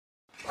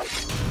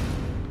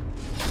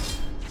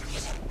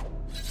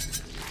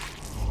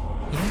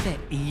that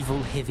evil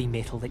heavy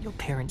metal that your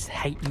parents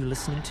hate you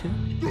listening to?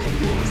 You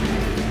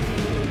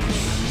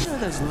know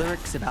those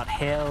lyrics about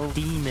hell,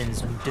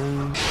 demons, and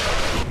doom?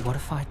 What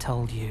if I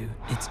told you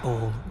it's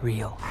all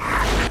real?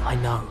 I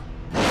know.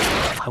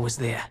 I was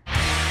there.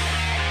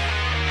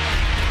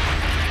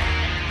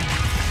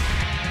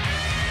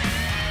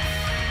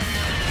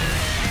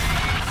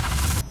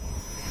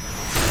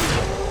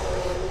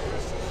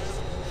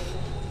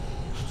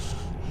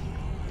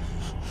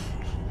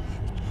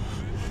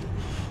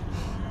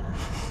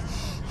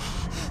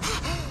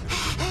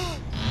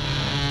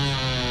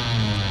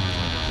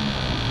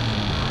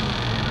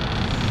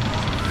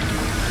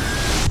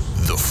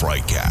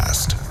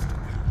 Frightcast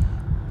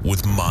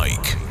with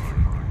Mike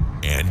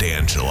and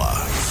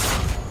Angela.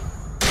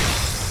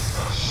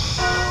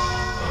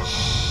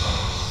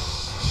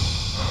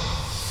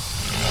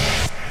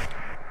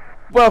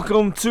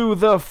 Welcome to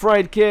the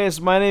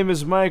Frightcast. My name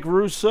is Mike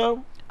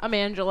Russo. I'm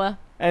Angela.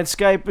 And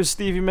Skype is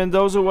Stevie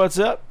Mendoza. What's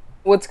up?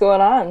 What's going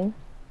on?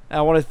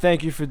 I want to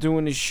thank you for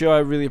doing this show. I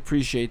really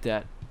appreciate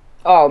that.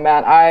 Oh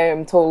man, I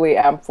am totally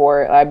amped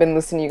for it. I've been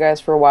listening to you guys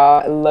for a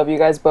while. I love you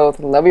guys both.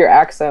 I love your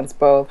accents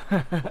both.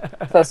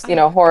 Plus,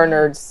 horror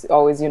nerds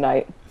always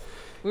unite.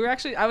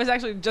 I was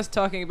actually just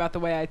talking about the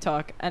way I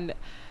talk, and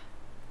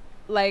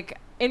like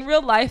in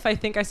real life I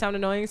think I sound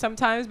annoying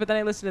sometimes, but then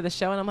I listen to the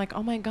show and I'm like,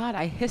 oh my god,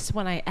 I hiss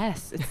when I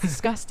S. It's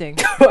disgusting.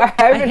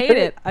 I hate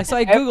it. So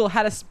I Google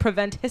how to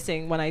prevent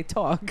hissing when I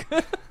talk.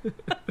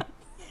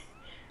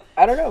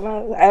 I don't know,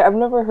 man. I've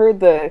never heard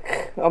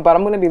but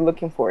I'm gonna be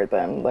looking for it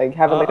then. Like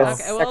having like a.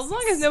 Okay, well, as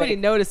long as nobody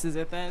notices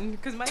it, then,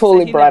 because Mike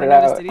totally said he brought never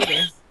it noticed out. it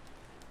either.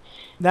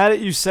 Now that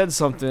you said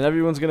something,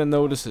 everyone's gonna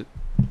notice it.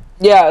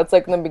 Yeah, it's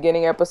like in the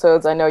beginning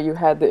episodes. I know you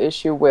had the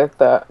issue with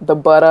the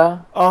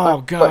butter.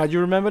 Oh God, you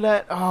remember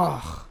that?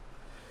 Oh,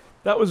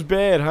 that was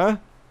bad, huh?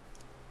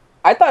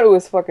 I thought it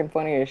was fucking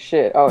funny as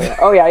shit.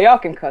 Oh yeah, y'all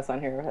can cuss on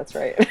here. That's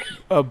right.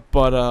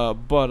 But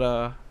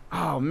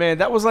oh man,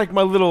 that was like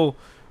my little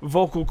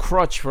vocal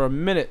crutch for a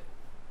minute.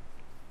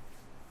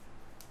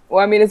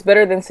 Well, I mean, it's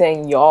better than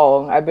saying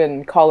y'all. I've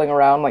been calling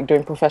around, like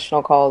doing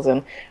professional calls,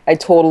 and I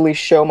totally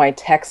show my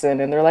Texan,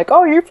 and they're like,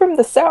 "Oh, you're from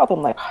the South."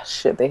 I'm like, "Oh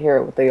shit!" They hear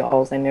it with the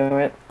y'alls. I knew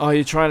it. Oh,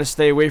 you're trying to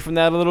stay away from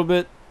that a little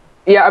bit?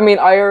 Yeah, I mean,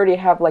 I already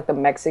have like the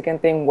Mexican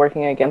thing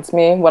working against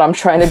me when I'm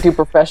trying to do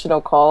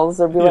professional calls.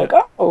 They'll be like,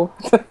 "Oh,"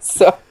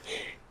 so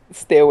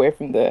stay away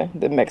from the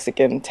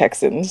Mexican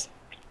Texans.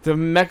 The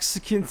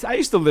Mexicans. I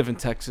used to live in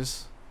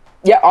Texas.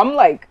 Yeah, I'm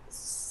like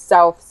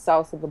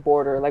south of the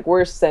border. Like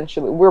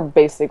we're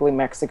basically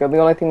Mexico. The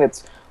only thing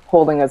that's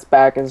holding us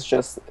back is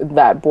just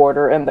that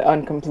border and the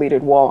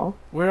uncompleted wall.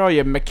 Where are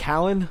you,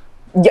 McAllen?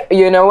 Yeah,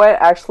 you know what?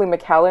 Actually,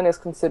 McAllen is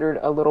considered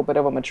a little bit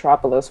of a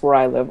metropolis where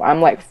I live. I'm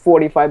like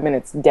 45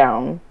 minutes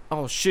down.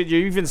 Oh shit,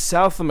 you're even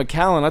south of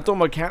McAllen.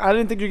 I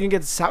didn't think you can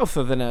get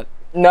souther than that.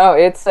 No,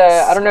 it's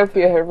I don't know if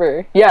you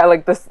ever. Yeah,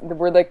 like this.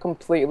 We're like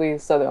completely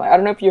southern. I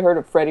don't know if you heard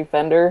of Freddie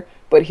Fender,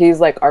 but he's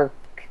like our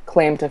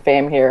claim to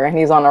fame here, and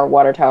he's on our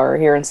water tower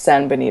here in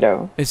San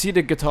Benito. Is he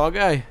the guitar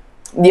guy?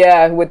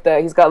 Yeah,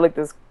 he's got like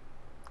this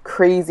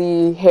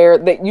crazy hair.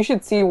 That you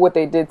should see what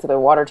they did to the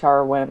water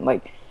tower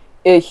when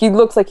he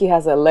looks like he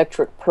has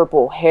electric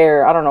purple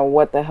hair. I don't know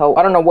what the hell.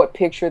 I don't know what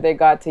picture they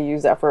got to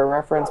use that for a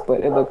reference,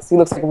 but he looks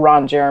like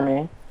Ron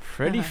Jeremy.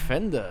 Freddie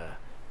Fender.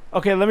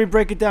 Okay, let me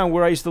break it down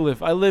where I used to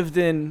live. I lived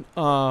in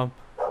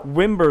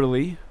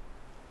Wimberley,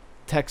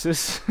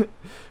 Texas,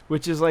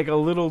 which is like a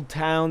little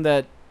town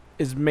that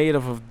is made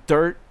of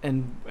dirt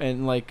and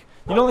like,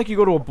 like you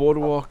go to a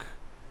boardwalk.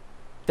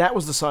 That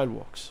was the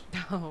sidewalks.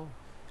 Oh.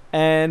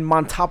 And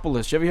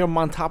Montopolis. You ever hear of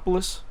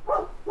Montopolis?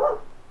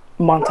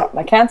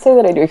 I can't say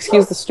that I do.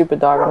 Excuse the stupid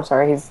dog. I'm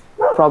sorry. He's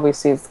probably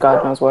sees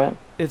God knows what.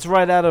 It's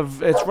right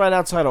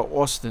outside of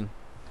Austin.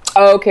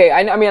 Oh, okay.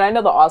 I mean, I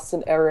know the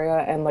Austin area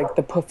and like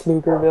the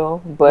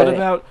Pflugerville, but what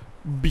about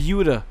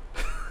Buda?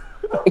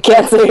 I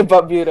can't say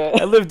about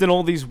Buda. I lived in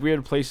all these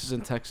weird places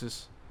in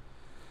Texas.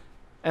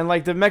 And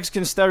like the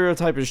Mexican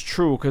stereotype is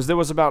true because there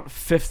was about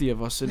 50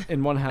 of us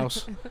in one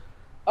house.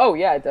 Oh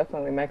yeah,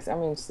 definitely Mexican.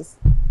 I mean, it's just,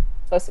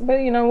 but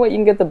you know what? You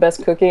can get the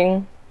best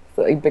cooking,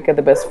 you get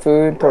the best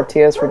food,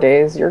 tortillas for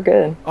days. You're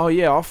good. Oh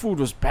yeah, our food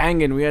was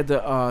banging. We had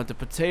the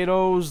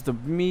potatoes, the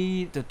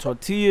meat, the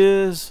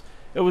tortillas.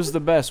 It was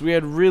the best. We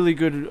had really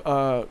good,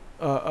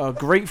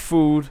 great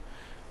food.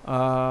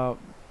 A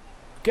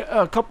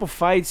couple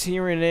fights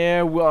here and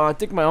there. I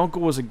think my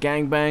uncle was a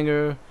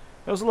gangbanger.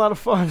 It was a lot of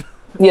fun.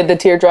 Yeah, the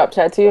teardrop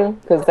tattoo,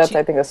 because that's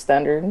I think a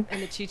standard.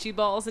 And the Chi-Chi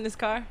balls in his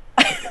car.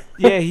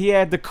 Yeah, he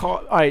had the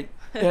car. All right,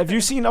 have you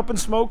seen Up in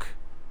Smoke?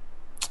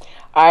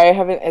 I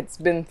haven't. It's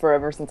been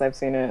forever since I've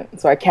seen it,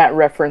 so I can't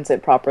reference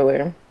it properly.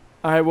 All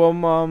right, well,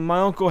 my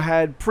uncle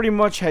had pretty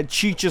much had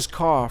Cheech's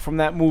car from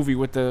that movie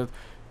with the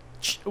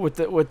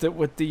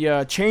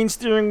chain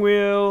steering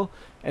wheel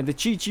and the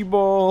Chi-Chi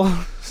ball,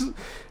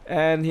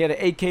 and he had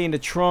an AK in the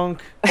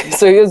trunk.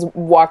 So he was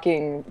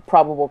walking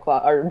probable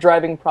cause or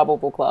driving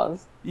probable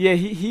cause. Yeah,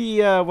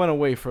 he went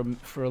away for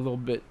a little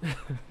bit.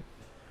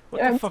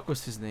 What the fuck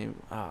was his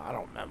name? I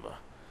don't remember.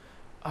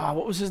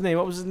 what was his name?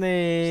 What was his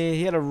name?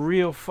 He had a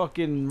real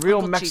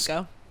Uncle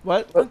Chico.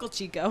 What? Uncle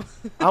Chico.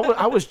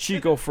 I was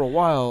Chico for a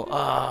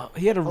while.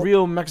 He had a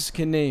real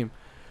Mexican name.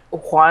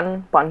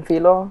 Juan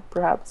Panfilo,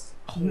 perhaps.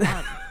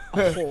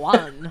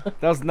 Juan.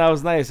 That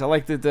was nice. I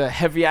liked the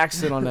heavy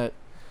accent on that.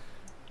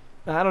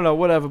 I don't know,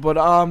 whatever.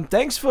 But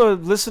thanks for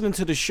listening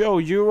to the show.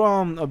 You're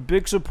a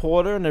big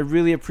supporter, and I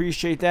really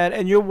appreciate that.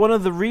 And you're one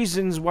of the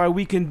reasons why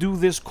we can do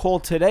this call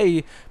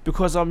today,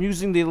 because I'm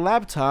using the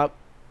laptop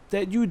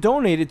that you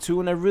donated to,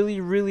 and I really,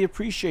 really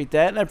appreciate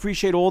that. And I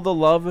appreciate all the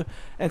love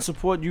and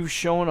support you've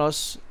shown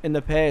us in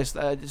the past.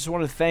 I just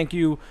want to thank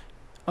you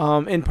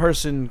in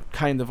person,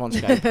 kind of, on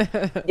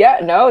Skype. Yeah,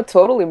 no,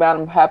 totally, man.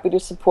 I'm happy to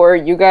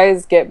support. You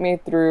guys get me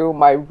through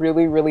my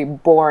really, really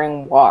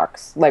boring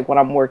walks, like when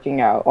I'm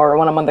working out or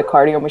when I'm on the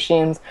cardio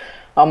machines.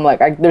 I'm like,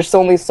 there's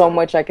only so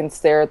much I can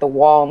stare at the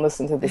wall and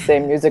listen to the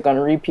same music on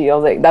repeat. I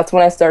was like, that's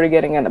when I started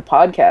getting into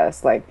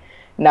podcasts. Like,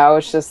 now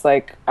it's just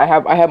like I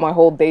have my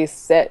whole day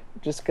set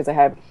just because I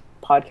have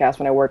podcasts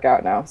when I work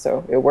out now,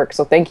 so it works.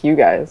 So thank you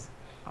guys.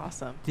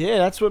 Awesome. Yeah,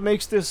 that's what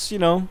makes this,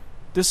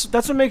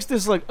 that's what makes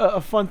this like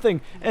a fun thing.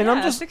 And yeah,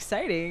 I'm just it's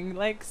exciting.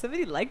 Like,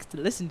 somebody likes to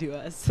listen to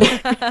us.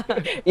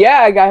 Yeah,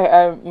 I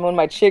got when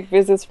my chick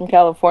visits from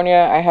California,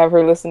 I have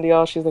her listen to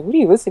y'all. She's like, "What are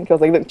you listening to?" I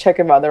was like, "Look, check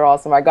them out. They're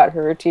awesome." I got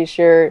her a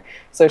T-shirt,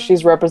 so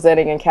she's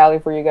representing in Cali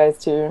for you guys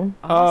too.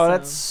 Oh, Awesome.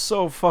 that's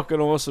so fucking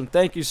awesome.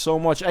 Thank you so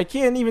much. I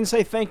can't even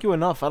say thank you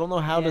enough. I don't know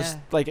how Yeah. to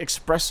like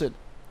express it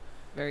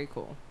Very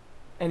cool.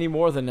 any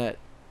more than that.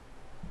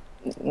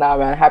 Nah,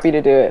 man, happy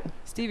to do it.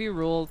 Stevie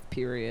ruled,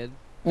 period.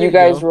 There You you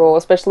guys go. rule,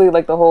 especially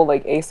like the whole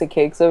like Ace of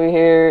Cakes over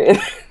here.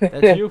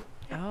 That's you.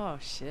 Oh,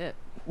 shit.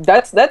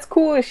 That's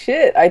cool as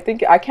shit. I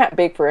think I can't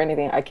bake for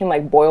anything. I can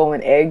like boil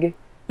an egg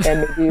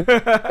and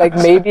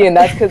maybe and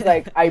that's because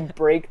like I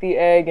break the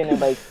egg and it,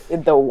 like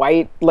the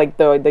white like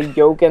the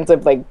yolk ends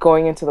up like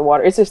going into the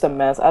water. It's just a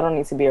mess. I don't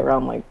need to be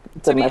around like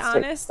To be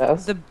domestic honest,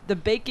 stuff. the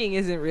baking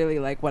isn't really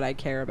like what I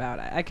care about.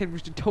 I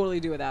could totally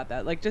do without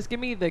that. Like, just give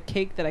me the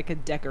cake that I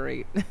could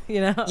decorate.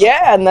 You know?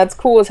 Yeah, and that's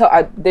cool as hell.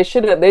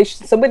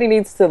 Somebody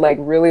needs to like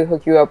really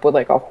hook you up with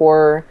like a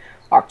horror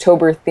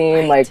October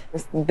theme. Right.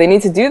 Like they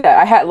need to do that.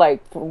 I had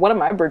like for one of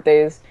my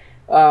birthdays,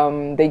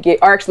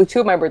 actually two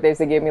of my birthdays,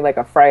 they gave me like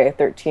a Friday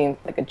the 13th,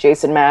 like a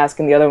Jason mask,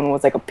 and the other one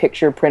was like a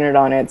picture printed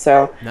on it.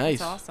 So Nice.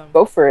 That's awesome.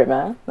 go for it,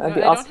 man. No, That'd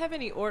be I awesome. don't have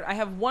any order. I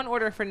have one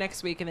order for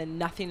next week and then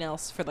nothing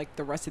else for like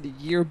the rest of the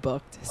year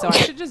booked. So I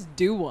should just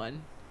do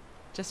one,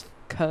 just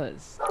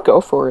cause Go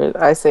for it.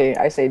 I say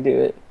do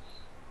it.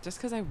 just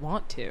cause I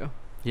want to.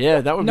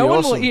 Yeah, that would No be one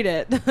awesome. will eat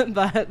it,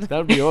 but That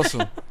would be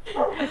awesome.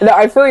 No,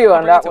 I feel you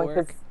on bring that it to one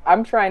work. because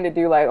I'm trying to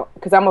do like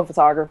because I'm a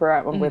photographer.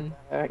 I'm with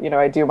Mm-hmm.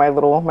 I do my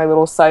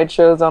little side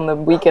shows on the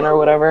weekend or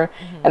whatever,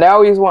 Mm-hmm. and I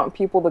always want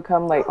people to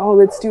come like, oh,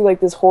 let's do like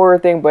this horror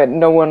thing, but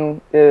no one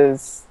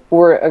is.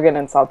 We're again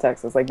in South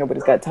Texas, like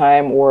nobody's got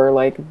time or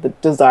like the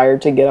desire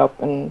to get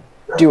up and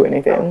do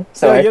anything.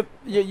 So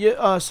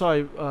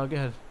Sorry. Go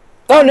ahead.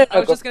 oh no, I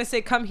was go- just gonna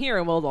say, come here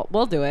and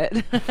we'll do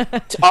it.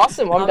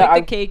 awesome. I'll I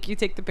make the cake. You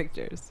take the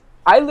pictures.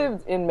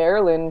 lived in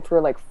Maryland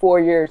for like 4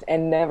 years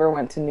and never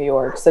went to New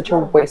York. Such a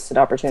wasted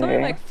It's opportunity.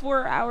 only like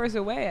 4 hours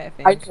away, I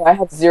think. I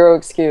had zero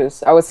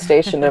excuse. I was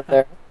stationed up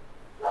there.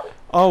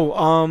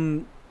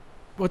 Oh,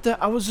 what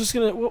the? I was just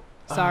gonna. Well,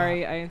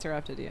 Sorry, I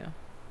interrupted you.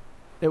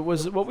 it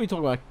was what we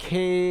talking about.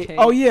 K-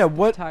 Oh yeah.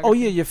 What? Oh photography.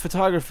 yeah. Your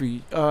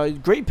photography.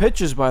 Great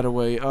pictures, by the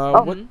way.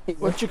 Oh,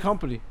 What's your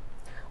company?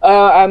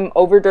 I'm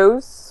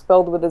Overdose,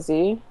 spelled with a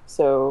Z,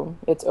 so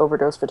it's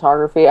Overdose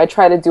Photography. I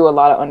try to do a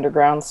lot of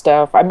underground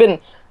stuff. I've been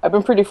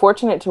pretty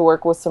fortunate to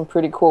work with some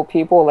pretty cool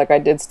people. Like I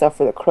did stuff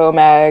for the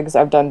Cro-Mags.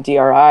 I've done DRI.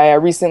 I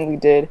recently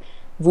did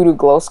Voodoo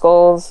Glow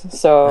Skulls.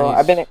 So Nice.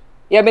 I've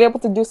been able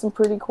to do some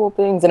pretty cool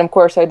things. And of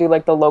course, I do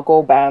like the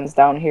local bands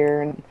down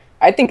here, and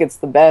I think it's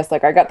the best.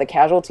 Like I got the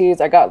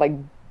casualties. I got like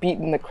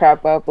beating the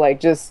crap up, like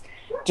just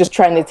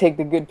trying to take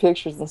the good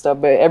pictures and stuff.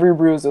 But every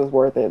bruise was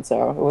worth it.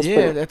 So it was Yeah,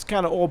 pretty. that's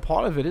kind of all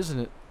part of it, isn't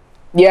it?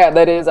 Yeah,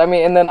 that is. I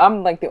mean, and then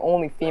I'm like the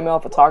only female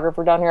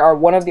photographer down here, or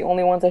one of the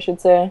only ones, I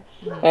should say.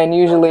 And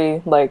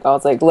usually, like, I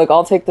was like, look,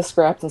 I'll take the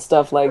scraps and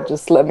stuff. Like,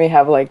 just let me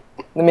have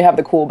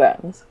the cool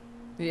bands.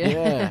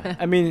 Yeah.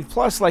 I mean,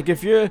 plus, like,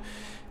 if you're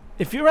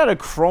at a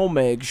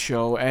Cro-Mag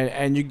show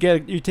and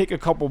you take a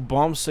couple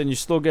bumps and you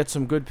still get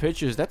some good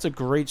pictures, that's a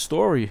great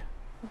story.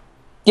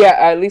 Yeah,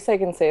 at least I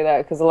can say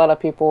that because a lot of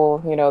people,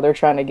 they're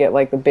trying to get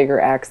like the bigger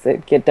acts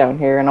that get down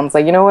here, and I'm just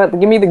like, you know what?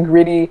 Give me the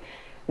gritty,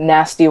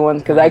 nasty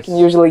ones because I can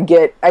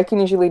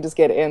usually just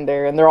get in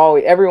there, and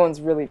everyone's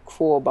really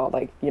cool about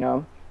like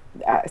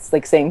it's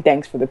like saying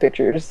thanks for the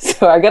pictures.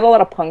 So I get a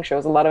lot of punk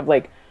shows, a lot of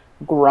like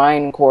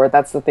grindcore.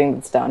 That's the thing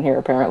that's down here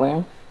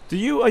apparently.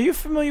 Are you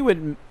familiar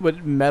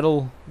with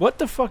metal? What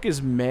the fuck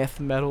is math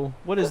metal?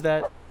 What is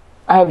that?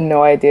 I have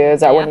no idea.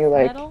 Is that when Math you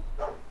like? metal?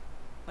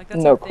 Like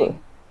that's No a thing?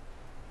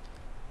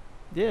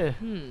 Yeah.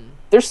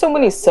 There's so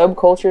many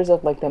subcultures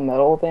of like the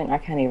metal thing. I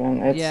can't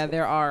even. Yeah,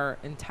 there are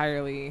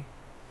entirely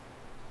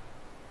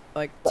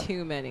like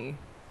too many.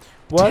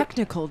 What?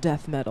 Technical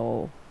death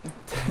metal.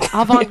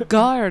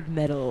 Avant-garde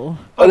metal.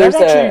 Oh, there's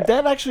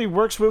that actually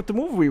works with the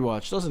movie we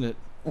watched, doesn't it?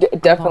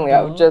 Definitely, I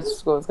Avant-garde.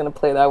 was gonna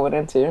play that one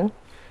into.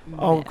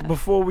 Oh, Yeah.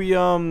 before we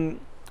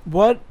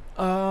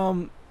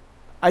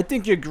I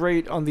think you're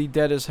great on the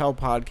Dead as Hell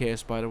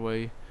podcast, by the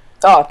way.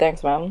 Oh,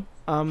 thanks, man.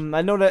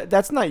 I know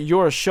that's not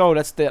your show,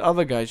 that's the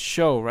other guy's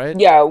show, right?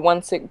 Yeah,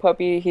 One Sick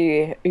Puppy.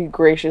 He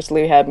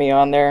graciously had me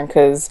on there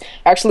because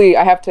actually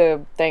I have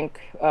to thank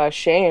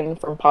Shane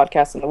from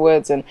Podcast in the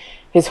Woods and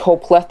his whole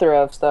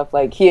plethora of stuff.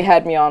 Like he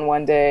had me on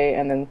one day,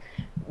 and then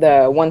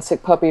the One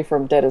Sick Puppy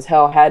from Dead as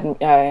Hell had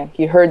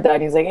he heard that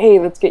and he's like, hey,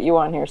 let's get you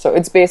on here. So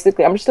it's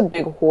basically I'm just a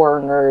big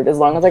horror nerd. As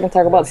long as I can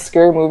talk about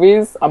scary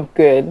movies, I'm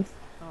good.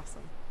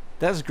 Awesome.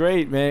 That's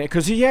great, man.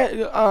 Because he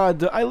had,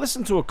 I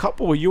listened to a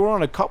couple. You were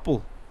on a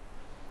couple.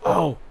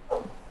 Oh,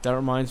 that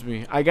reminds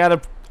me. All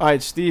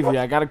right, Stevie,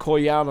 I gotta call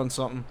you out on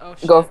something. Oh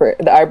shit. Go for it.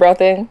 The eyebrow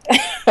thing,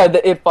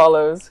 the It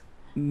Follows.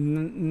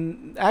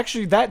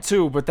 Actually, that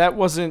too, but that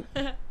wasn't.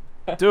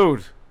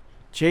 Dude,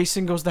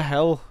 Jason Goes to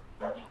Hell.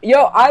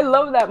 Yo, I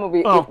love that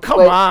movie. Oh, come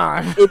but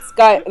on.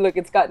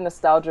 It's got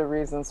nostalgia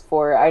reasons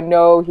for it. I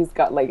know he's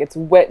got like it's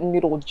wet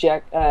noodle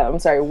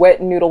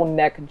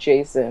neck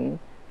Jason,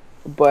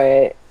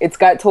 but it's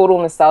got total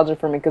nostalgia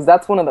for me because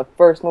that's one of the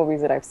first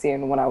movies that I've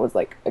seen when I was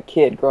like a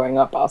kid growing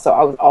up. Also,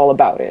 I was all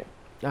about it.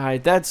 All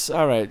right, that's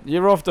all right.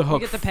 You're off the You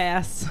hook. get the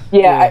pass.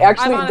 Yeah, Yeah. I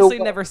actually I've honestly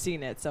the- never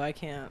seen it, so I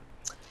can't.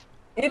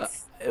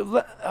 It's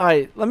All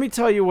right, let me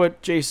tell you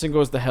what Jason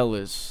Goes to Hell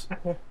is.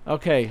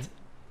 Okay.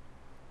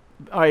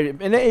 All right,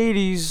 in the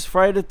 80s,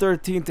 Friday the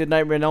 13th and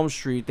Nightmare on Elm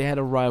Street, they had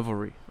a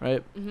rivalry,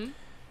 right? Mm-hmm.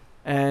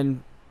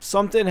 And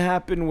something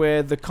happened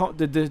where the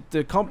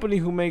company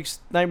who makes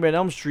Nightmare on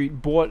Elm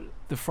Street bought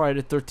the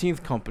Friday the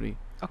 13th company.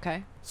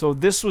 Okay. So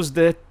this was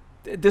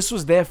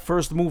their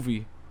first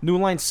movie. New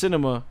Line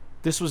Cinema,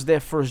 this was their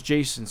first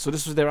Jason. So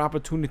this was their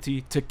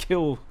opportunity to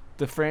kill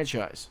the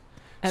franchise.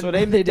 And So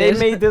they did.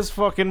 made this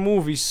fucking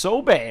movie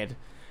so bad.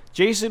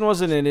 Jason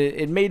wasn't in it.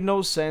 It made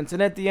no sense.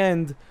 And at the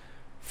end,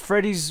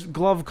 Freddy's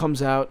glove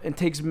comes out and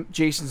takes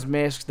Jason's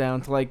mask down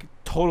to like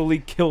totally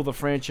kill the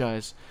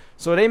franchise.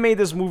 So they made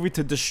this movie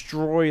to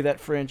destroy that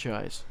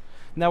franchise.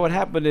 Now what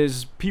happened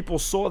is people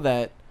saw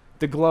that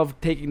the glove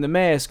taking the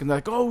mask and they're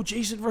like, "Oh,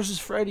 Jason versus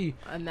Freddy,"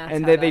 And that's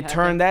and how then that they happened.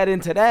 turned that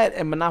into that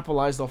and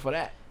monopolized off of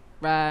that.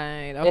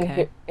 Right. and,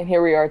 Okay. and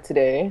here we are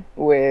today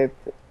with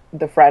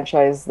the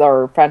franchises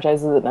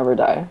that never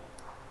die.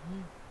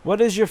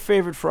 What is your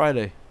favorite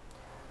Friday?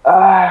 You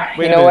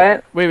Wait a know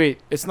minute. what? Wait.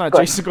 It's not Go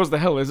ahead. Jason Goes to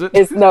Hell, is it?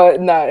 It's no,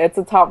 it's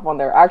a top one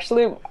there.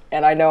 Actually,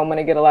 and I know I'm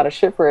gonna get a lot of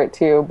shit for it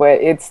too, but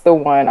it's the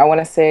one I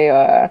wanna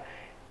say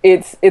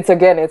it's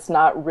again, it's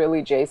not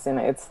really Jason,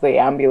 it's the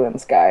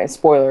ambulance guy.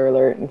 Spoiler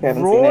alert if you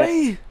haven't seen it.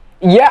 Roy?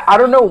 Yeah, I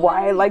don't know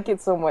why I like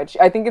it so much.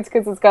 I think it's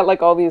because it's got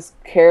like all these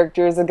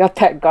characters. It got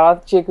that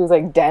goth chick who's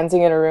like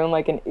dancing in a room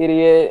like an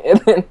idiot, and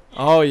then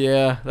Oh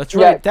yeah, that's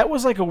Yeah. right. That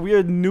was like a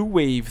weird new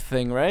wave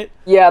thing, right?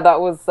 yeah, that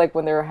was like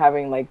when they were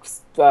having like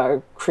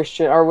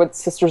Christian or what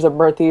Sisters of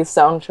Mercy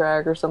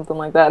soundtrack or something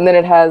like that. And then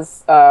it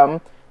has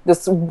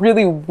this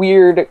really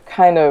weird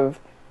kind of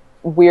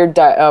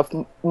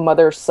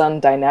mother son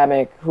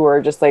dynamic who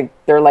are just like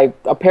they're like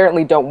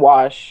apparently don't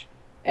wash.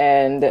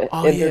 And,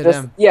 Oh, and yeah, they're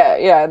just them.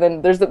 yeah. And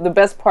then there's the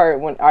best part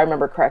when I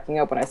remember cracking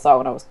up when I saw it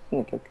when I was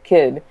like a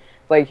kid.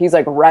 Like he's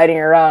like riding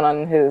around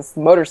on his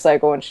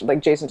motorcycle and like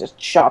Jason just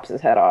chops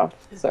his head off.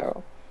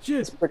 So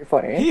it's pretty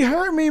funny. He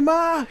hurt me,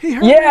 Ma. He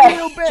hurt Yeah, me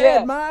real bad,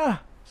 yeah. Ma.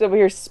 He's over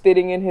here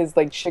spitting in his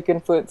like chicken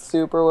foot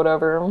soup or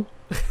whatever.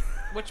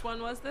 Which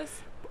one was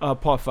this?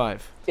 Part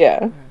 5.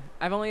 Yeah.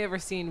 I've only ever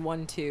seen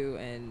 1, 2,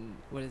 and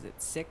what is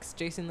it? 6.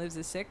 Jason Lives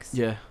is 6.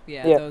 Yeah.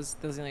 Yeah. Yeah. Those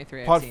are the only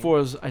 3 Part I've seen. 4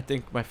 is, I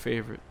think, my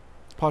favorite.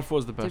 Part 4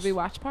 is the best. Did we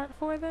watch part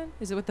 4 then?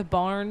 Is it with the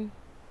barn?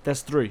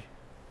 That's 3.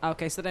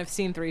 Okay, so then I've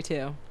seen 3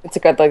 too. It's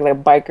got like the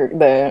biker,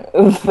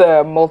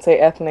 the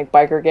multi-ethnic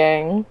biker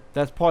gang.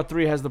 That's Part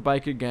 3 has the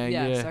biker gang,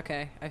 Yes. yeah.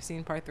 Okay, I've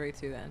seen part 3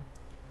 too then.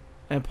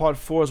 And Part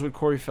 4 is with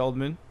Corey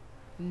Feldman.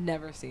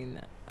 Never seen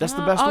that. That's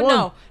the best oh,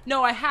 one.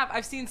 No, I have.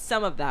 I've seen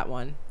some of that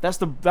one.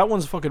 That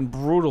one's fucking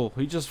brutal.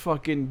 He just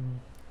fucking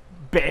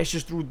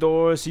bashes through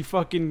doors. He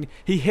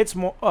hits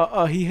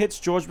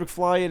George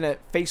McFly in the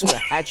face with a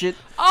hatchet.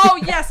 Oh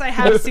yes, I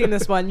have seen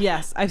this one.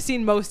 Yes, I've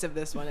seen most of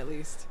this one at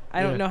least.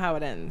 I Yeah. don't know how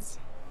it ends.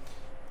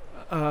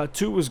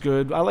 2 was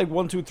good. I like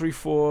 1, 2, 3,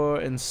 4,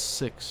 and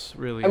 6.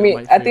 Really. I are mean,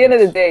 my at the end of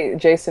the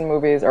favorites. day, Jason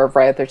movies or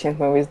Friday the 13th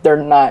movies,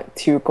 they're not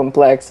too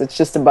complex. It's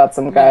just about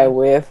some guy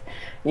with,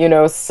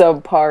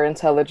 subpar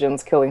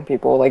intelligence killing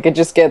people. Like it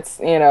just gets,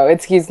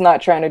 he's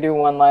not trying to do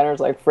one-liners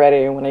like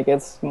Freddy when it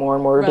gets more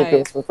and more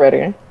ridiculous with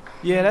Freddy.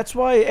 Yeah, that's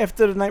why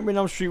after the Nightmare on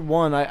Elm Street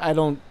 1, I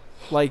don't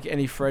like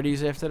any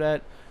Freddy's after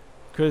that.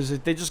 Because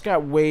they just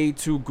got way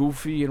too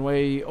goofy and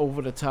way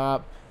over the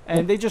top.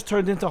 And they just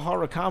turned into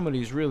horror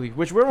comedies, really.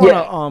 Which we're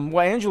on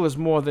well, Angela's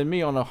more than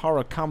me on a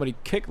horror comedy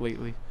kick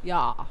lately.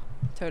 Yeah,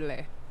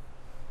 totally.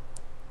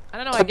 I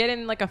don't know. I get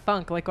in like a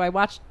funk. Like I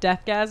watched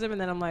Deathgasm, and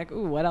then I'm like,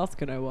 ooh, what else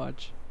could I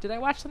watch? Did I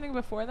watch something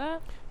before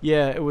that?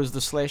 Yeah, it was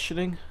the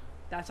slashing.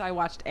 That's what I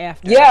watched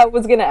after. Yeah, I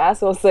was gonna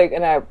ask. I was like,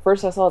 and at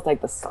first I saw it's like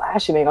the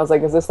slashing. I was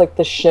like, is this like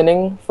the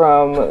shinning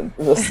from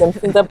the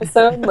Simpsons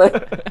episode?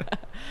 Like,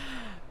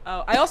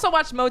 Oh, I also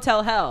watched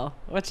Motel Hell,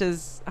 which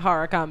is a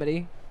horror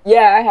comedy.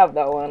 yeah, I have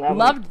that one.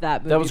 Loved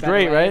that movie. That was by the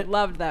great, way. right?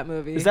 Loved that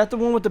movie. Is that the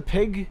one with the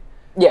pig?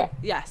 Yeah,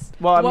 Yes.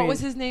 Well, I what mean- was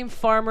his name?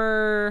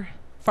 Farmer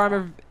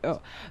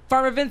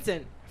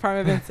Vincent.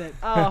 Farmer Vincent.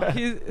 Oh,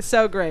 he's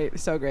so great,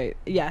 so great.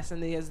 Yes,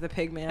 and he has the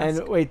pig mask.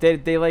 And wait,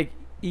 they like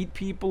eat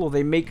people or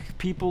they make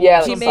people?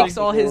 Yeah, or he like something? makes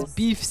all his sausages.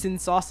 beefs and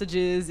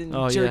sausages and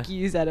Oh, yeah.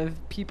 jerkies out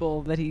of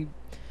people that he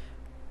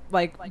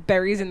like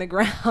buries in the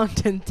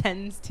ground and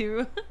tends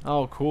to.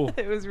 Oh, cool.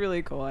 It was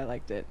really cool. I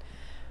liked it.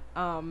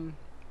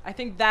 I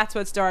think that's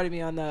what started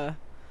me on the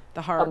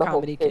horror On the whole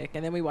comedy kick. kick.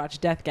 And then we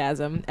watched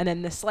Deathgasm. And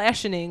then the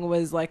slashing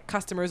was like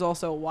customers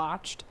also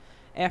watched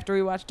after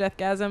we watched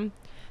Deathgasm.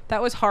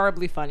 That was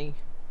horribly funny.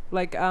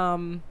 Like,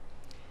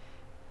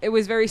 it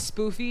was very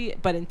spoofy,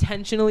 but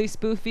intentionally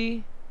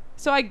spoofy.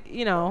 So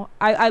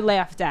I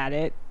laughed at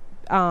it.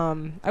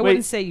 I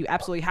wouldn't say you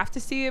absolutely have to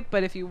see it,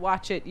 but if you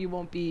watch it, you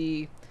won't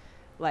be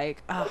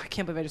like, oh, I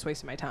can't believe I just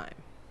wasted my time.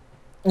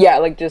 yeah,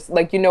 like just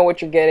like you know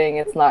what you're getting.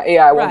 It's not.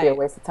 Yeah, it won't be a Right.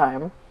 waste of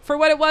time. For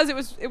what it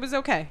was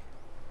okay.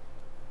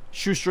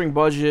 Shoestring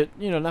budget,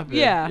 not bad.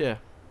 Yeah. Yeah.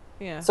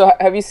 Yeah. So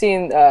have you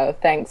seen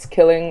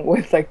Thanksgiving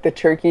with like the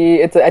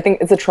turkey? I think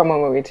it's a trauma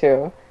movie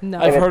too. No.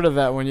 I've heard of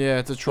that one. Yeah,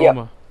 it's a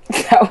trauma.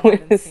 That one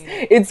haven't is, seen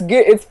it. it's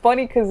good. It's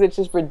funny because it's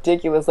just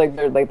ridiculous. Like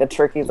they're like the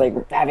turkey's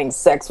like having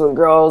sex with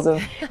girls, and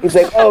he's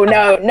like, "Oh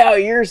no,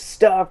 you're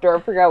stuffed," or I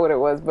forgot what it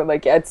was, but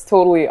like it's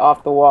totally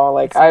off the wall.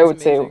 Like I sounds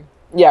would say, amazing.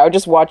 yeah, I would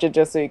just watch it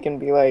just so you can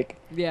be like,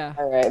 Yeah.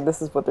 all right,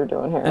 this is what they're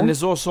doing here. And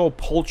there's also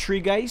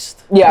Poultrygeist.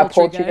 yeah,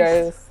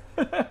 Poultrygeist.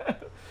 Poultrygeist.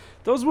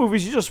 Those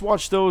movies, you just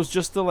watch those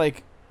just to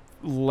like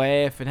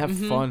laugh and have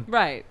Mhm. fun.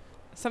 Right.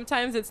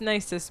 Sometimes it's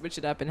nice to switch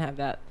it up and have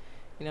that,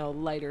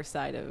 lighter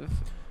side of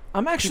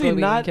I'm people actually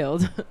being not.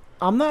 killed.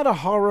 I'm not a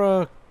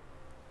horror.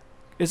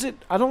 Is it?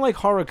 I don't like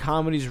horror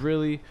comedies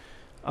really.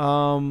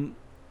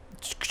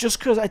 Just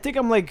because I think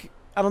I'm like,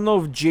 I don't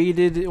know if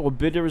jaded or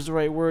bitter is the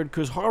right word.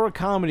 Because horror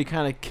comedy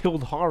kind of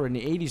killed horror in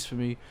the '80s for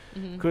me.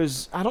 Mhm.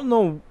 Because I don't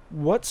know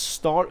what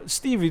started.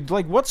 Stevie,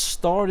 like what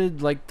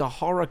started like the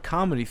horror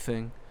comedy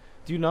thing?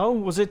 Do you know?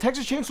 Was it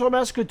Texas Chainsaw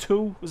Massacre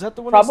 2? Was that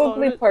the one? that Probably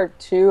started it? part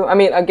 2. I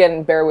mean,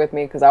 again, bear with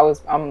me because I was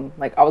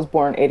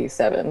born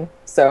 '87,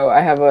 so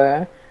I have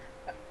a.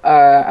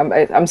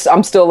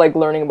 I'm still like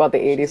learning about the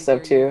 '80s She's a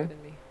stuff year younger too.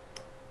 than me.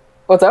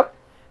 What's up?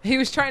 He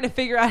was trying to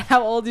figure out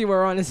how old you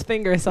were on his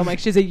finger, so I'm like,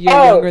 she's a year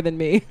Oh. younger than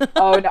me.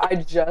 Oh no, I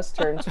just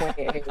turned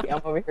 28.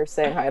 I'm over here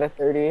saying hi to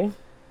 30.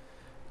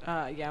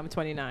 Yeah, I'm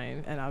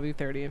 29, and I'll be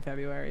 30 in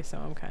February, so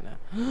I'm kind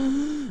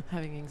of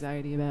having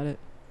anxiety about it.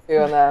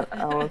 Doing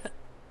that.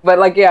 But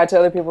like, yeah, to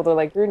other people, they're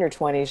like, "You're in your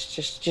 20s.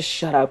 Just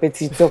shut up.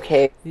 It's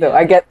okay." So Yeah.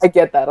 I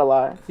get that a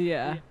lot.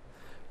 Yeah.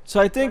 So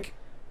I think,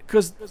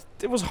 because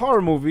it was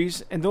horror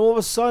movies, and then all of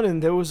a sudden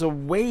there was a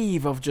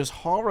wave of just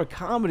horror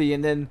comedy,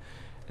 and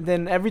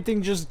then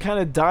everything just kind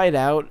of died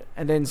out,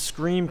 and then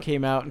Scream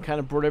came out and kind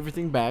of brought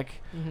everything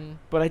back. Mm-hmm.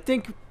 But I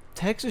think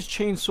Texas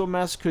Chainsaw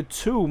Massacre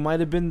 2 might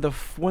have been the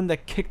one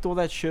that kicked all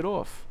that shit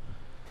off.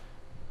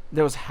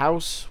 There was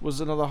House,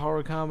 was another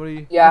horror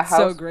comedy. Yeah, It's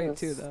so House great was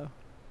too, though.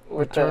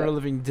 with Return of the the,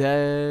 Living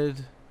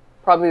Dead,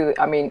 probably,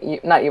 I mean,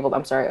 not Evil.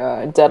 I'm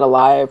sorry. Dead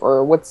Alive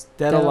or what's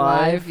Dead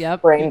Alive,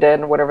 Yep. Brain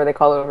Dead, whatever they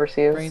call it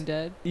overseas. Brain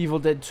dead. Evil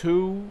Dead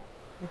 2.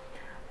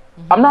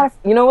 I'm not.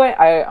 You know what?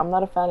 I'm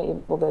not a fan of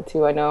Evil Dead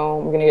 2. I know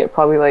I'm gonna get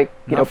probably like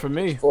Not for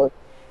me.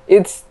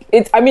 It's.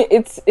 I mean,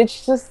 it's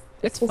just.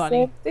 It's the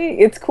funny. same thing.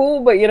 It's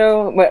cool, but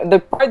but the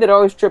part that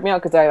always tripped me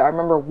out because I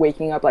remember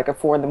waking up like at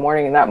 4 a.m.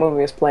 and that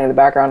movie was playing in the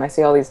background. I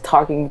see all these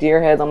talking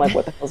deer heads. I'm like,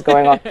 what the hell's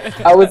going on?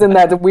 I was in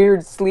that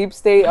weird sleep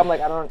state. I'm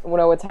like, I don't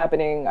know what's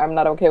happening. I'm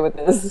not okay with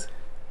this.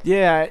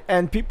 Yeah,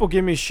 and people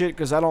give me shit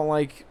because I don't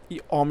like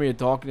Army of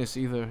Darkness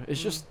either.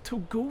 It's just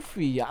too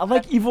goofy. I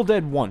like Evil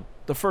Dead 1,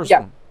 the first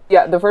Yeah. one.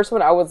 Yeah, the first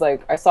one I was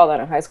like, I saw that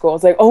in high school. I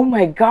was like, oh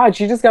my god,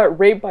 she just got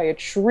raped by a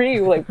tree.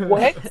 Like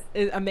what?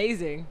 It's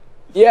amazing.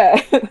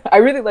 Yeah, I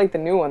really like the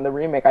new one, the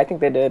remake. I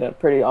think they did a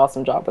pretty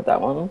awesome job with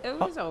that one. It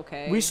was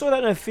okay. We saw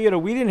that in a theater.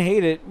 We didn't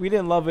hate it. We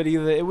didn't love it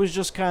either. It was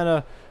just kind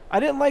of. I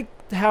didn't like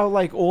how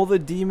like all the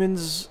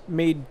demons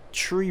made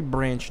tree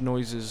branch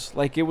noises.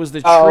 Like it was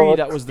the Oh, tree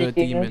that was the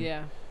creaky. demon.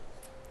 Yeah.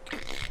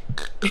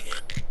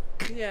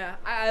 Yeah,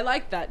 I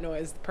like that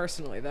noise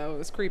personally, though. It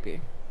was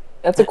creepy.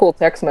 That's a cool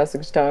text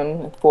message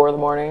tone at 4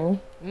 a.m.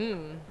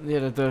 Mm.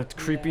 Yeah, the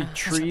creepy Yeah.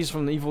 trees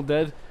from the Evil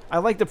Dead. I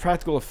like the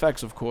practical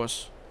effects, of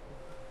course.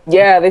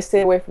 Yeah, they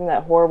stay away from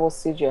that horrible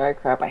CGI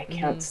crap. I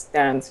can't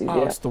stand CGI.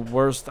 Oh, it's the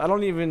worst. I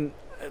don't even.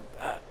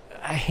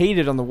 I hate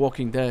it on The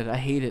Walking Dead. I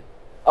hate it.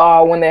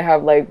 Oh, when they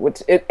have like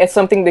it's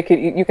something they could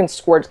you can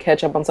squirt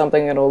ketchup on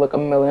something, it'll look a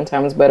million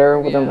times better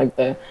within Yeah. like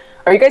the.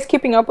 Are you guys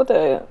keeping up with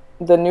the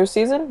new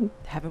season?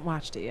 Haven't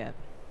watched it yet.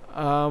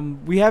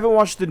 We haven't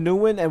watched the new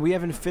one, and we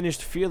haven't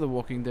finished Fear the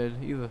Walking Dead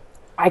either.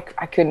 I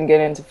couldn't get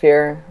into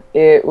Fear.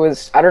 It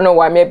was, I don't know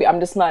why. Maybe I'm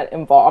just not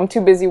involved. I'm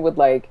too busy with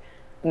like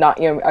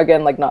not, you know,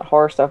 again, like not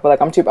horror stuff, but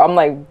like I'm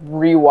like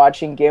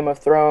rewatching Game of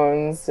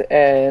Thrones,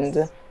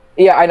 and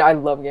yeah, I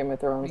love Game of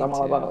Thrones. Me I'm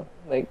all too. about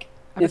like.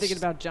 I've been it's thinking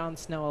just- about Jon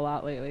Snow a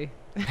lot lately.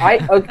 Okay,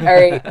 all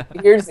right.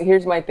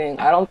 Here's my thing.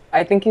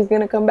 I think he's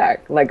gonna come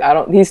back. Like I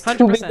don't. He's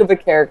too big 100%. of a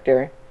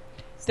character.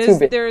 He's too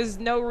big. There's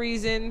no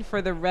reason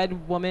for the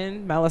Red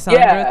Woman, Melisandre,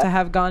 Yeah. to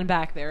have gone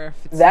back there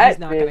if That he's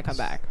not going to bitch, come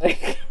back.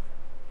 Like,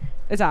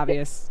 It's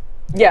obvious.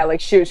 yeah,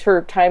 like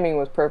her timing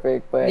was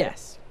perfect, but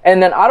Yes.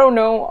 And then I don't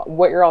know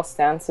what your all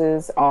stance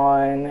is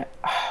on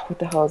what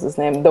the hell is his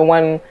name? The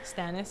one.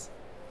 Stannis?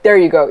 There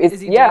you go. It's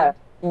Is he yeah,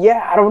 dead?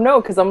 yeah. I don't know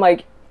because I'm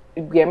like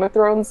Game of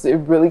Thrones. It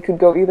really could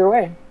go either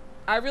way.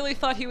 I really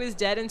thought he was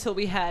dead until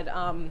we had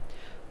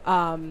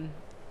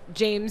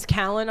James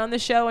Callan on the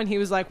show, and he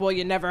was like, well,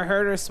 you never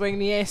heard her swing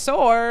the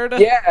sword.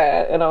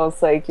 Yeah, and I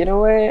was like, you know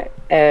what?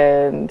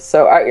 And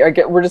so I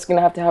get we're just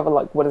gonna have a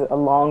like what is it, a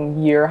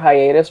long year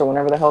hiatus or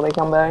whenever the hell they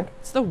come back.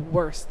 It's the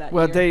worst that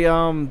Well,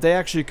 year. they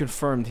actually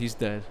confirmed he's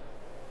dead.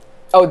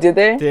 Oh, did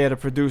they? Yeah, the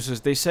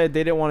producers. They said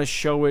they didn't want to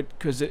show it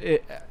because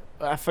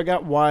I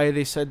forgot why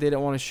they said they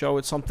didn't want to show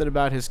it. Something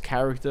about his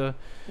character.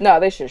 No,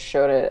 they should have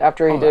showed it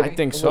after he Oh, did. I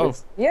think so.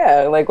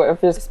 Yeah, like if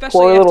his Especially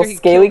poor little after he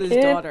scaly killed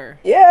his kid. daughter.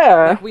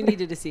 Yeah, Like, we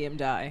needed to see him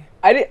die.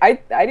 I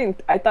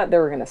didn't. I thought they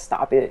were gonna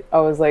stop it. I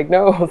was like,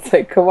 no. It's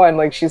like, come on.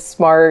 Like she's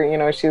smart, you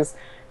know. She's,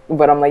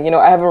 but I'm like, you know,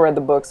 I haven't read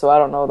the book, so I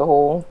don't know the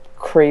whole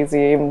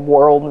crazy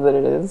world that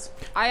it is.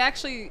 I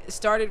actually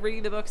started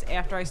reading the books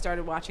after I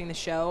started watching the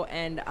show,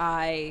 and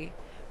I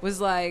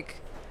was like,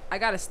 I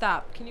gotta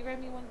stop. Can you grab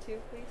me one too,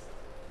 please?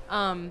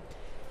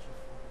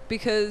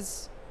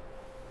 Because,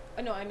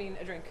 no, I mean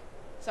a drink.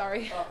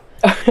 Sorry.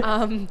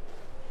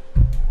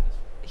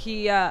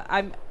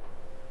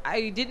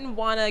 I didn't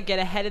want to get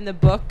ahead in the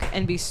book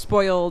and be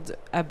spoiled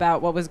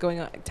about what was going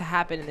on to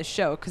happen in the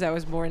show because I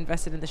was more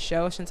invested in the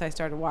show since I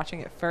started watching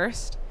it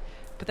first.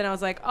 But then I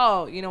was like,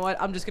 oh, you know what?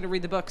 I'm just going to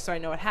read the book so I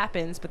know what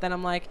happens. But then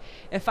I'm like,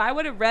 if I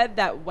would have read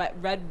that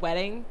Red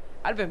Wedding,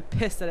 I'd have been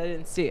pissed that I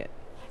didn't see it.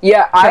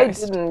 Yeah, I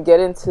First. didn't get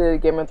into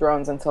Game of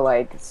Thrones until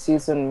like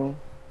season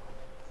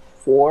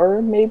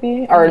 4,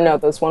 maybe, or no,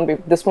 this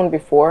one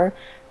before,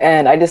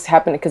 and I just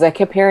happened because I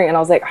kept hearing, and I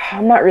was like,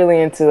 I'm not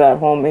really into that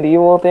whole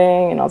medieval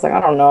thing, and I was like,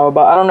 I don't know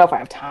if I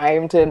have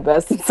time to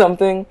invest in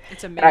something.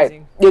 It's And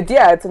amazing.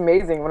 yeah, it's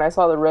amazing. When I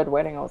saw the Red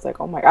Wedding, I was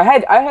like, oh my! I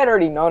had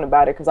already known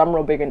about it because I'm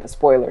real big into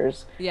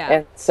spoilers. Yeah.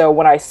 And so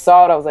when I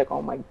saw it, I was like,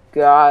 oh my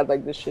god,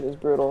 like this shit is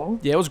brutal.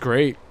 Yeah, it was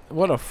great.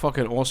 What a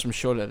fucking awesome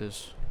show that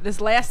is.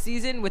 This last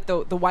season with the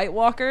White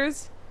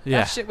Walkers, Yeah.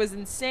 that shit was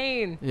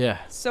insane. Yeah.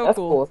 So That's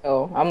cool.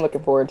 cool. So I'm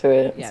looking forward to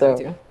it. Yeah, so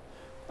me too.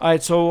 All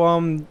right.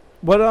 So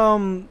what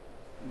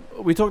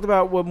we talked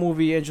about what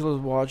movie Angela's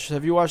watched.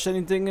 Have you watched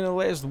anything in the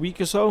last week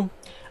or so?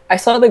 I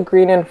saw the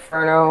Green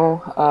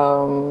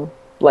Inferno.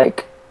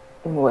 Like,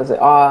 when was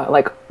it?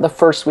 Like the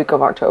first week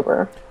of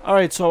October. All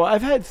right. So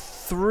I've had I was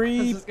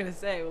three. just gonna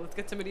say, well, let's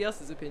get somebody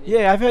else's opinion.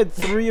 Yeah, I've had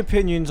 3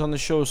 opinions on the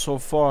show so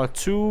far.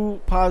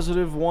 2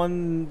 positive,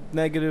 1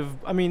 negative.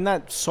 I mean,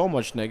 not so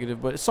much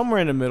negative, but somewhere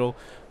in the middle.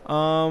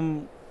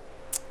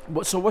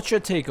 So what's your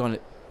take on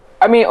it?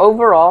 I mean,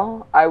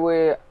 overall,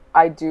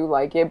 I do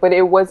like it, but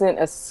it wasn't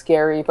a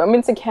scary. I mean,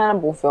 it's a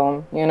cannibal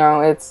film. You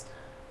know,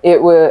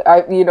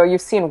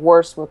 you've seen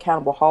worse with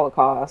Cannibal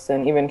Holocaust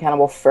and even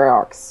Cannibal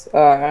Ferox.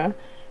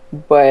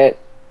 But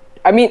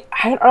I mean,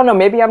 I don't know.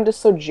 Maybe I'm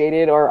just so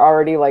jaded or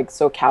already like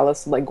so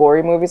callous, like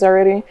gory movies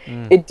already.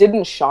 It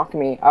didn't shock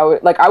me. I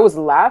was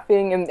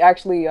laughing, and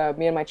actually,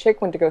 me and my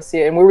chick went to go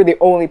see it, and we were the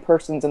only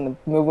persons in the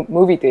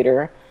movie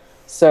theater.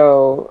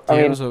 So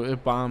I mean,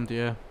 it bombed.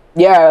 Yeah.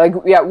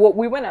 well,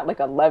 we went at like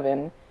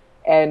 11,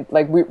 and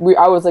like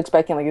I was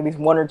expecting like at least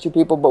 1 or 2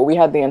 people, but we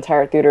had the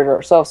entire theater to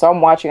ourselves. So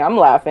I'm watching, I'm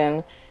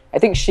laughing. I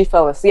think she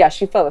fell asleep. Yeah,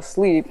 she fell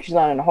asleep. She's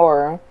not into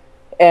horror.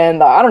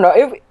 And I don't know.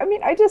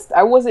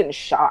 I wasn't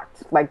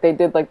shocked. Like they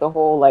did like the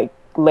whole like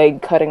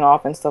leg cutting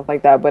off and stuff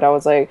like that. But I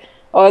was like,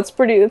 oh, it's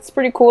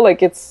pretty cool.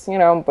 Like it's, you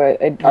know,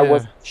 but I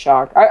wasn't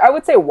shocked. I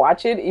would say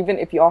watch it even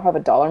if you all have a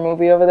dollar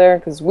movie over there,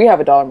 because we have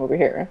a dollar movie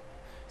here.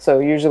 So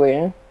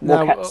usually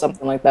we'll catch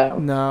something like that.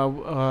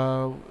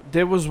 No,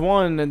 there was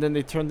one, and then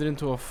they turned it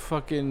into a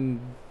fucking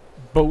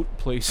boat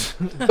place,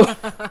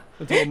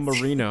 into a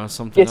marina or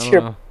something. I don't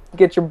know.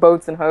 Get your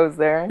boats and hose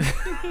there.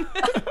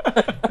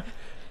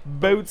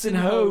 Boats and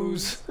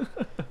hoes. What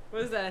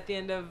was that at the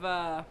end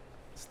of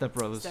Step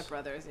Brothers. Step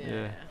Brothers? Yeah.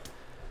 Yeah.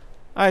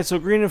 All right, so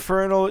Green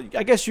Inferno.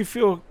 I guess you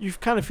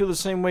kind of feel the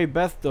same way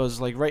Beth does,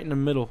 like right in the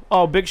middle.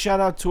 Oh, big shout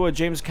out to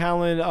James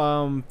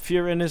Callan,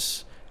 Fear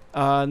Innis,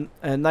 and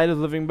Night of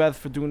the Living Beth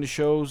for doing the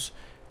shows.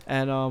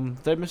 And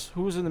did I miss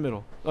who was in the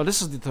middle? Oh,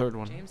 this is the third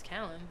one. James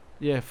Callan.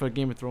 Yeah, for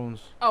Game of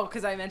Thrones. Oh,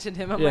 because I mentioned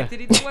him. I'm Yeah. like, did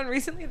he do one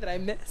recently that I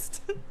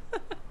missed?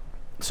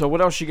 So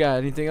what else you got?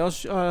 Anything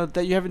else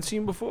that you haven't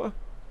seen before?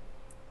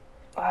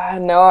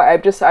 No,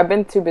 I've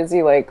been too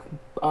busy like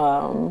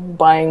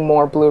buying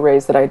more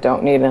Blu-rays that I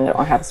don't need and I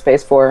don't have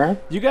space for.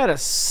 You got a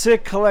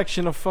sick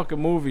collection of fucking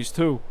movies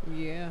too.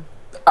 Yeah.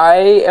 I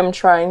am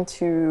trying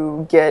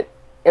to get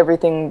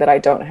everything that I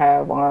don't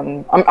have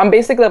on. I'm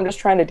just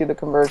trying to do the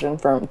conversion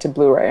from to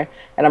Blu-ray,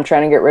 and I'm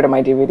trying to get rid of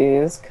my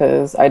DVDs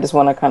because I just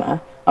want to kind of.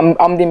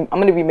 I'm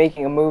going to be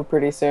making a move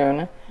pretty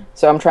soon,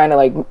 so I'm trying to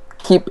like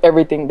keep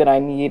everything that I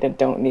need and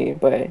don't need.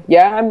 But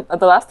yeah,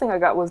 the last thing I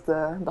got was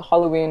the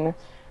Halloween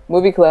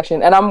movie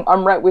collection, and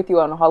I'm right with you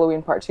on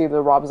Halloween Part 2,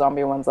 the Rob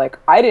Zombie ones. Like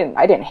I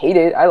didn't hate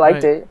it. I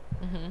liked it.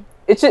 Mm-hmm.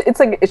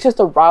 It's just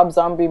a Rob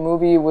Zombie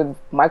movie with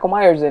Michael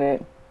Myers in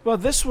it. Well,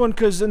 this one,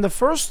 because in the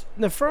first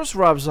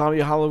Rob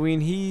Zombie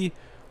Halloween, he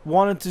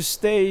wanted to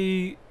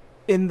stay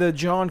in the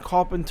John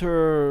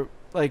Carpenter,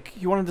 like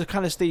he wanted to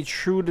kind of stay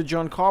true to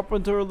John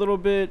Carpenter a little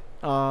bit,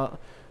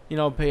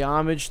 pay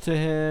homage to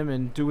him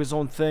and do his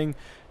own thing.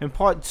 In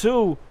Part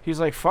 2, he's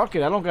like, fuck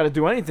it, I don't got to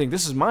do anything.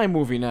 This is my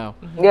movie now.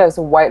 Yeah, it's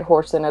a white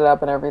horsing it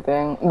up and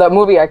everything. The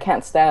movie I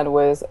can't stand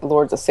was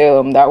Lords of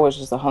Salem. That was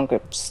just a hunk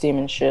of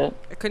steaming shit.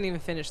 I couldn't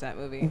even finish that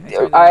movie. Me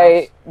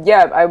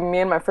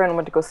and my friend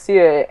went to go see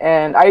it,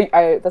 and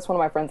I that's one of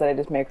my friends that I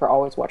just make her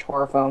always watch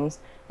horror films.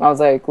 And I was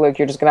like, look,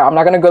 I'm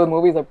not gonna go to the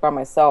movies like by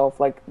myself.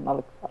 Like,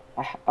 I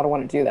don't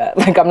want to do that.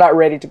 Like, I'm not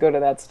ready to go to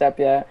that step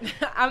yet.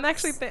 I'm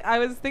actually, I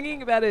was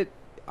thinking about it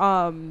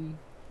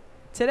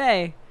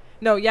yesterday.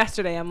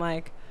 I'm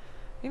like,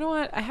 you know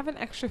what? I have an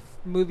extra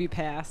movie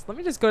pass. Let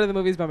me just go to the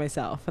movies by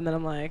myself. And then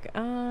I'm like,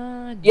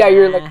 Yeah, nah.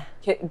 you're like,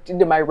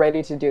 am I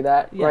ready to do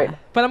that? Yeah. Right.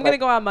 But I'm going to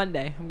go on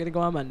Monday.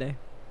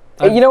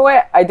 You know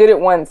what? I did it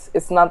once.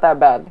 It's not that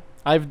bad.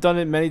 I've done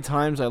it many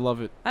times. I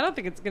love it. I don't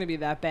think it's going to be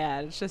that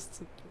bad. It's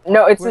just...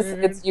 No, it's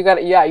weird. just, you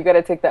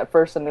gotta take that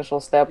first initial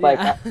step.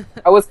 Yeah. Like,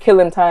 I was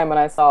killing time when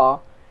I saw,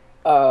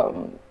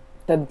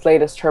 the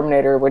latest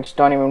Terminator, which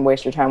don't even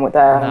waste your time with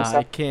that. Nah, So,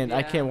 I can't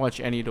Yeah.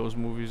 watch any of those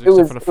movies It except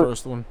was- for the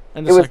first one.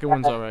 And it the was second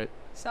one's bad. alright.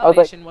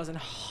 Salvation wasn't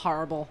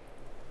horrible.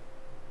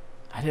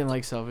 I didn't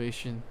like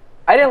Salvation.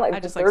 I didn't like I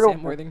the just like third Sam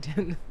one.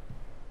 Worthington.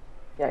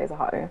 Yeah, he's a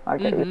hottie. I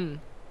get it. Mhm.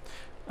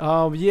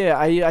 Yeah,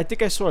 I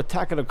think I saw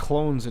Attack of the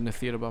Clones in the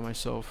theater by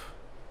myself.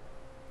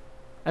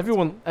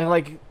 Everyone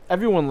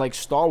likes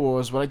Star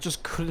Wars, but I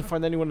just couldn't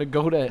find anyone to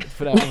go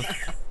for that one.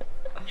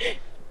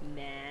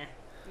 Nah.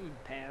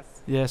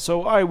 Pass. Yeah,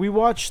 so alright, we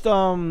watched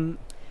Tucker.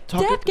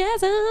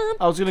 Deathgasm!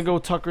 I was gonna go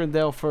Tucker and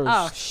Dale first.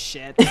 Oh,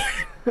 shit.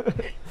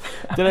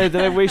 Did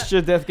I waste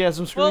your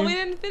Deathgasm scream? Well, we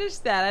didn't finish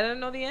that. I didn't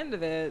know the end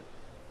of it.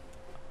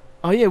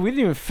 Oh yeah, we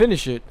didn't even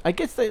finish it. I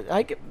guess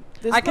I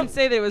can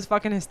say that it was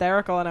fucking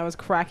hysterical and I was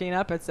cracking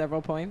up at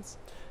several points.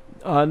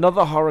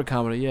 another horror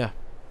comedy. Yeah,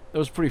 that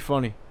was pretty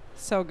funny.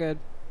 So good.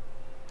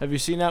 Have you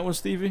seen that one,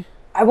 Stevie?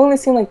 I've only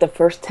seen like the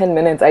first 10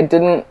 minutes. I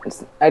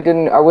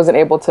wasn't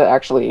able to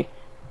actually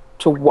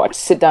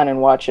sit down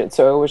and watch it.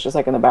 So it was just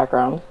like in the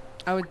background.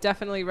 I would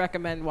definitely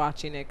recommend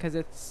watching it because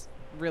it's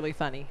really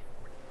funny.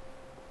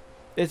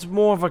 It's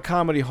more of a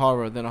comedy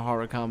horror than a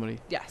horror comedy.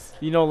 Yes.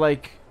 You know,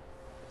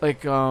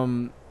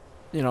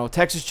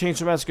 Texas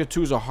Chainsaw Massacre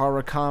 2 is a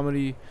horror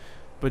comedy,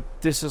 but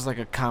this is like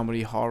a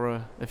comedy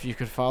horror, if you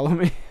could follow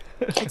me.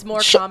 It's more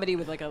comedy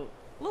with like a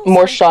little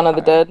More sprinkle Shaun of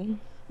the horror. Dead.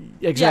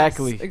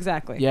 Exactly. Yes,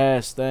 exactly.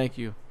 Yes, thank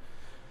you.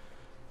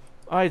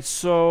 Alright,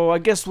 so I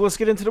guess let's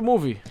get into the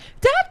movie.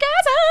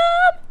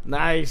 Deathgasm!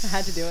 Nice. I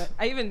had to do it.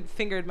 I even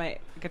fingered my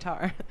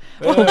guitar.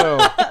 Ew.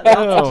 That's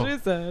what Ew.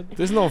 she said.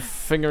 There's no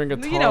fingering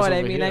guitars. You know what I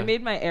over mean. here. I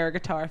made my air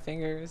guitar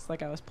fingers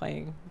like I was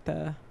playing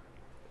the...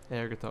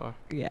 air guitar.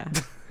 Yeah.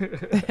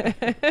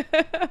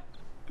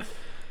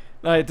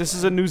 Alright, this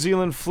is a New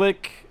Zealand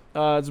flick.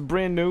 It's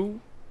brand new.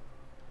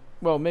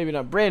 Well, maybe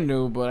not brand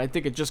new, but I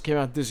think it just came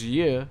out this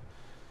year.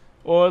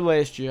 Or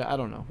last year. I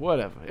don't know.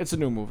 Whatever. It's a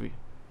new movie.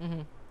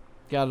 Mm-hmm.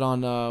 Got it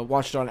on,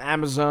 watched it on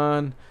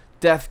Amazon.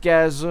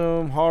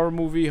 Deathgasm, horror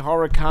movie,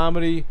 horror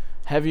comedy,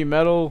 heavy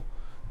metal,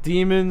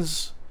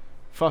 demons,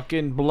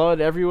 fucking blood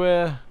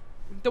everywhere.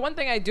 The one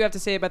thing I do have to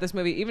say about this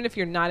movie, even if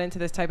you're not into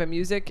this type of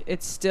music,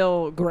 it's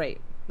still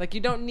great. Like, you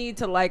don't need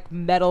to like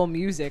metal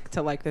music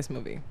to like this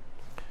movie.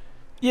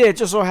 Yeah, it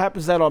just so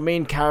happens that our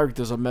main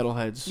characters are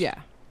metalheads. Yeah.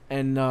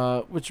 And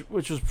which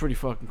was pretty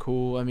fucking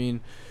cool. I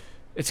mean,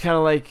 it's kind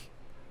of like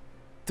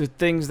the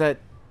things that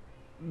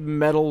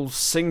metal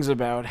sings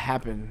about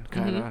happen,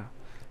 kind of.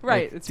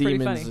 Right, Like it's pretty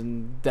demons funny.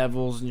 and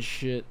devils and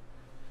shit.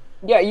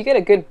 Yeah, you get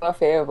a good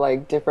buffet of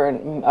like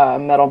different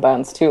metal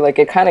bands too. Like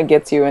it kind of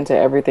gets you into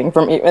everything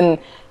from even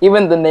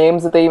the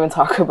names that they even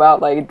talk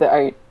about. Like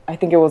I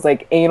think it was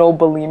like anal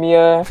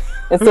bulimia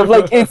and stuff.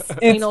 Like it's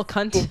Anal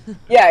cunt.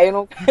 yeah,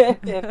 anal.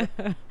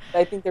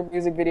 I think their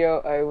music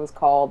video it was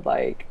called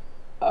like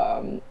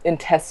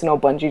intestinal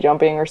bungee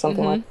jumping or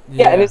something like.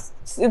 Yeah, and it's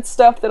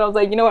stuff that I was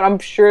like, you know what? I'm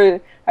sure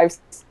I've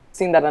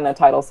seen that in a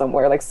title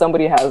somewhere. Like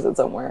somebody has it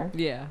somewhere.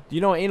 Yeah.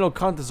 You know, Anal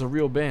Cunt is a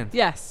real band.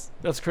 Yes,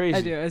 That's crazy.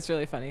 I do. It's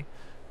really funny.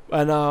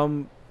 And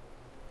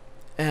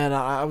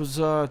I was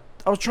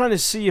trying to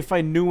see if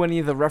I knew any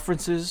of the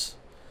references.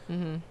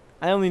 Mm-hmm.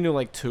 I only knew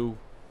like 2,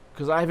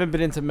 because I haven't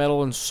been into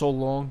metal in so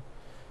long.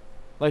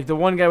 Like the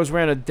one guy was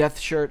wearing a Death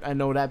shirt. I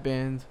know that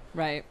band.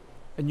 Right.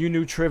 And you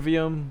knew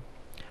Trivium.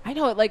 I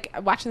know, like,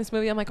 watching this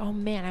movie, I'm like, oh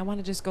man, I want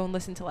to just go and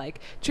listen to like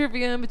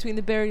Trivium, Between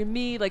the Buried and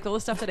Me, like all the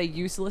stuff that I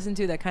used to listen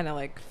to that kind of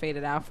like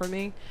faded out for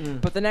me.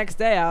 But the next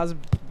day, I was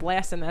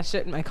blasting that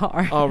shit in my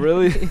car. Oh,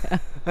 really?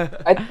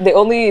 The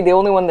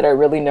only one that I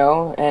really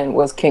know and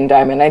was King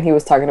Diamond, and he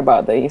was talking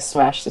about that he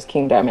smashed his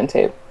King Diamond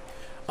tape.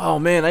 Oh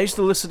man, I used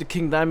to listen to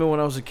King Diamond when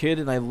I was a kid,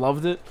 and I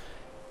loved it.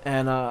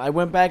 And I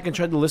went back and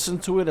tried to listen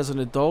to it as an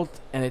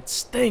adult, and it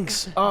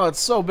stinks. Oh, it's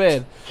so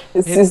bad.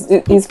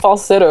 He's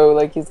falsetto,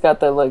 like he's got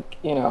that like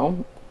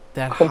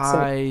That Quite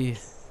high.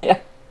 yeah.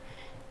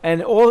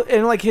 And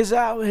like his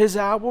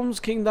albums,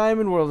 King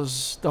Diamond,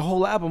 the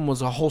whole album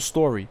was a whole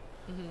story,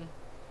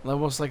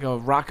 almost like a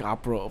rock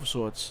opera of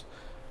sorts.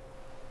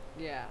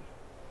 Yeah.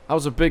 I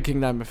was a big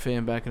King Diamond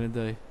fan back in the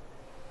day.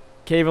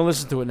 Can't even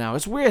listen to it now.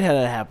 It's weird how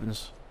that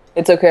happens.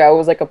 It's okay. I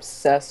was like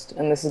obsessed,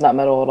 and this is not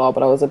metal at all,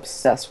 but I was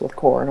obsessed with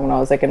Korn when I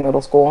was like in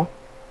middle school.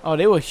 Oh,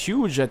 they were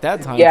huge at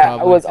that time. Yeah,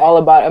 probably. I was all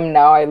about him.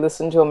 Now I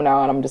listen to him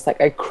now, and I'm just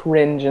like I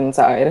cringe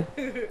inside.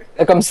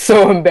 Like I'm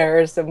so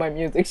embarrassed of my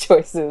music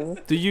choices.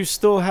 Do you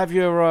still have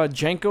your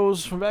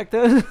Jenkos from back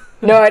then?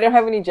 No, I don't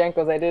have any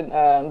Jenkos. I didn't.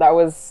 That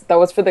was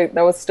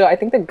still. I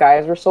think the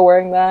guys were still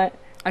wearing that.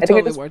 I think totally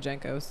it was wore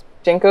Jenkos.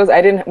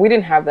 Jenkos. We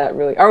didn't have that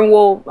really.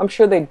 Well, I'm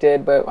sure they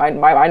did, but I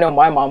know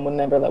my mom would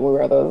never let me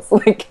wear those.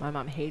 Like My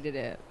mom hated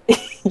it.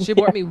 She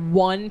bought me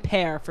one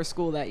pair for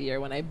school that year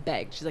when I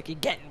begged. She's like, you're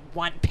getting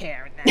one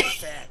pair and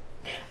that's it.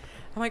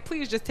 I'm like,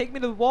 please just take me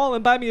to the wall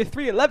and buy me a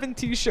 311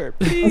 t-shirt,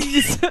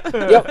 please.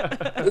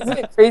 Yep. Isn't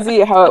it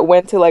crazy how it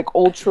went to like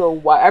ultra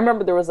wide? I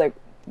remember there was like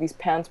these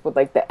pants with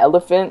like a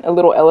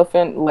little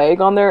elephant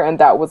leg on there, and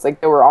that was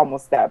like they were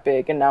almost that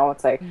big, and now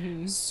it's like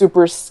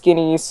super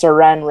skinny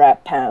saran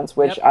wrap pants,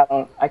 which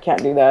I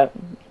can't do that.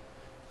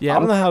 Yeah, I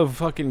don't know how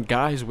fucking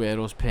guys wear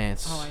those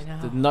pants. Oh, I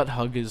know. The nut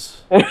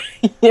huggers.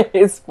 Yeah,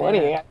 it's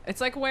funny. Yeah. It's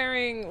like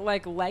wearing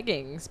like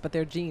leggings, but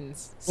they're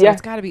jeans. So Yeah.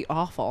 it's got to be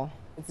awful.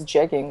 It's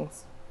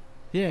jeggings.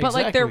 Yeah, But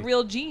like they're exactly.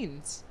 real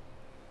jeans.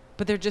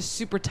 But they're just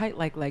super tight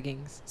like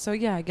leggings. So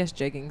yeah, I guess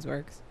jeggings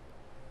works.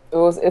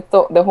 It's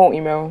the whole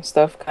emo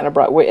stuff kind of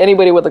brought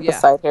anybody with like the Yeah.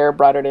 side hair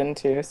brought it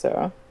into.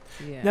 So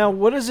Yeah. Now,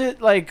 what is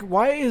it like?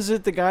 Why is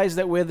it the guys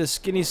that wear the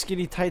skinny,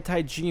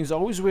 tight jeans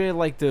always wear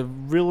like the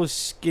real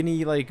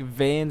skinny, like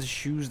Vans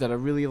shoes that are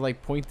really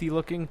like pointy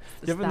looking?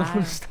 The You ever style.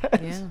 notice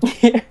that?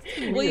 Yeah.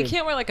 Well, you Weird.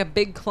 can't wear like a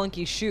big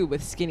clunky shoe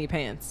with skinny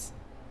pants,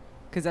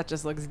 because that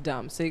just looks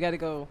dumb. So you got to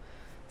go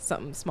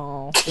something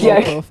small, Yeah.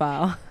 low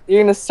profile.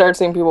 you're gonna start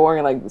seeing people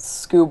wearing like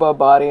scuba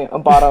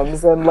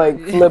bottoms and like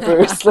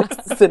flippers. Like,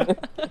 sitting-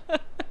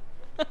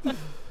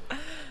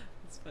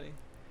 It's funny.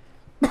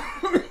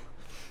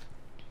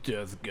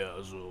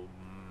 Deathgasm.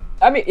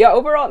 I mean, yeah.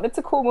 Overall, it's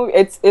a cool movie.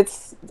 It's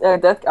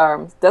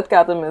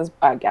Deathgasm is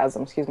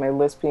Gasm. Excuse my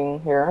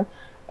lisping here.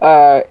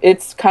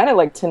 It's kind of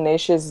like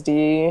Tenacious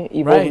D.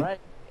 Evil. Right.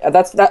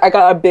 I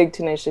got a big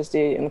Tenacious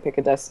D in the Pick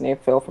of Destiny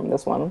feel from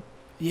this one.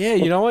 Yeah,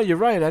 you know what? You're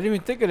right. I didn't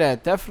even think of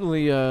that.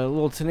 Definitely a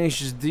little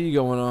Tenacious D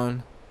going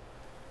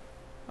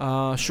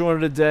on. Shaun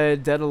of the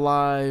Dead, Dead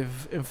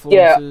Alive Yeah,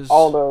 influences.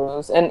 all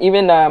those, and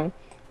even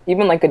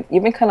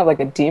kind of like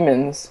a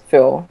Demons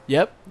feel.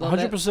 Yep, Love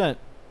it. 100%.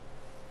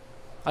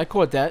 I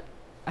caught that.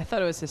 I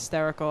thought it was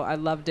hysterical. I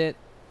loved it.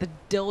 The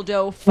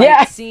dildo fight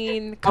Yeah.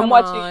 scene. Come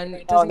watching on. it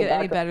right It now doesn't in the get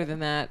any background. better than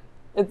that.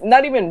 It's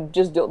not even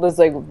just there's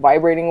like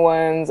vibrating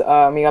ones.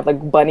 You have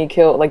like bunny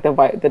kill, like the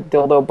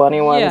dildo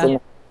bunny ones, Yeah. and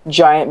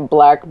giant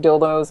black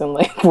dildos, and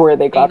like where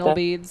they got Anal them.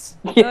 beads.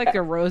 Yeah. They're like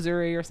a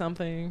rosary or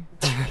something.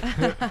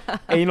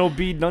 Anal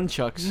bead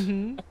nunchucks.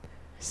 Mm-hmm.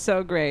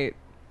 So great.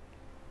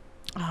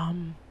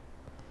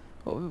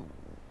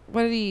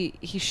 What did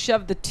he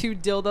shoved the two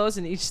dildos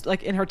in each,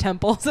 like in her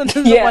temples, and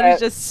then the one Yeah. is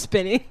just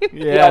spinning.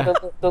 Yeah.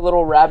 The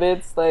little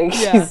rabbits, like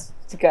Yeah.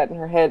 she got in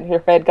her head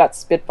got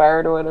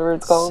spitfired or whatever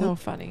it's called. So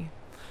funny.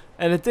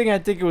 And the thing I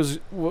think it was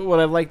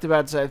what I liked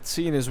about that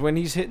scene is when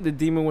he's hitting the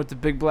demon with the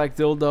big black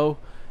dildo.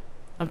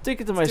 I'm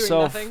thinking to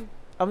myself, Doing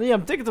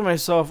I'm thinking to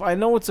myself, I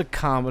know it's a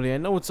comedy, I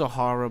know it's a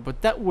horror,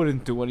 but that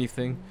wouldn't do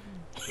anything.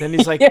 Then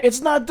he's like, Yeah. it's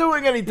not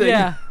doing anything.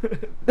 Yeah.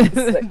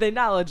 like- They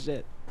acknowledged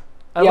it.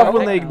 I Yeah, love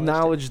when I they acknowledged it.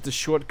 acknowledge the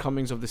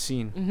shortcomings of the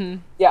scene. Mm-hmm.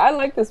 Yeah, I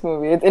like this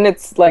movie, and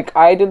it's like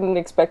I didn't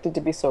expect it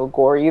to be so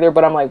gory either.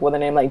 But I'm like, with a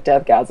name like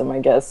Deathgasm, I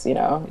guess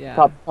Yeah.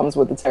 probably comes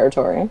with the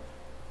territory.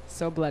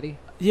 So bloody.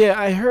 Yeah,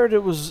 I heard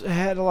it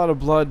had a lot of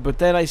blood, but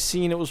then I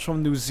seen it was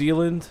from New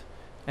Zealand,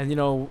 and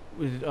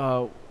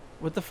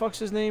what the fuck's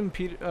his name?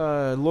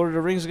 Lord of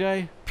the Rings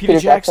guy, Peter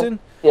Jackson.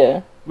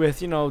 Yeah. With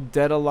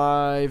Dead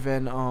Alive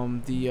and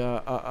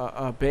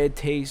the Bad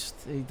Taste.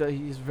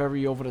 He's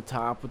very over the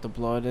top with the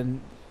blood,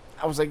 and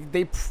I was like,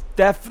 they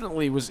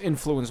definitely was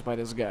influenced by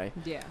this guy,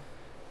 Yeah.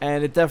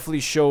 and it definitely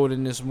showed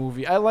in this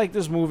movie. I like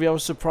this movie. I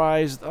was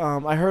surprised.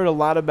 I heard a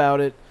lot about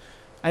it.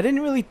 I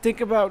didn't really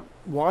think about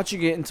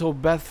watching it until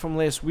Beth from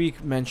last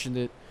week mentioned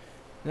it,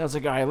 and I was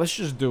like, all right, let's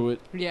just do it.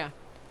 Yeah.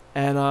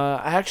 And I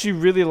actually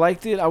really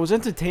liked it. I was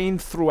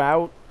entertained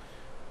throughout.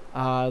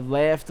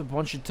 Laughed a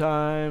bunch of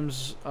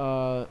times.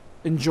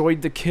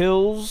 Enjoyed the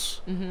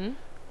kills.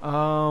 Mm-hmm.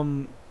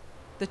 Um,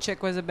 The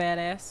chick was a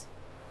badass.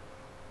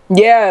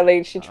 Yeah,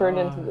 like she turned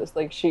into this,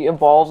 like she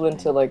evolved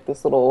into like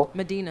this little,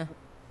 Medina.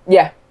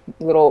 yeah,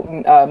 little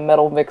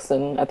metal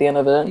vixen at the end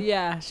of it.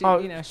 Yeah, she Oh,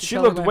 you know she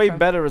totally looked went way from-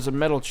 better as a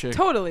metal chick.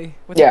 Totally.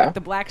 With Yeah. like,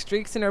 the black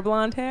streaks in her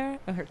blonde hair,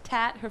 and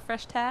her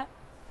fresh tat.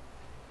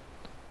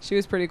 She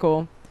was pretty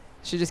cool.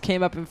 She just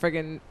came up and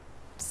friggin'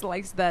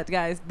 sliced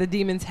the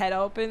demon's head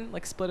open,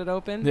 like split it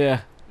open. Yeah.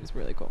 It was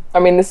really cool. I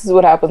mean, this is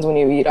what happens when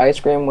you eat ice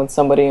cream with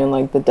somebody in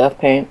like the death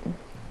paint.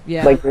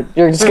 Yeah. Like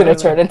you're just gonna Really.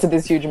 turn into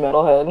this huge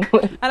metalhead.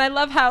 And I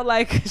love how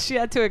like she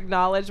had to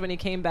acknowledge when he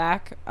came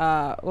back.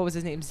 What was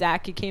his name?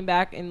 Zach. He came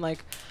back in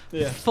like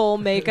Yeah. full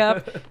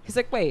makeup. He's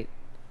like, wait,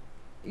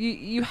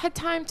 you had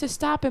time to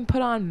stop and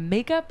put on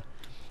makeup?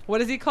 What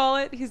does he call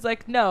it? He's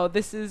like, no,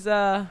 this is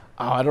Oh,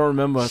 I don't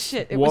remember.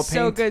 shit. It War was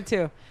so paint? good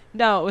too.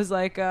 No, it was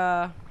like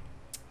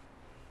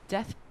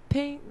death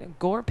paint,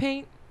 gore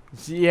paint,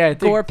 Yeah, I think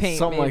gore paint,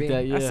 something maybe.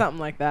 like that. Or Yeah. something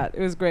like that.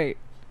 It was great.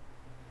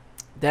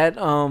 That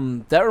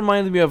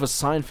reminded me of a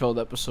Seinfeld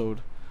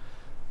episode.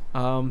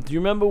 Do you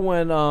remember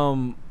when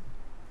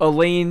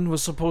Elaine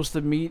was supposed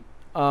to meet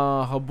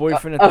her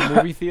boyfriend at the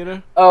movie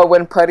theater? Oh,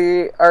 when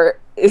Putty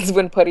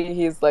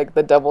he's like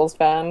the Devil's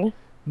fan.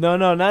 No,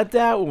 not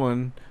that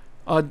one.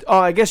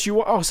 I guess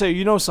you. Oh, so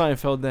you know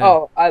Seinfeld then?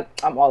 Oh,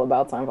 I'm all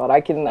about Seinfeld.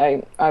 I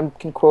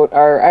can quote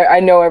I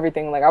know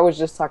everything. Like I was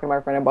just talking to my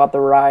friend about the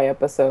Rye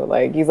episode.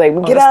 Like he's like,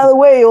 get that's out of the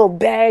way, you old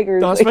bag. Or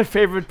that's like, my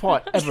favorite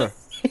part ever.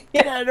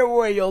 Get out of the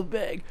way, you old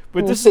bag.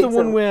 But this is the Takes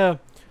one him. where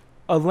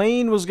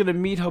Elaine was gonna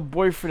meet her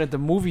boyfriend at the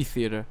movie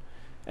theater,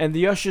 and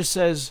the usher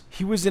says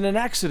he was in an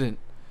accident.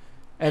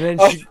 And then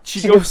Oh, she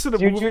she goes gets to the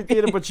movie jujubes.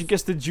 theater, but she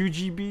gets the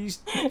jujubes.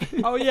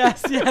 Oh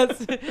yes,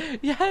 yes,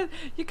 yeah.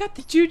 You got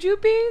the juju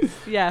bees?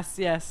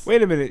 Yes.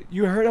 Wait a minute,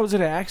 you heard I was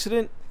in an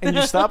accident and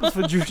you stopped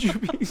for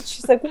jujubes?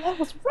 she's like, well, I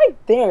was right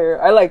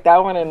there. I like that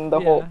one and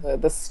the whole Yeah.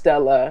 the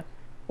Stella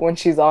when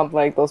she's on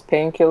like those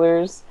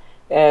painkillers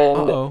and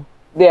Uh-oh.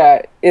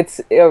 yeah,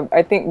 it's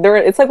I think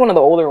it's like one of the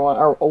older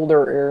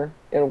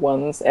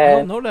ones I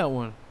and don't know that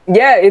one.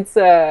 yeah, it's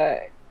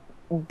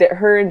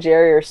her and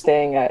Jerry are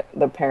staying at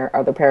the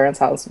parents'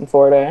 house in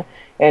Florida,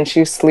 and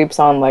she sleeps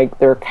on like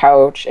their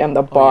couch, and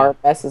the bar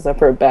messes up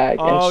her back.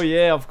 Oh, and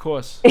yeah, of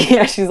course.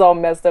 yeah, she's all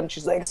messed up.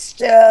 She's like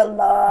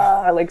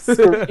Stella, like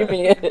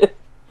screaming it.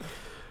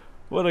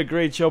 What a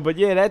great show. But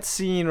yeah, that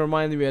scene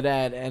reminded me of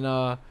that. And,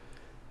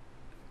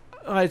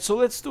 alright, so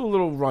let's do a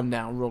little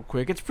rundown real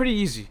quick. It's pretty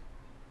easy.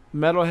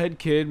 Metalhead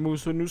kid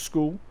moves to a new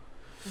school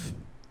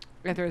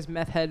After his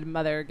meth head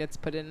mother gets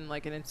put in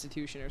like an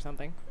institution or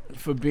something.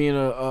 for being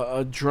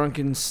a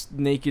drunken,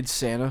 naked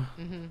Santa.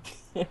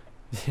 Mm-hmm.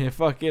 Yeah,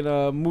 fucking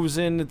moves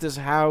in at this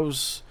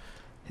house.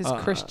 His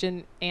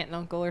Christian aunt and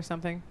uncle or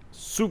something.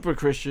 Super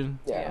Christian.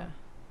 Yeah.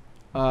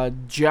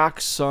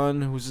 Jack's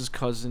son, who's his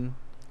cousin.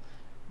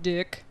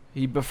 Dick.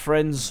 He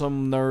befriends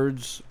some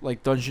nerds,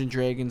 like Dungeon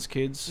Dragons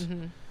kids.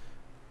 Mm-hmm.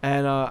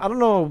 And I don't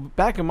know,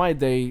 back in my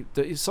day,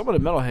 some of the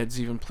metalheads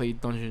even played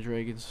Dungeon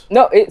Dragons.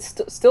 No, it's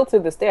still to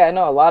this day. I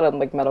know a lot of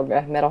like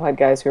metalhead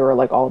guys who are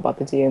like all about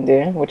the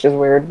D&D, which is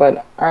weird,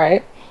 but all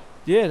right.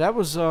 Yeah, that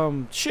was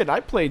shit.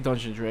 I played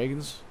Dungeon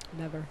Dragons.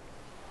 Never.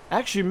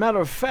 Actually, matter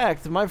of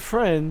fact, my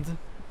friend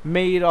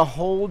made a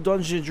whole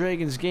Dungeon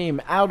Dragons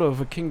game out of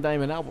a King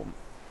Diamond album.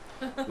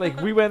 Like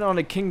we went on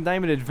a King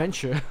Diamond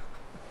adventure,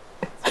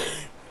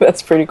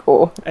 That's pretty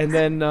cool. and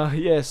then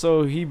yeah,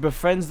 so he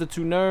befriends the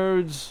two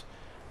nerds.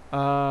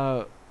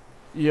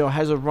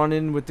 Has a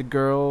run-in with the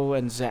girl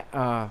and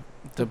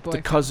the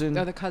boyfriend. cousin.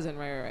 Oh, the cousin.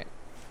 Right.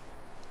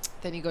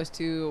 Then he goes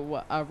to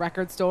a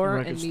record store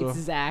Record and store. meets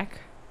Zach.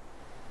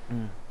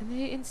 Mm. And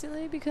they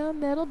instantly become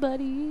metal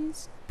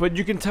buddies. But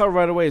you can tell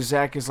right away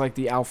Zach is like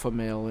the alpha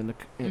male in the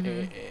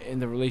Mhm. in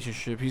the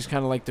relationship. He's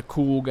kind of like the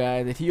cool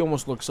guy that he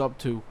almost looks up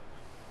to.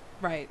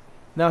 Right.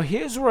 Now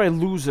here's where I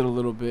lose it a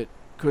little bit,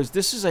 because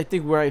this is I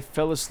think where I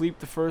fell asleep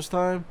the first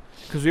time,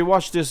 because we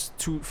watched this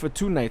for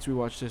 2 nights. We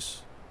watched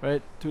this,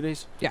 right? 2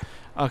 days. Yeah.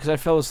 Because I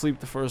fell asleep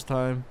the first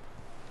time,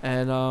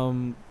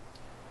 and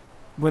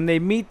when they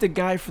meet the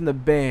guy from the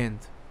band,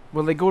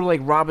 will they go to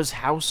like rob his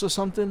house or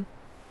something?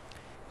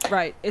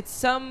 Right. It's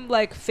some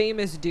like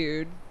famous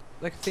dude,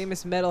 like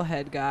famous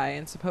metalhead guy,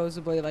 and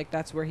supposedly like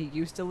that's where he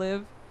used to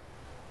live.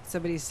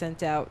 Somebody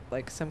sent out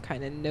like some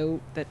kind of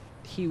note that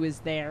he was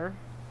there.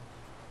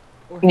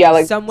 Or he Yeah,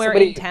 was like, somewhere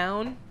somebody- in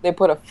town. They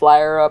put a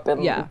flyer up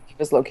and Yeah. give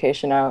his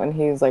location out, and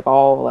he's like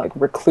all like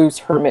recluse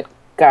hermit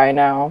guy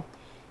now.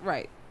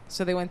 Right.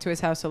 So they went to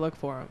his house to look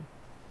for him.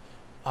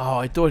 Oh,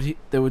 I thought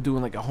they were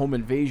doing like a home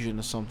invasion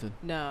or something.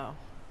 No.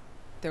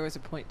 There was a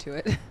point to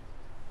it.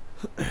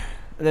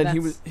 And then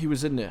That's- he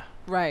was in there.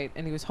 Right.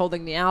 And he was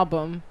holding the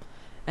album,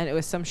 and it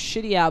was some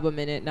shitty album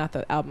in it, not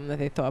the album that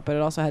they thought, but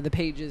it also had the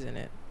pages in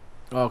it.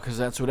 Oh, because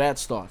that's where that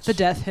starts. The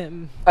death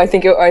hymn. I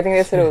think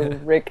they said it was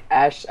Rick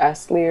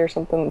Astley or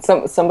something.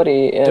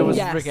 Somebody in It was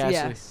Yes, Rick Astley.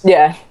 yes.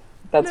 yeah,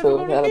 that's Never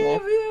what gonna was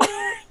that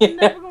leave you,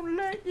 never gonna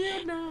let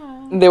you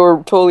down. They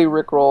were totally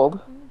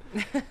rickrolled.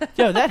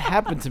 Yeah, that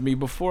happened to me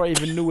before I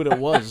even knew what it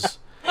was.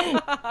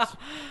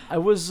 I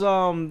was.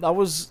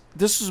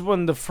 This was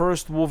when the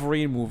first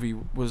Wolverine movie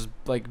was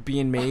like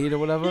being made or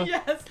whatever.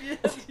 Yes,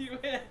 you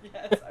win.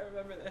 Yes, I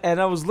remember that. And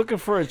I was looking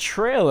for a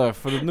trailer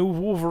for the new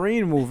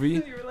Wolverine movie.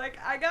 You were like,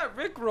 I got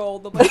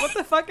Rickrolled. I'm like, what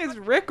the fuck is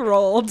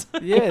Rickrolled?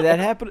 Yeah, that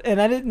happened,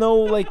 and I didn't know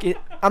like it.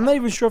 I'm not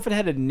even sure if it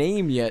had a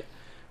name yet,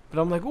 but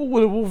I'm like, oh,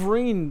 with a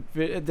Wolverine.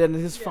 Then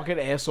this fucking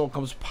asshole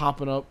comes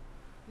popping up.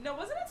 No,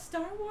 wasn't it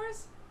Star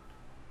Wars?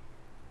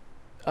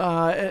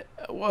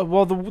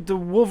 Well, the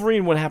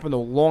Wolverine one happened a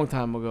long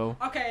time ago.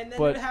 Okay, and then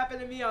But- it happened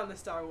to me on the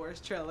Star Wars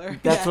trailer.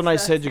 That's when I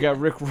said you got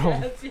Rick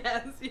rolled.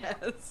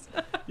 Yes.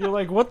 You're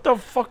like, what the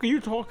fuck are you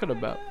talking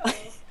about? I know.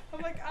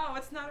 I'm like, oh,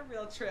 it's not a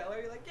real trailer.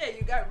 You're like, yeah,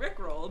 you got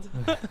Rickrolled.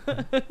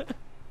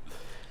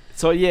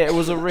 So yeah, it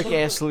was a Rick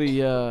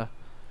Astley a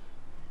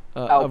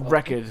Album.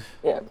 record,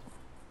 Yeah.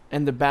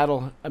 and the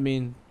battle. I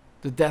mean,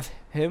 the death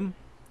hymn,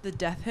 The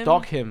death hymn?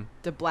 dark hymn,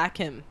 The black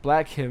hymn.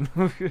 black hymn.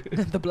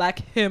 The black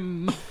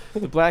hymn.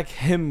 The black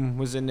hymn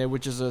was in there,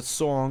 which is a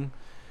song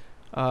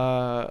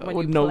When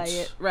with you notes. play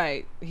it.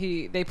 Right.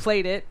 They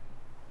played it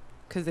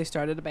because they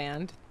started a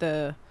band.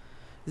 The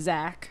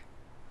Zach.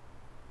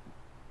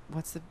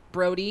 What's the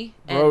Brody?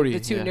 Brody,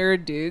 And the two yeah.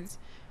 nerd dudes.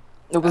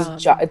 It was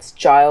Um, it's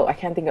Giles. I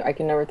can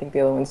never think the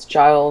other ones.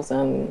 Giles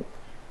and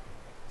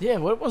Yeah,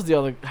 what was the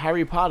other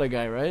Harry Potter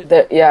guy, right?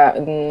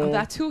 Oh,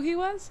 that's who he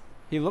was?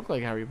 He looked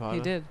like Harry Potter.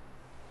 He did.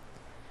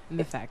 And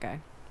the fat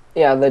guy.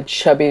 yeah, the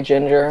chubby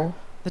ginger.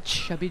 The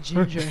chubby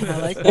ginger. I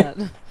like that.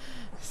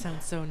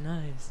 Sounds so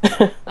nice.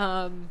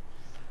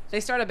 They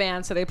start a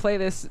band, so they play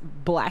this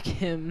black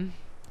hymn,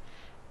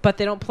 but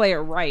they don't play it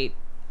right.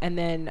 And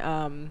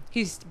then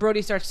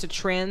Brody starts to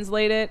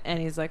translate it, and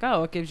he's like,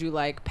 "Oh, it gives you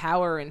like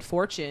power and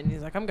fortune."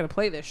 He's like, "I'm gonna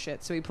play this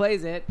shit." So he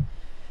plays it,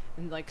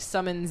 and like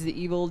summons the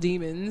evil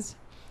demons.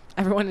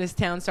 Everyone in his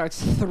town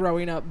starts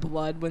throwing up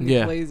blood when he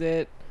Yeah. plays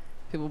it.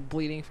 People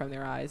bleeding from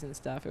their eyes and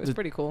stuff. It was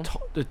pretty cool.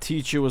 The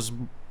teacher was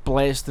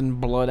blasting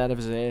blood out of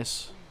his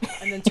ass.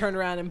 And then turned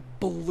around and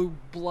blew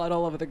blood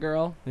all over the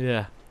girl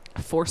Yeah,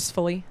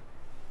 forcefully.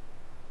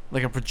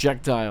 like a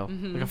projectile,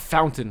 Mhm. like a It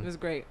fountain. was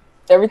great.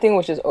 Everything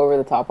was just over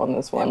the top on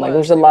this one. It Like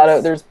was. there's a It lot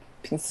was- of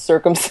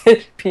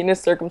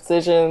penis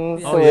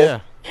circumcisions. Oh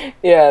with-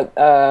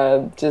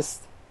 yeah,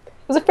 just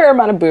there's a fair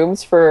amount of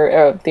boobs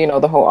for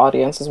the whole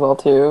audience as well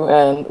too,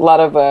 and a lot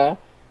of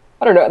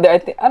I don't know. I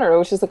don't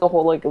know. It's just like a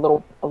whole like a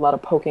lot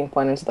of poking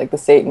fun into like the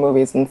Satan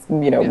movies and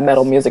Yes.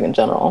 metal music in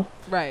general.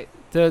 Right.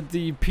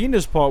 the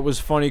penis part was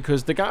funny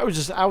because the guy was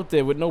just out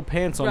there with no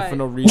pants on for Right.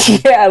 no reason.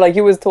 Yeah, like he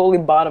was totally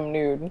bottom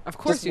nude. Of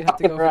course Just you have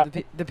to go walking for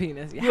around. the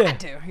penis. You Yeah. had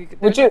to. Would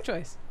There's no you-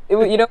 choice.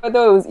 You know what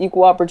though? It was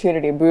equal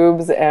opportunity,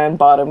 boobs and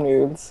bottom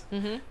nudes.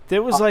 Mm-hmm.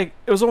 There was like,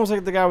 it was almost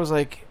like the guy was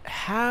like,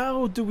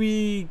 how do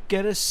we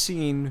get a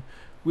scene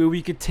where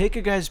we could take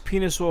a guy's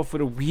penis off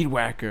with a weed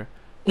whacker,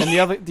 and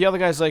the other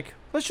guy's like,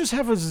 let's just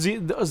have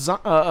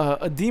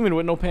a demon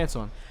with no pants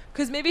on.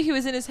 Because maybe he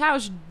was in his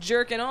house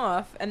jerking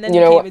off, and then You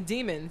he know became what? a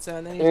demon. So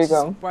and then he There you just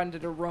go.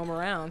 wanted to roam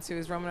around. So he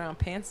was roaming around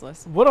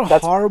pantsless, What a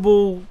That's-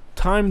 horrible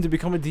time to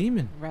become a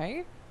demon.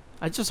 right?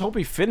 I just hope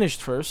he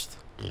finished first.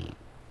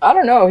 I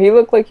don't know. He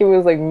looked like he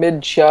was like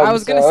mid chub. I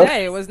was gonna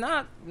say it was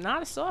not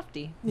a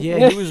softie.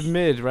 Yeah, he was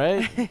mid,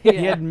 right? He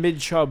had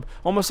mid chub,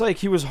 almost like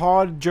he was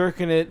hard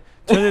jerking it,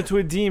 turned into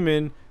a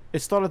demon.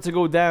 It started to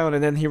go down,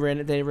 and then they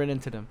ran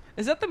into them.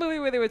 Is that the movie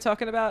where they were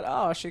talking about?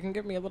 Oh, she can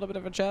give me a little bit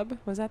of a chub.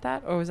 Was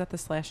that, or was that the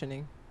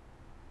slashing?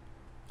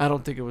 I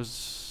don't think it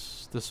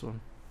was this one.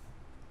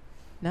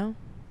 No.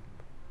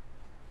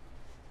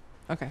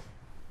 Okay.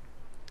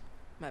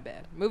 My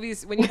bad.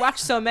 Movies, when you watch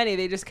so many,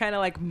 they just kind of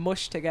like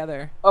mush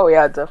together. Oh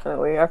yeah,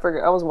 definitely. I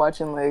forget. I was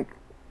watching like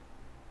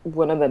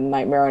one of the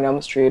Nightmare on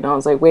Elm Street, and I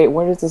was like, wait,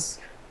 when does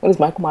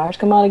Michael Myers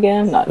come out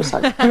again? Not just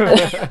like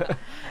It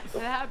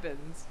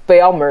happens. they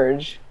all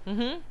merge.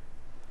 Mm-hmm.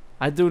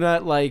 I do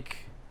not like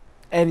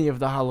any of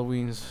the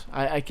Halloweens.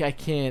 I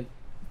can't.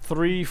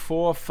 3,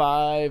 4,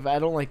 5. I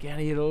don't like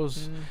any of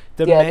those.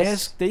 The Yeah, this-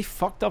 mask, they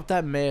fucked up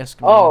that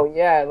mask. Man. Oh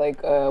yeah,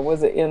 like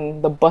was it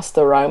in the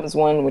Busta Rhymes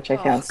one, which I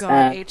can't Oh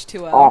god, stand.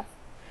 H2O. Oh.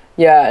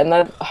 Yeah, and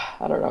that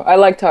I don't know. I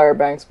like Tyra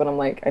Banks, but I'm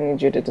like, I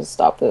need you to just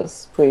stop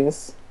this,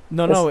 please.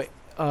 No.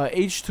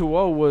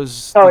 H2O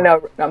was. Oh no,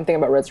 I'm thinking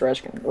about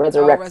Resurrection. Oh,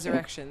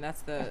 Resurrection.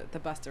 That's the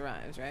Busta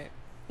Rhymes, right?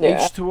 Yeah.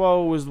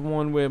 H2O was the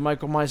one where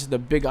Michael Myers had the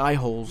big eye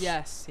holes.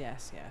 Yes.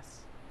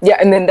 Yeah,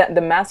 and then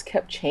the mask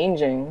kept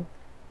changing.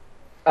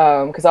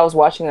 Because I was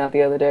watching that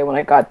the other day when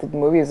I got the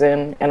movies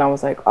in, and I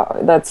was like,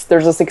 there's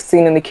this like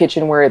scene in the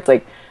kitchen where it's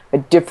like a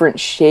different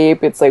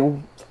shape. It's like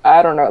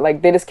I don't know,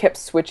 like they just kept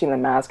switching the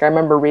mask. I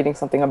remember reading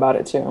something about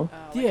it too. Oh,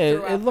 like Yeah,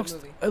 throughout the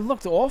movie. it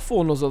looked awful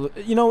in those other.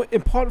 You know,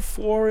 in part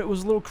 4, it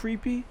was a little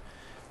creepy. You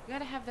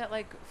gotta have that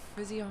like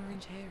frizzy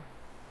orange hair.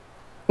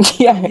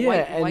 Yeah.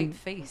 Yeah, white and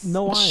face.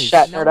 no eyes.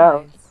 Shut it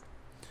out.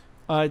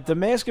 eyes. The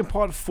mask in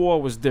part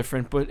 4 was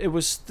different, but it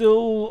was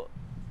still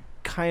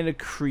kind of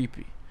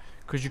creepy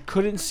because you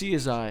couldn't see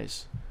his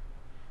eyes.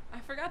 I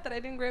forgot that I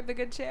didn't grab the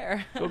good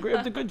chair. Go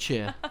grab the good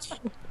chair.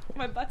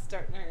 My butt's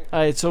starting to hurt. All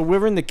right, so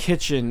we're in the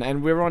kitchen,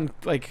 and we're on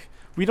like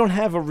we don't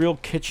have a real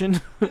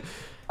kitchen.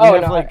 We Oh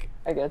have, no, like,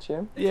 I get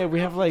you. yeah, we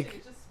have like,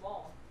 It's just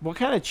small. what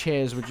kind of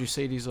chairs would you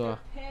say these are?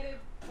 Padded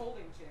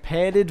folding chair.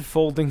 Padded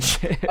folding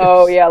chairs.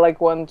 Oh yeah, like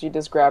ones you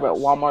just grab at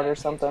Walmart or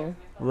something,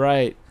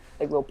 Right.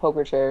 like little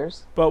poker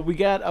chairs. But we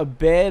got a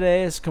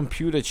badass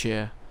computer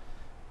chair.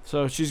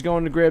 So she's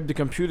going to grab the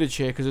computer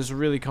chair because it's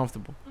really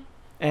comfortable.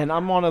 And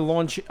I'm on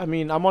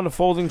I'm on a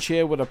folding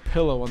chair with a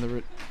pillow on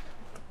the.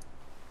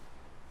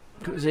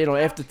 Because,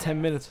 after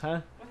 10 minutes,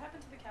 huh? What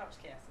happened to the couch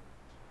cast?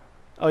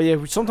 Oh yeah,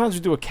 sometimes we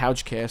do a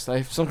couch cast.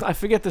 I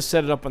forget to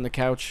set it up on the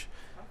couch.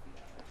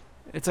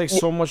 It's like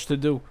so much to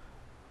do.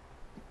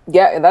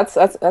 Yeah, that's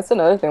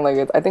another thing.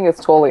 Like, I think it's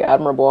totally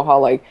admirable how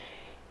like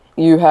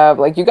you have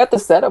like you got the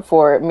setup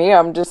for it. Me,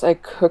 I'm just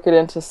like hook it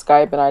into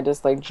Skype and I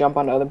just like jump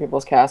on other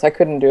people's casts. I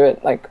couldn't do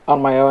it like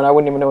on my own. I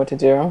wouldn't even know what to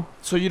do.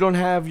 So you don't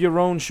have your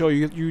own show.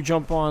 You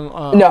jump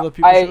on No, other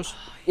people's shows.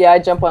 Yeah, I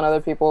jump on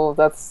other people.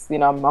 That's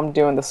I'm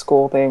doing the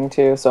school thing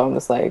too, so I'm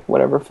just like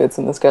whatever fits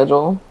in the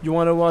schedule. You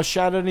want to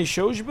shout out any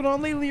shows you've been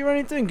on lately or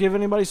anything? Give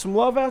anybody some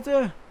love out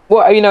there.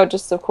 Well,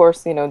 just of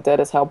course, Dead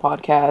as Hell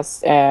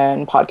podcast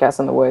and Podcast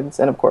in the Woods,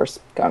 and of course,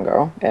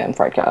 Gongo and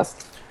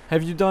Frightcast.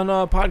 Have you done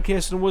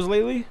Podcast in the Woods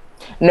lately?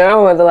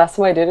 No, the last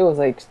time I did it was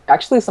like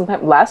actually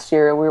sometime last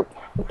year. What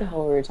the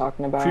hell were we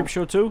talking about? Creep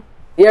Show 2?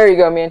 Yeah, there you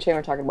go. Me and Shane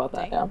were talking about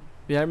that. Yeah,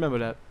 Yeah, I remember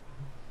that.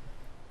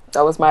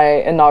 that was my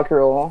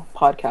inaugural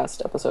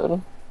podcast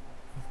episode.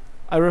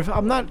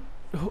 I'm not.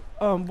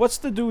 What's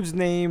the dude's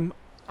name?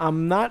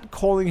 I'm not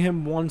calling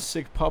him One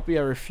Sick Puppy.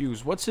 I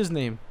refuse. What's his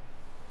name?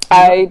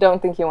 I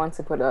don't think he wants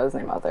to put his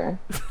name out there.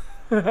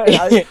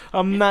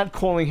 I'm not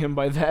calling him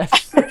by that.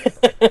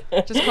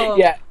 Just call him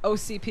Yeah.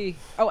 OCP.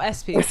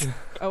 OSP.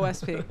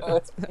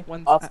 OSP.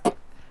 One Awesome.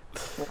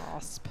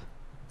 Wasp.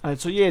 Alright,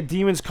 so yeah,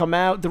 demons come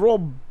out. They're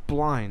all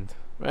blind,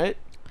 right?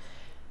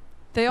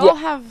 They all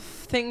have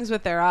things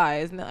with their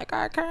eyes, and they're like,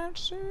 I can't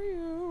see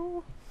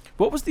you.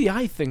 What was the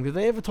eye thing? Did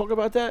they ever talk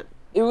about that?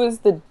 It was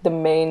the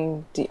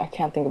main. I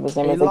can't think of his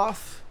name. It's like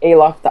Aloth?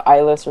 Alof the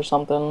Eyeless or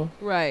something.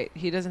 Right.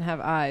 He doesn't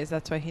have eyes.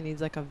 That's why he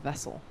needs like a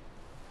vessel.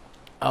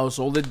 Oh,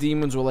 so all the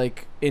demons were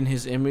like in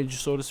his image,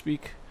 so to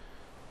speak.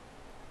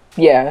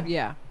 Yeah.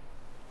 Yeah.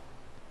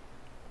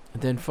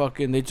 And then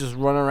fucking they just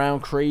run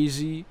around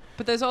crazy.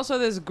 But there's also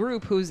this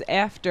group who's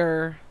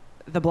after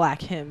the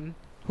Black Hymn,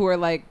 who are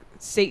like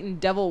Satan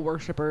devil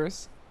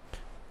worshippers.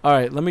 All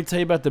right, let me tell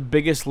you about the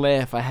biggest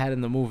laugh I had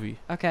in the movie.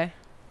 Okay.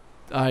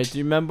 All right, do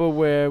you remember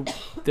where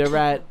they're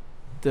at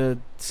the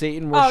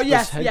Satan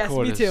worshippers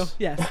headquarters? me too.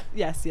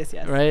 Yes.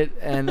 Right,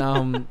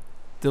 and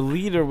the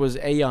leader was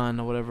Aeon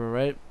or whatever,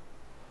 right?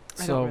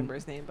 I don't remember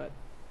his name, but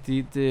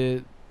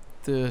the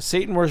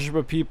Satan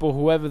worshiper people,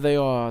 whoever they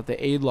are, the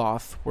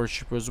Aloth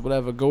worshippers,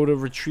 whatever, go to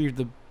retrieve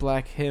the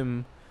Black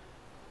Hymn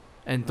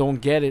and don't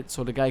get it.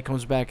 So the guy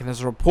comes back and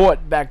has a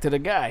report back to the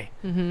guy,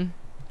 and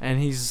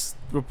he's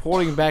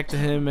reporting back to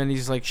him, and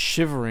he's like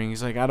shivering.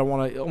 He's like, I don't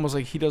want to, almost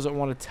like he doesn't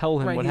want to tell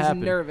him right, what he's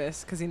happened.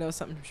 nervous because he knows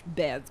something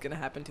bad's gonna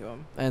happen to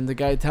him. And the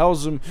guy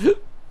tells him,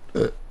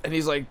 and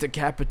he's like,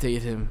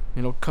 decapitate him,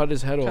 cut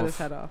his head off. Cut his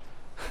head off.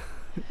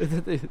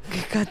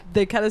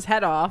 They cut his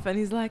head off, and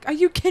he's like, "Are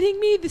you kidding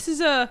me? This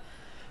is a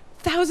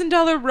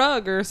 $1,000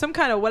 rug or some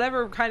kind of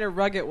whatever kind of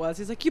rug it was."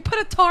 He's like, "You put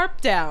a tarp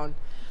down."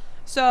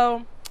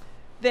 So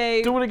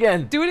they Do it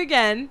again. Do it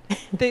again.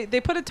 they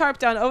put a tarp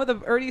down over the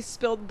already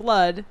spilled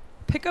blood.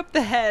 Pick up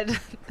the head,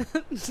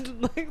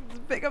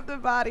 pick up the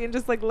body, and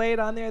just like lay it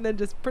on there, and then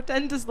just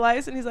pretend to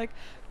slice. And he's like,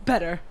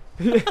 "Better."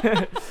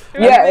 It was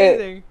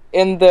amazing.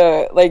 In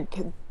the like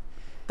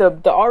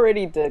the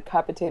already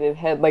decapitated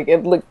head, like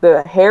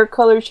the hair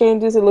color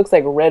changes. It looks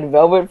like red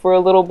velvet for a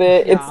little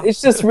bit. Yeah.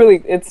 It's just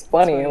really it's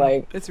funny.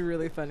 Like It's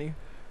really funny.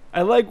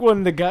 I like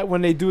when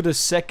they do the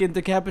second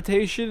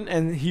decapitation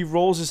and he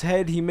rolls his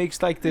head. He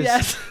makes like this.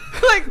 Yes,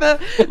 like the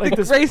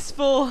this-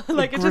 graceful,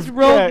 like it just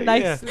rolled yeah.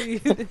 nicely.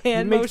 He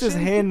Hand makes motion. this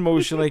hand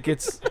motion like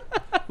it's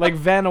like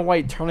Vanna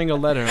White turning a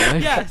letter.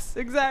 Like, Yes,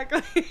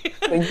 exactly.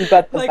 you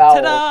got the like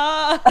vowel.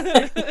 ta-da!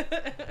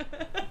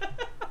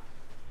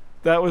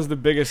 that was the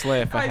biggest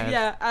laugh I had.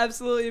 Yeah,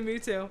 absolutely. Me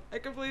too. I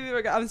completely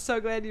forgot. I'm so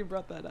glad you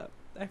brought that up.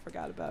 I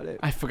forgot about it.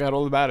 I forgot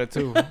all about it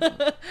too.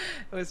 It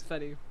was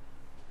funny.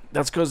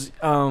 That's because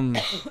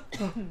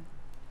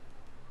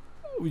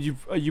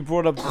you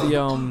brought up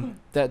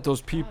the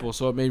those people,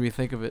 so it made me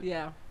think of it.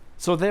 Yeah.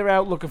 So they're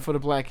out looking for the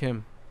Black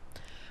Hymn.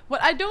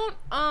 What I don't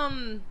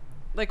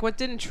like what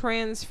didn't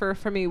transfer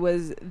for me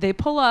was they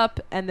pull up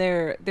and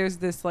there's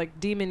this like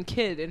demon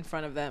kid in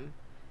front of them.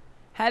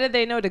 How did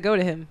they know to go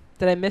to him?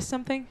 Did I miss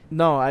something?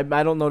 No, I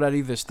don't know that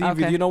either. Stevie,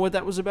 Okay. do you know what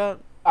that was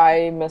about?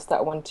 I missed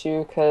that one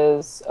too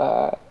because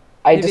I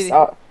Maybe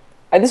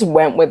just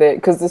went with it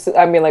because this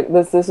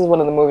is one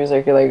of the movies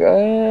like you're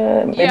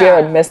like maybe Yeah.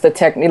 I missed the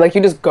technique, like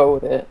you just go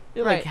with it.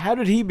 Yeah, Right. like, how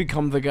did he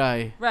become the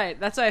guy? Right.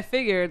 That's what I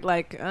figured.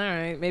 Like, all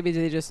right, maybe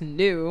they just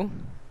knew.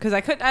 Because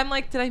I'm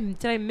like, did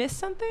I miss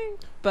something?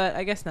 But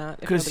I guess not. if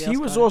Because nobody he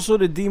else was got it. also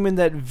the demon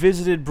that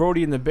visited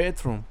Brody in the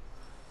bathroom.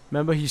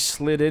 Remember he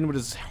slid in with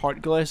his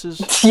heart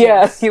glasses?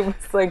 Yeah, he was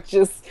like,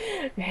 just,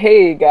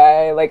 hey,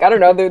 guy. Like, I don't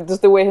know,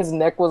 just the way his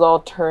neck was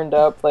all turned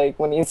up, like,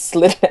 when he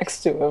slid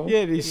next to him.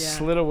 Yeah, he Yeah.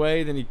 slid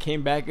away. Then he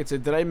came back and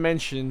said, "Did I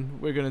mention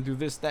we're gonna do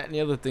this, that, and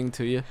the other thing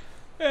to you?"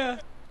 Yeah.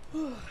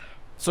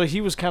 So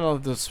he was kind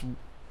of this,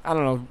 I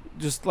don't know,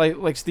 just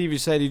like Stevie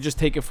said, you just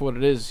take it for what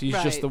it is. He's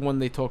just Right. the one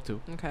they talk to.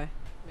 Okay.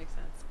 Makes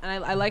sense.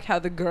 And I like how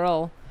the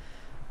girl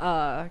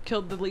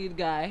killed the lead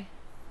guy.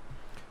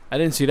 I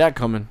didn't see that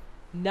coming.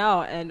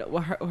 No, and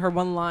her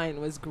one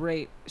line was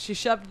great. She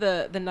shoved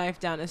the knife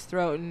down his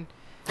throat, and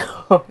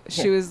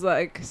she was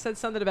like, said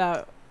something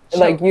about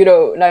Like, choke- you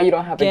don't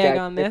have a gag gag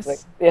on reflex.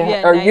 this? Yeah,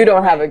 Yeah, or now you you're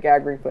don't have right. a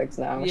gag reflex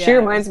now. Yeah, She it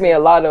reminds was me a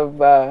lot of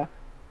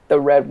the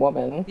Red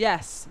Woman.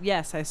 Yes,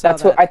 I saw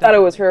That's that. what I thought it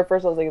was definitely. her at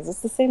first. I was like, is this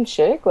the same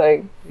chick?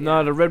 Like,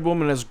 No, the red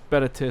woman has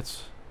better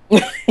tits.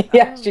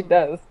 yeah, she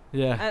does.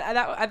 Yeah.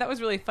 And that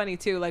was really funny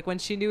too. Like when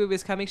she knew he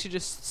was coming, she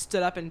just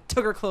stood up and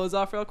took her clothes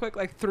off real quick,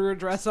 like threw her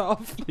dress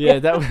off. Yeah,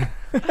 that was.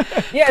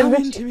 Yeah, and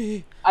then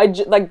me.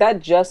 like that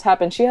just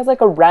happened. She has like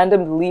a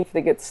random leaf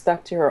that gets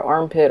stuck to her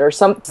armpit or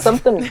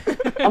something.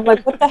 I'm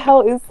like, what the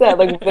hell is that?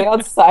 Like, were they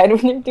outside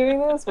when you're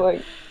doing this?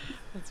 Like,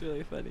 That's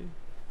really funny.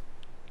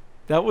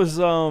 That was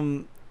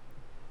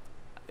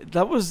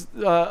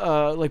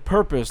like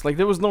purpose. Like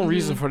there was no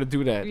reason for her to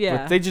do that. Yeah.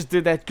 But they just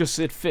did that because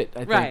it fit. I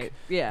think. Right.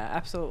 Yeah.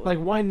 Absolutely. Like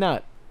why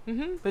not?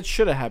 Mhm. That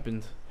should have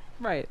happened.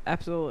 Right.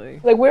 Absolutely.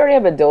 we already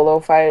have a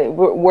dildo fight.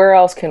 Where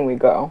else can we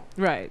go?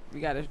 Right. You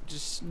gotta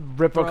just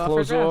Rip her Throw off her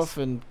clothes dress. off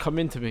and come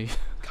into me.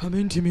 come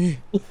into me.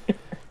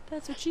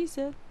 That's what she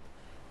said.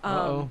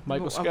 Uh-oh,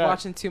 Michael I'm Scott.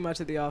 watching too much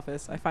of The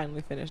Office. I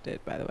finally finished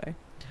it, by the way.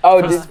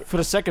 Oh, For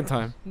the second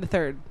time. The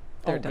third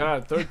Oh time.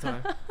 God, third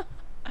time.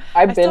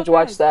 I still binge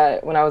watched tried.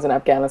 that when I was in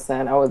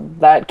Afghanistan.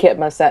 That kept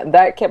my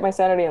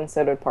sanity, and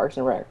so did Parks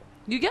and Rec.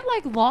 You get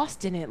like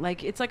lost in it.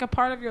 Like it's like a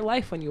part of your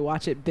life when you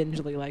watch it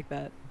bingely like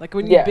that. Like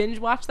when you Yeah. binge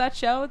watch that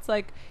show, it's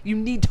like you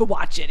need to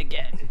watch it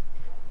again.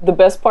 The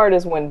best part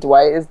is when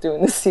Dwight is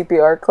doing the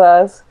CPR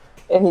class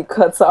and he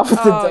cuts off the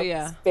Oh, duck's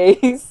yeah.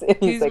 face and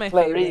He's he's my like,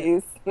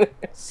 favorite. Clarice.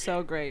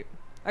 So great.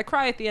 I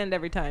cry at the end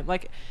every time.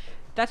 Like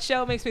that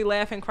show makes me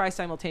laugh and cry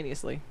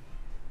simultaneously.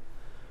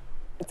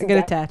 It's I get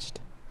exact- attached.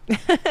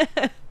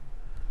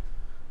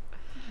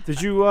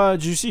 Did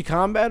you see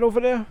combat over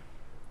there?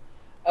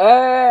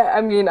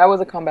 I mean, I was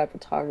a combat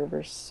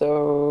photographer,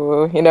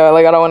 so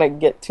like I don't want to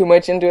get too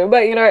much into it,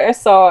 but I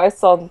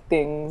saw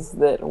things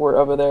that were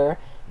over there.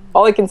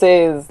 All I can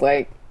say is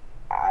like,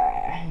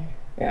 I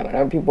don't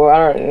know, people.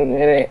 I don't.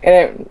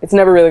 It's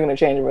never really gonna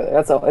change over there.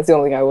 That's all. That's the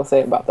only thing I will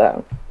say about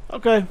that.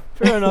 Okay,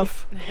 fair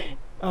enough.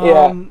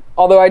 Yeah.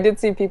 Although I did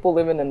see people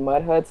living in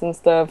mud huts and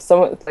stuff.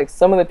 Some of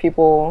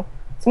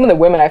the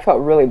women I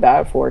felt really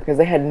bad for because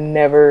they had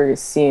never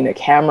seen a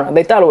camera.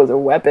 They thought it was a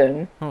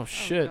weapon. Oh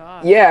shit.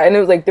 Yeah, and it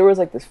was like there was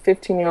like this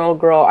 15-year-old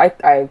girl.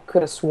 I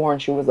could have sworn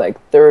she was like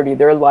 30.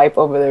 Their life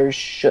over there is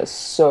just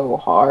so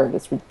hard.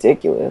 It's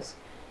ridiculous.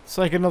 It's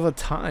like another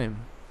time.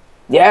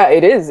 Yeah,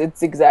 it is.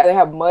 It's exactly. They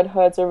have mud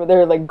huts over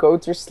there. Like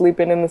goats are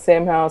sleeping in the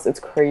same house. It's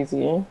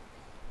crazy.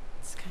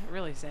 It's kind of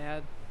really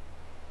sad.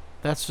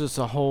 That's just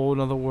a whole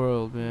nother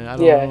world, man. I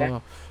don't Yeah.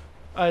 know.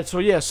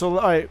 Alright,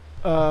 all right,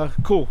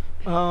 cool.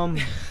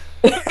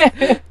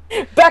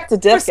 Back to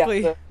Death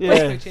Briskly. Gap.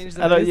 Yeah. Change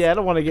the I don't news. yeah, I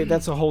don't want to get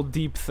that's a whole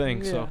deep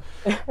thing, so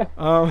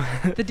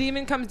The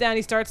demon comes down.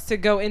 He starts to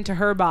go into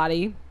her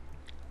body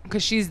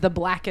because she's the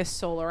blackest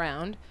soul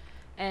around,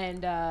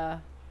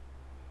 and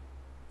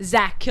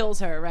Zach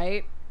kills her,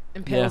 right?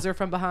 Impales Yeah. her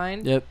from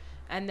behind. Yep.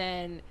 And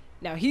then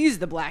now he's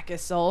the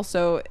blackest soul,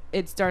 so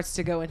it starts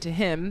to go into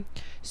him.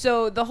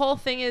 So the whole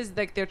thing is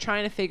like they're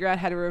trying to figure out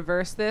how to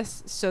reverse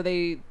this. So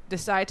they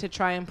decide to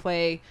try and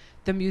play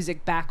the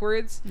music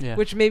backwards, Yeah.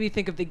 which made me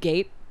think of The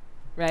Gate,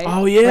 right?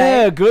 Oh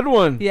yeah, Right? good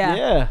one. Yeah.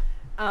 Yeah.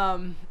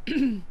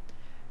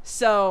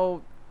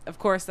 So of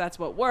course that's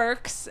what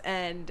works,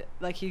 and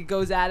like he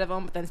goes out of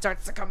him, but then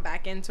starts to come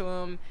back into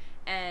him,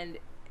 and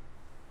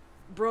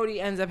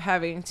Brody ends up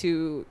having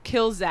to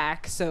kill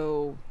Zach,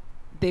 so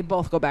they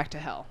both go back to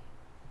hell.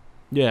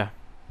 Yeah.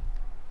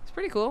 It's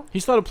pretty cool. He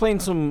started playing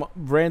some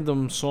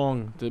random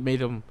song that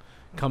made him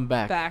come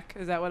back. Back,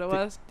 is that what it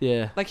was?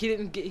 Yeah. Like he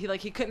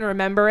couldn't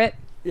remember it.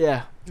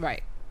 Yeah.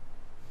 Right.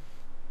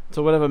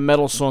 So whatever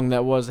metal song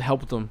that was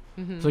helped him.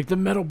 It's like the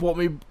metal brought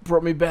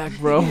me back,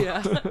 bro.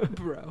 Yeah,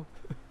 bro.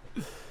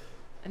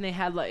 And they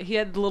had he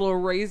had the little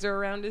razor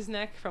around his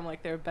neck from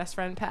like their best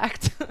friend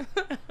pact.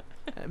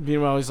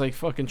 Meanwhile, he's like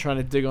fucking trying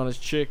to dig on his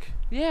chick.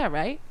 Yeah,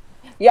 right.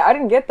 Yeah, I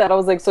didn't get that. I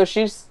was like, so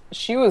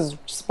she was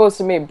supposed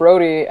to meet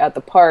Brody at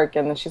the park,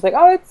 and then she's like,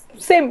 oh, it's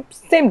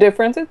same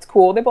difference. It's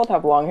cool. They both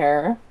have long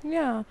hair.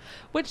 Yeah.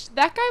 Which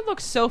that guy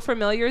looks so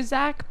familiar,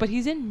 Zach, but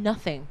he's in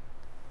nothing.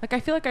 Like I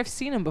feel like I've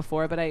seen him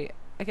before, but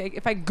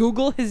if I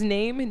Google his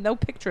name, no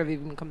picture of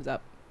him even comes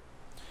up.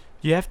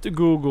 You have to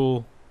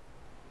Google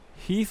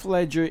Heath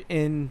Ledger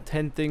in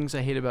 10 Things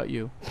I Hate About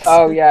You.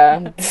 Oh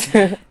yeah.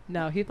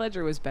 No, Heath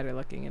Ledger was better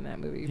looking in that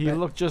movie. He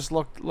looked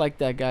like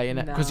that guy in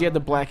it because he had the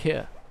No. black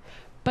hair.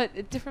 but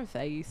a different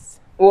face.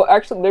 Well,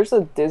 actually, there's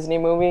a Disney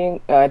movie.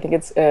 I think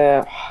it's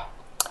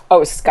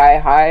Sky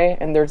High,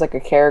 and there's like a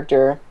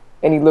character,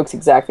 and he looks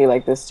exactly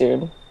like this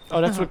dude.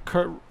 Oh, that's what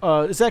Kurt.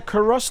 Is that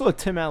Kurt Russell or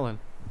Tim Allen?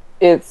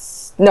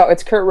 It's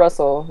Kurt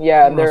Russell.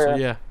 Yeah, Kurt they're Russell,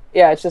 yeah.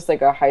 yeah. It's just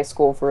like a high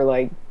school for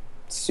like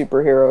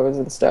superheroes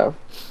and stuff.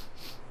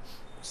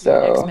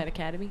 So X-Men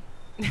Academy.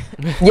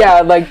 yeah,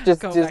 like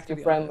just Going back to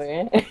be The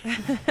friendly.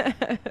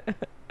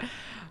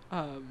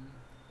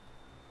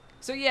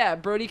 So yeah,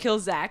 Brody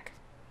kills Zach.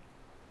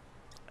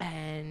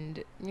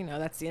 And,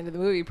 that's the end of the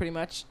movie pretty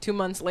much. 2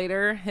 months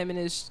later, him and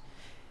his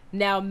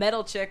now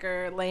metal chick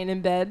are laying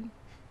in bed.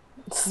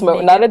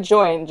 Smoke, not a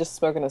joint, just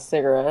smoking a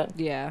cigarette.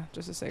 Yeah,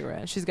 just a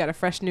cigarette. She's got a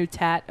fresh new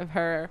tat of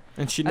her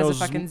And she as a knows.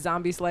 fucking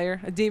zombie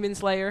slayer. A demon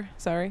slayer,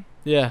 sorry.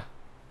 Yeah.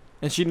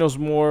 And she knows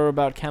more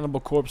about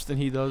Cannibal Corpse than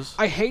he does.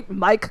 I hate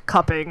Mike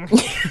cupping.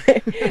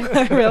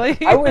 Really?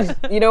 I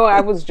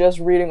was just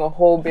reading a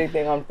whole big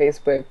thing on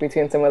Facebook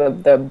between some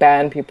of the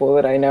band people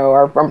that I know,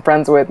 or I'm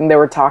friends with, and they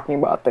were talking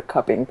about the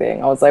cupping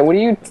thing. I was like, "What are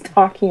you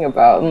talking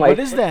about?" I'm like, What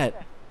is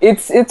that?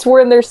 It's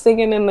where they're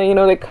singing and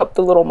they cup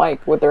the little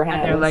mic with their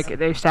hands. And they're like,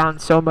 they sound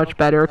so much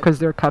better because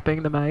they're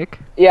cupping the mic.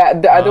 Yeah,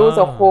 there was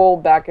a whole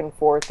back and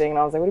forth thing, and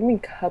I was like, "What do you mean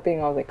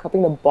cupping?" I was like,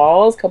 "Cupping the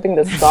balls, cupping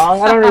the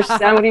song." I don't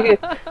understand what you.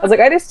 I was like,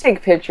 "I just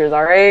take pictures,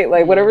 all right?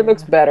 Like whatever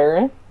looks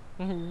better."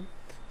 Mm-hmm.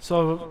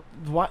 So,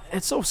 what?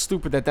 It's so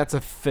stupid that that's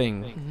a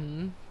thing.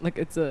 Mm-hmm. Like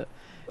it's a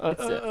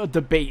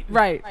Debate.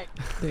 right.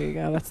 There you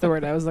go. That's the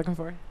word I was looking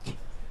for.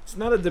 It's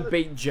not a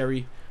debate,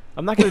 Jerry.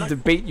 I'm not gonna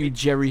debate you,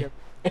 Jerry.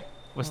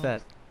 What's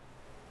that?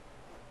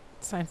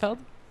 Seinfeld?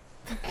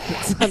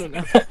 I don't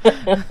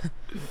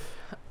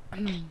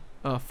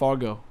know.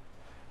 Fargo.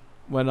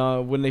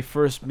 When they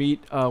first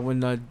meet,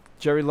 when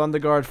Jerry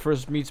Lundegaard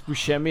first meets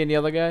Buscemi and the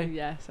other guy.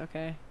 Yes.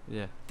 Okay.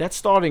 Yeah. That's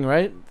starting,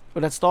 right?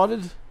 When that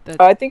started?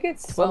 I think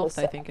it's 12th.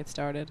 I think it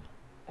started.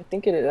 I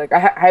think it is. Like I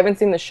haven't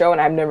seen the show and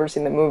I've never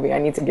seen the movie. I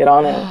need to get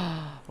on it.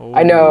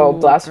 I know,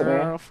 blasphemy.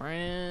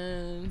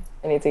 Girlfriend.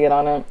 I need to get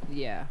on it.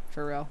 Yeah,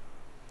 for real.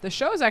 The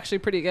show is actually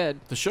pretty good.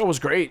 The show was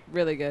great.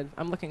 Really good.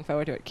 I'm looking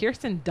forward to it.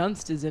 Kirsten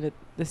Dunst is in it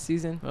this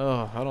season.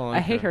 Oh, I don't like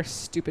I hate her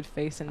stupid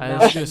face and I was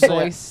mouth gonna and say,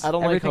 voice. I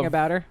don't like everything her-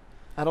 about her.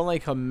 I don't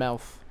like her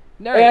mouth.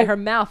 No, Yeah. her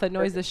mouth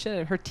annoys the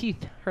shit. Her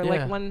teeth. Her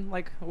Yeah. one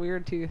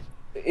weird tooth.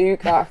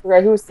 I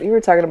forgot you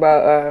were talking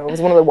about. It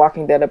was one of the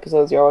Walking Dead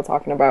episodes y'all were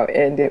talking about,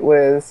 and it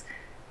was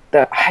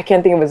I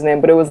can't think of his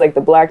name, but it was like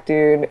the black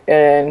dude,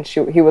 and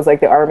he was like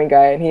the army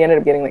guy, and he ended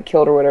up getting like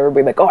killed or whatever.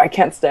 But like, oh, I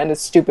can't stand his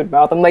stupid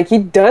mouth. I'm like, he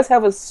does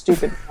have a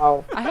stupid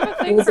mouth. I have a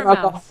He thing was for an mouth.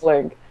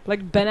 alcoholic.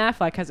 Like Ben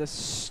Affleck has a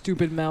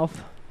stupid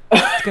mouth.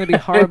 It's gonna be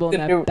horrible in The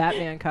that new-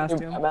 Batman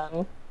costume.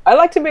 Batman. I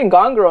liked him in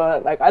Gone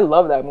Girl. Like, I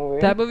love that movie.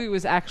 That movie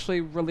was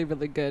actually really,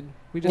 really good.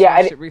 We just Yeah,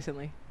 watched it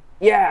recently.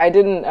 Yeah, I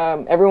didn't.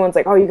 Everyone's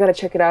like, "Oh, you gotta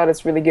check it out.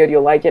 It's really good.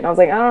 You'll like it." And I was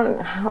like, I don't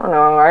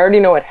know. I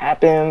already know what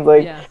happened.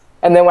 Like, Yeah.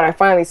 and then when I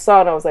finally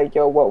saw it, I was like,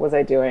 "Yo, what was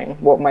I doing?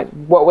 What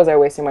was I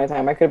wasting my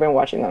time? I could have been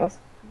watching those."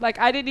 Like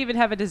I didn't even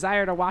have a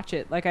desire to watch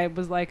it. Like I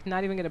was like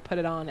not even gonna put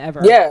it on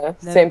ever. Yeah,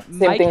 Then same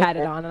Mike thing. had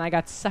it on, and I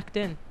got sucked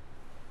in.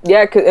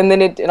 Yeah, and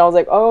I was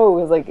like, "Oh,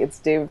 it was like it's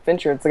David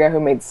Fincher. It's the guy who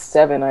made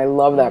Seven. I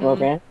love that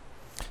movie."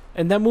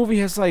 And that movie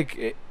has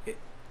like,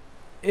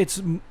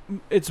 it's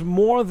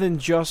more than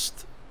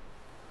just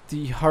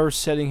her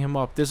setting him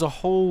up. There's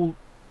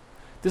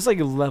like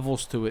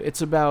levels to it.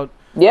 It's about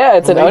Yeah,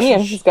 it's an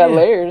onion. It's got yeah.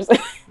 layers.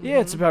 Yeah,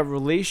 it's about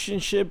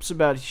relationships,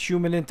 about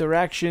human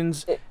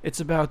interactions. It's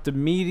about the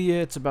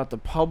media. It's about the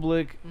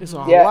public. There's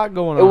a Yeah, lot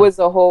going It on. was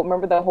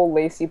remember that whole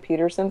Lacey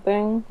Peterson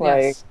thing?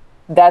 Like, Yes.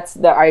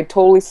 I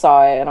totally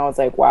saw it and I was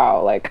like,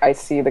 wow, like I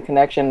see the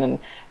connection.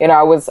 And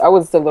I was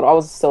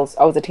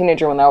a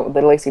teenager when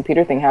the Lacey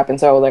Peter thing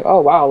happened. So I was like,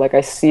 oh wow, like I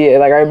see it.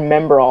 Like I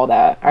remember all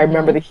that. I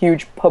remember the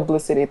huge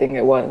publicity thing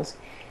it was.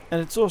 And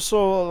it's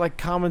also like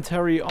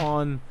commentary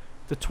on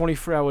the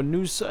 24-hour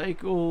news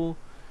cycle.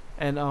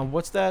 And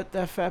what's that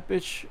fat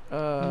bitch?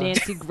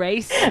 Nancy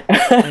Grace.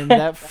 And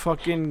that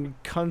fucking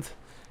cunt.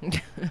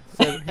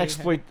 That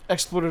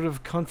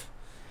exploitative cunt.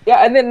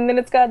 Yeah, and then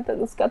it's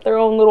got their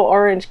own little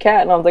orange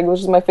cat, and I was like, this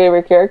is my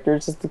favorite character.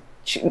 It's just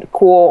a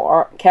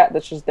cool cat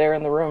that's just there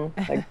in the room.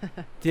 Like,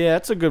 Yeah,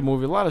 it's a good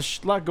movie. A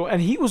lot go,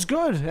 and he was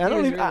good. I don't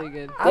was even, really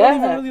good. I don't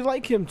even Yeah. really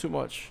like him too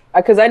much.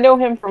 because I know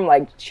him from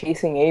like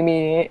Chasing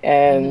Amy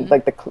and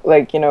like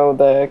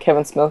the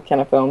Kevin Smith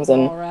kind of films,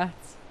 and Mallrats.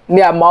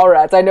 yeah,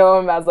 Mallrats. I know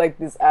him as like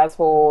this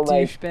asshole,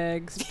 like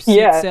Douchebags.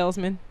 Yeah.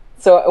 Salesman.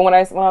 so. When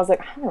I was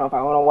like, I don't know if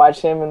I want to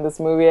watch him in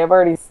this movie.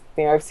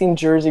 I've seen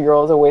Jersey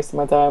Girl. It's a waste of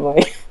my time.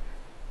 Like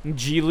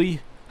Geely.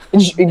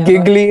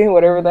 Giggly,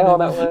 whatever the hell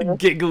that was.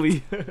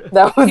 Giggly.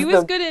 That was He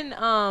was good in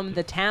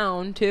The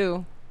Town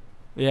too.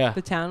 Yeah.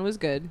 The Town was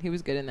good. He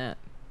was good in that.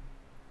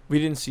 We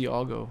didn't see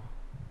Argo.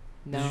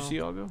 No. Did you see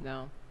Argo?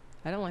 No.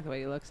 I don't like the way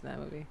he looks in that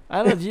movie.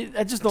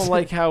 I just don't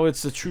like how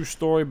it's a true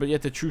story, but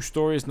yet the true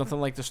story is nothing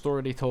like the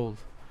story they told.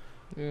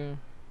 Yeah.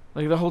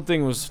 Like the whole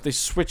thing was they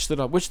switched it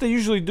up, which they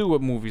usually do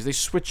with movies. They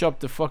switch up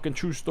the fucking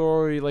true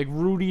story. Like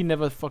Rudy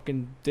never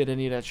fucking did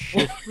any of that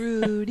shit.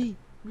 Rudy.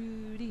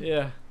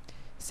 Yeah.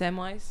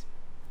 Samwise.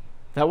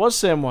 That was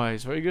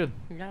Samwise. Very good.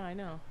 Yeah, I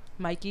know.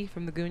 Mikey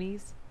from the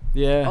Goonies.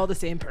 Yeah. All the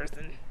same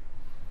person.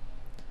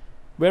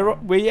 Where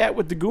you at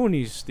with the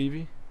Goonies,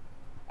 Stevie?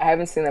 I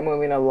haven't seen that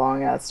movie in a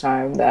long ass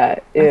time.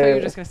 That I thought you were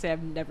is. just gonna say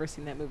I've never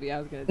seen that movie. I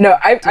was gonna. No,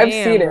 I've Damn,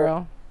 seen it.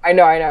 bro. I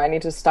know. I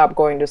need to stop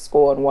going to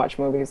school and watch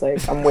movies.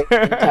 Like I'm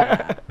wasting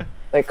time.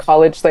 Like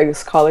college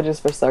is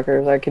for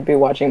suckers. I could be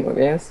watching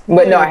movies,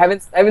 but no, I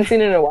haven't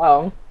seen it in a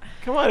while.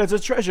 Come on, it's a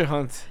treasure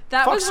hunt.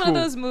 That Fuck was one school.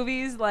 of those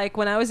movies, like,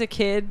 when I was a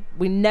kid,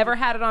 we never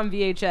had it on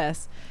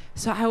VHS.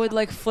 So I would,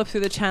 like, flip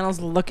through the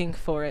channels looking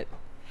for it.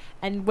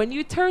 And when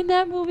you turn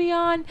that movie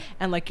on,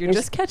 and, like, you're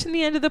just catching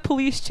the end of the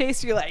police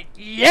chase, you're like,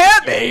 yeah,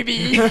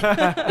 baby!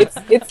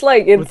 It's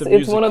like With the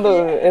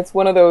it's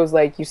one of those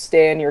like you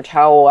stay in your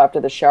towel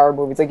after the shower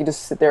movies. Like you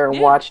just sit there and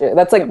Yeah. watch it.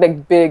 That's like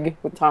Big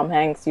with Tom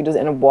Hanks. You just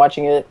end up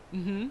watching it.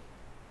 Mm-hmm.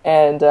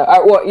 And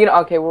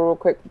okay, well, real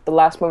quick, the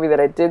last movie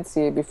that I did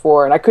see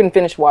before, and I couldn't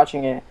finish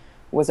watching it,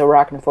 was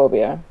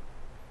Arachnophobia.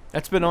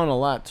 That's been on a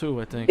lot too,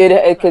 I think.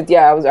 Because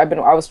I was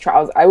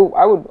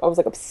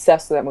like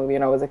obsessed with that movie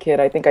when I was a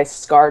kid. I think I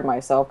scarred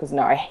myself because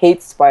now I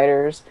hate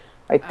spiders.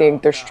 I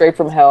think they're straight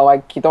from hell. I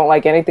don't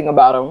like anything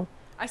about them.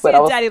 I see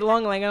But a Daddy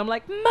Long Leg, and I'm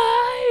like,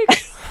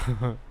 Mike!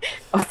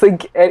 I was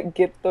like,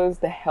 get those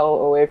the hell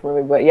away from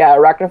me. But yeah,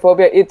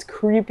 Arachnophobia, it's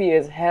creepy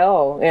as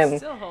hell, and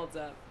Still holds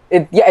up.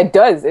 it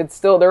does. It's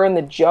still, they're in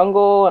the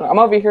jungle, and I'm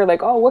over here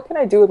like, oh, what can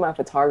I do with my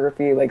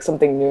photography? Like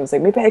something new. It's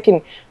like maybe I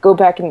can go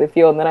back in the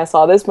field. And then I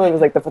saw this movie. It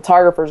was like the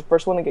photographer's the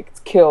first one that gets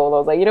killed. I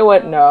was like, you know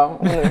what? No,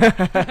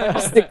 I'm gonna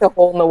stick the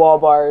hole in the wall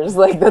bars.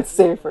 Like that's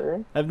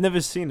safer. I've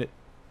never seen it.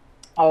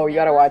 Oh, you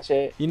gotta watch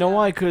it. You know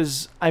why?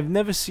 Because I've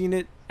never seen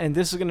it, and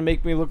this is gonna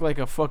make me look like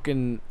a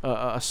fucking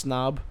a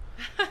snob.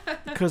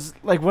 Because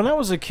like when I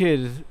was a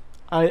kid,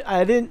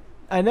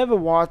 I never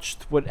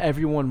watched what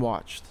everyone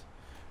watched.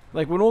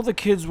 Like when all the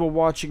kids were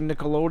watching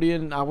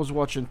Nickelodeon, I was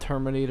watching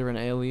Terminator and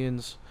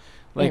Aliens.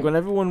 Like when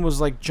everyone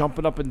was like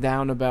jumping up and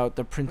down about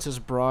The Princess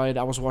Bride,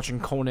 I was watching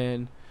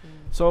Conan.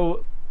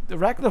 So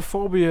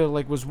Arachnophobia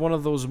like was one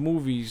of those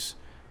movies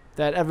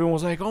that everyone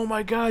was like, "Oh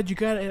my god, you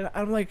got it!"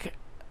 I'm like,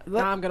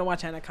 Now I'm gonna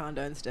watch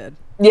Anaconda instead.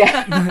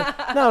 Yeah.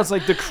 no, it's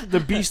like the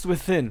Beast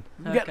Within.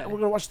 Okay. We're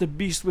gonna watch The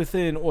Beast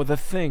Within or The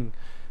Thing.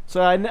 So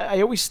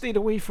I always stayed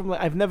away from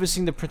like I've never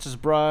seen The Princess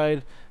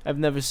Bride. I've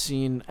never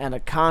seen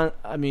Anaconda.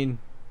 I mean,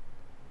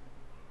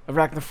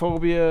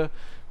 Arachnophobia.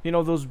 You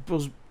know those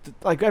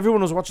like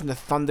everyone was watching the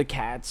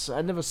Thundercats.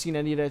 I'd never seen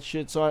any of that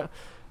shit. So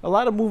a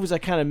lot of movies I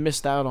kind of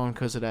missed out on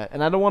because of that,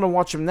 and I don't want to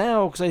watch them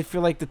now because I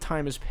feel like the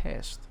time has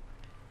passed.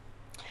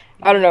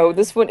 I don't know.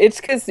 This one, it's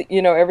because,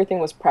 everything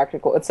was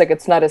practical. It's like,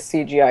 it's not a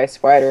CGI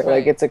spider. Right.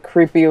 Like, it's a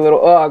creepy little,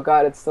 oh,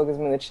 God, it still gives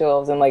me the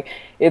chills. And, like,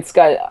 it's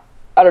got,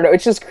 I don't know,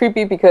 it's just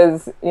creepy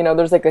because,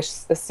 there's, like, a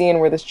scene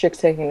where this chick's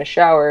taking a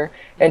shower,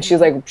 and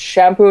she's, like,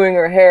 shampooing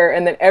her hair.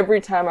 And then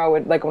every time I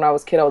would, like, when I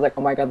was a kid, I was like,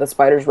 oh, my God, the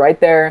spider's right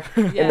there.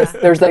 Yeah. And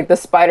there's, like, the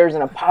spiders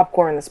in a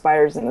popcorn, the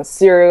spiders in the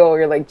cereal.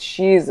 You're like,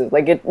 Jesus.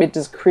 Like, it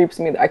just creeps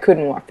me. I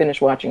couldn't finish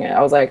watching it.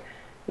 I was like,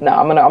 no,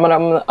 I'm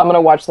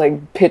gonna watch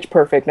like Pitch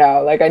Perfect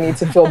now. Like I need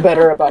to feel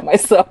better about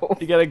myself.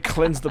 You gotta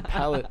cleanse the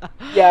palate.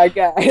 Yeah,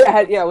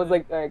 it was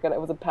like it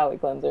was a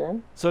palate cleanser.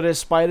 So there's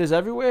spiders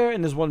everywhere,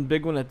 and there's one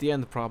big one at the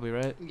end, probably,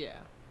 right? Yeah.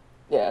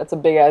 Yeah, it's a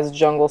big ass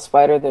jungle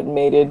spider that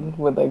mated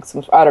with like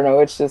some. I don't know.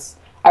 It's just.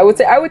 I would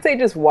say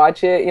just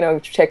watch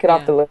it. Check it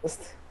off the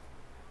list.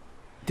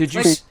 Did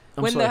you? Like,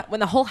 I'm when sorry.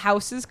 the whole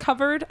house is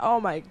covered, oh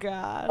my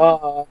god.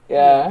 Oh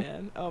yeah.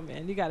 Man. Oh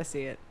man, you gotta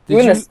see it.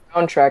 Even Did the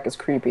soundtrack is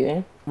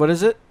creepy. What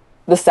is it?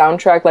 The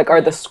soundtrack, like,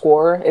 or the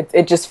score,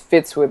 it just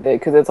fits with it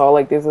because it's all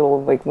like these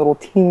little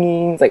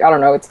teens. Like I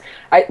don't know.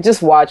 I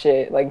just watch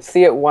it, like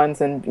see it once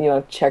and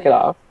check it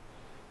off.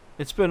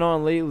 It's been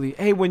on lately.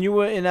 Hey, when you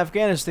were in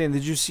Afghanistan,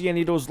 did you see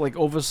any of those like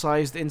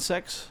oversized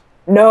insects?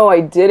 No,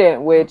 I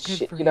didn't. Which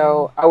Good for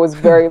you. I was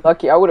very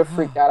lucky. I would have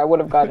freaked out. I would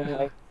have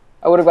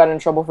gotten in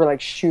trouble for like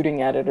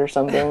shooting at it or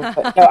something.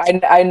 But no,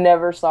 I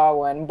never saw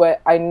one.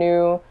 But I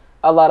knew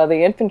a lot of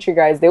the infantry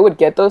guys. They would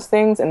get those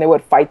things and they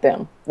would fight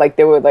them. Like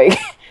they would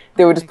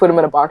they would just put them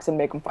in a box and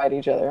make them fight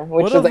each other.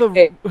 Which What is are like,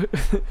 hey,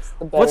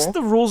 What's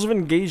the rules of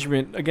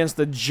engagement against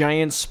a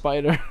giant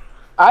spider?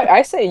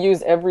 I say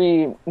use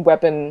every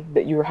weapon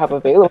that you have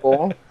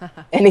available,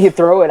 and you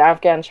throw an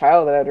Afghan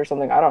child at it or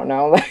something. I don't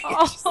know.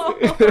 Oh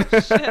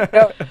shit.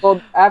 No,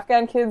 well,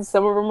 Afghan kids,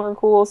 some of them are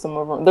cool. Some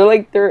of them,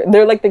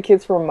 they're like the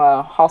kids from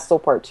Hostel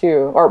Part 2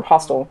 or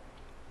Hostel.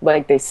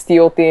 Like they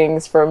steal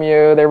things from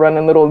you. They run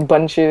in little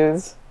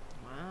bunches.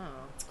 Wow.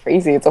 It's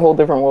crazy. It's a whole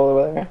different world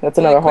over there. That's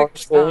another horror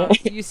story.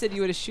 You said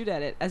you would shoot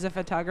at it. As a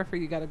photographer,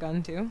 you got a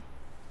gun too?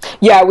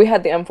 Yeah, we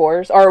had the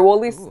M4s, or well, at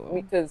least Ooh.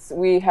 because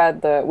we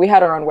had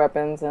our own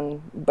weapons,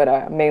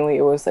 but mainly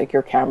it was like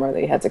your camera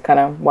that you had to kind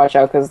of watch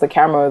out because the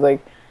camera was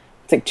like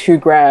it's like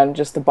 $2,000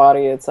 just the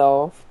body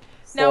itself.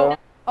 So. Now,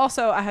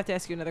 also, I have to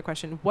ask you another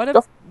question. What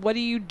do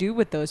you do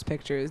with those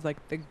pictures? Like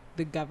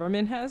the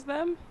government has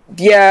them?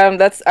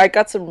 Yeah, I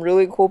got some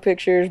really cool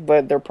pictures,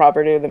 but they're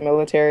property of the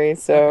military.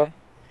 So, Okay.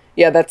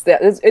 yeah, that's that.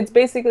 It's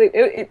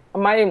basically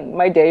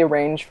my day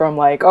ranged from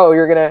like, oh,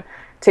 you're gonna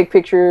take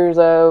pictures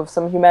of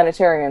some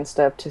humanitarian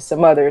stuff to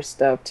some other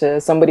stuff to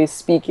somebody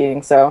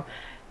speaking. So,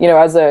 you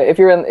know, if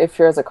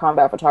you're as a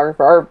combat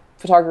photographer or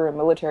photographer in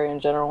military in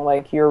general,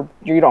 like you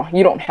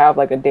don't have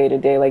like a day to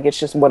day, like it's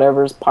just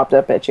whatever's popped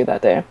up at you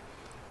that day.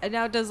 And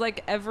now, does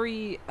like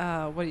every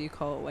what do you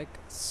call it, like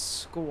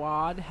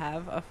squad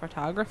have a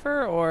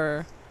photographer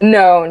or?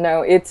 No,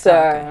 it's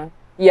Okay.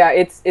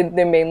 yeah,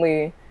 they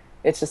mainly,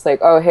 it's just like,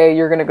 oh hey,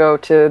 you're gonna go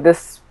to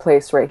this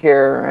place right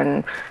here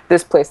and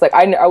this place. Like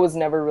I was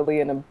never really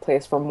in a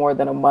place for more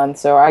than a month,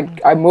 so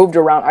I moved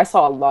around. I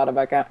saw a lot of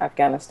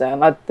Afghanistan.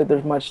 Not that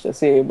there's much to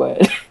see,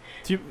 but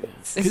Do you,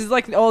 This is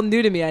like all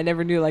new to me. I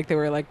never knew like they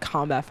were like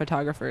combat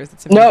photographers.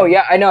 It's no, amazing.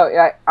 yeah, I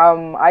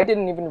know. I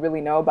didn't even really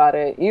know about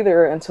it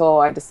either until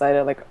I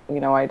decided, like,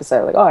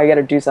 oh, I got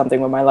to do something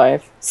with my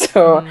life.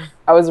 So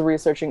I was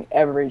researching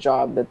every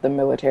job that the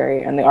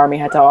military and the army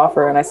had to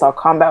offer, and I saw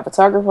combat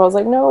photographer. I was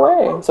like, no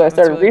way. So I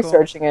started really cool.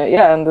 researching it.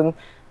 Yeah, and then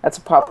that's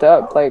what popped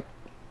up. Like,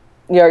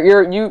 yeah,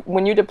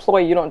 when you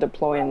deploy, you don't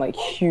deploy in like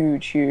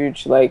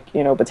huge like,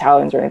 you know,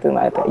 battalions or anything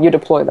like that. You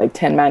deploy like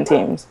 10-man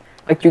teams.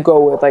 Like you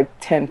go with like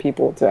 10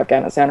 people to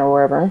Afghanistan or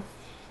wherever.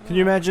 can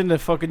you imagine the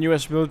fucking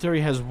U.S.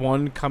 military has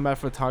one combat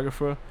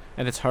photographer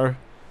and it's her?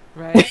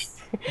 Right.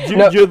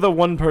 No. You're the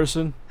one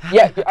person.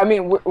 Yeah, I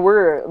mean,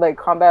 we're like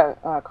combat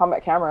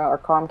camera or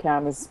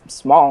ComCam is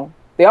small.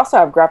 They also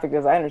have graphic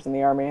designers in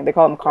the army. They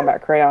call them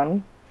combat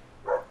crayon.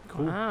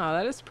 Cool. Wow,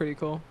 that is pretty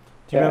cool.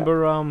 Do you Yeah.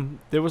 remember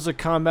there was a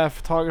combat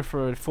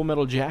photographer at Full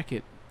Metal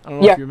Jacket? I don't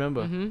know Yeah. if you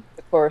remember. Mm-hmm.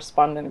 The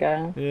correspondent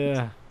guy,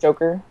 Yeah.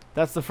 Joker.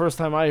 That's the first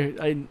time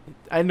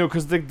I know,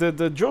 because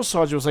the drill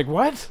sergeant was like,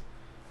 what?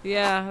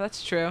 Yeah,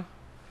 that's true.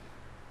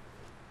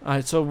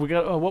 Alright, so we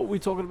got, what were we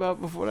talking about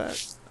before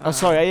that? I'm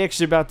sorry, I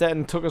actually about that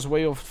and took us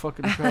way off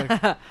fucking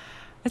track.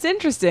 It's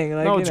interesting.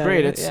 Like, No, you it's know,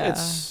 great. yeah.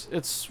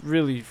 It's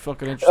really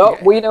fucking interesting. Oh,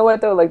 well, you know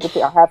what though? Like,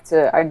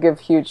 I give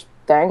huge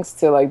thanks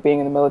to like being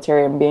in the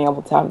military and being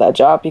able to have that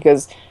job,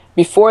 because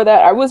before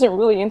that, I wasn't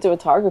really into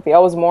photography. I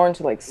was more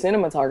into like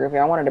cinematography.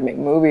 I wanted to make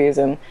movies,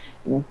 and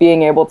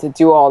being able to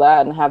do all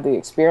that and have the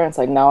experience,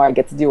 like now I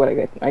get to do what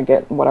I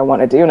get what I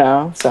want to do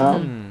now. So,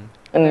 Hmm.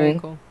 Very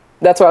and cool.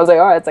 that's why I was like,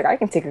 oh, it's like I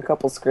can take a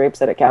couple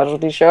scrapes at a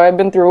casualty show. I've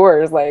been through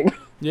worse. Like,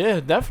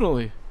 Yeah,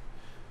 definitely.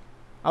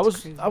 I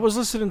crazy. was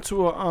listening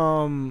to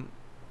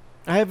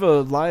I have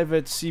a live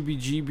at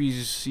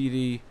CBGB's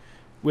CD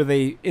where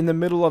they, in the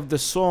middle of the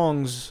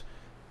songs,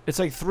 it's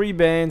like 3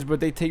 bands, but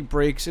they take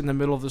breaks in the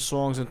middle of the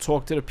songs and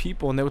talk to the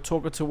people, and they were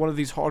talking to one of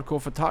these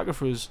hardcore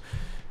photographers,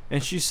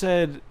 and she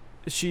said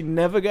she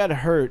never got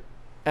hurt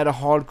at a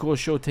hardcore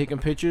show taking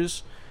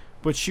pictures,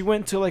 but she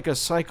went to like a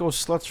Psycho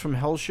Sluts from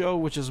Hell show,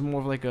 which is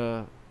more of like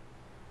a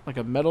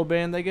metal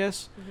band, I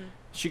guess.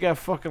 She got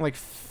fucking like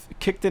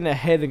kicked in the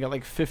head and got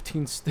like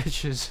 15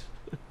 stitches.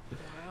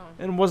 Wow.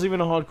 And it wasn't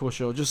even a hardcore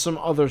show, just some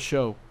other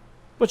show.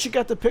 But she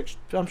got the pics.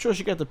 I'm sure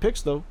she got the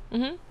pics though.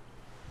 Mm-hmm.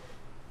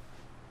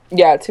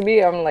 yeah, to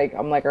me, I'm like,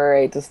 all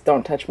right, just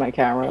don't touch my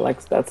camera.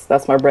 Like,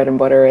 that's my bread and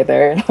butter right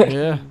there.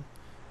 Yeah,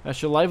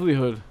 that's your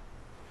livelihood.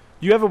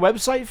 Do you have a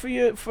website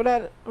for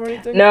that or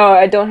anything? No,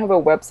 I don't have a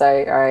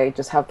website. I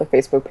just have the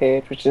Facebook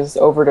page, which is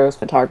Overdose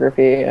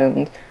Photography,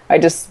 and I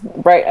just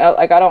like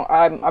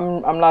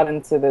I'm not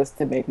into this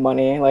to make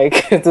money.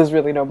 Like, there's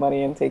really no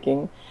money in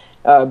taking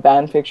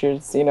band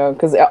pictures, you know,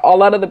 because a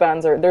lot of the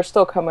bands they're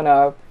still coming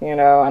up, you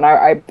know, and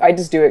I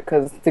just do it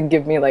because to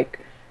give me like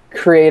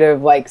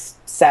creative like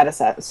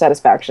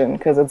satisfaction,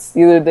 because it's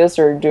either this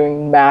or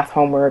doing math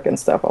homework and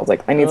stuff. I was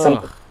like, I need some.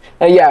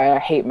 Ugh. Yeah, I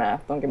hate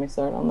math. Don't get me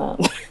started on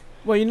that.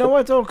 Well, you know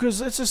what though, because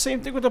it's the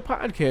same thing with the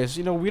podcast.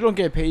 You know, we don't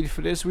get paid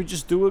for this. We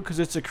just do it because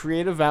it's a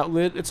creative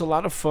outlet. It's a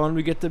lot of fun.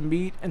 We get to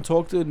meet and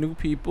talk to new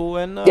people,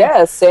 and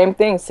Yeah, same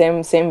thing,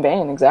 same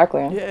vein,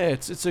 exactly. yeah,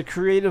 it's a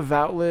creative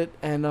outlet,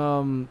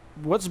 and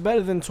what's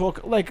better than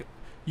talk like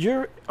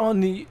you're on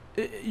the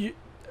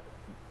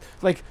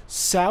like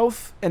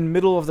south and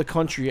middle of the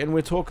country, and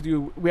we're talking to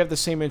you. We have the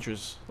same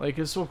interests. Like,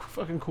 it's so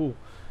fucking cool.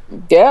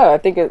 Yeah, I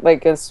think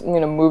it's, you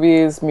know,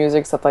 movies,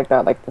 music, stuff like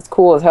that. Like, it's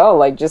cool as hell.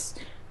 Like, just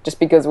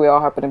because we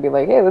all happen to be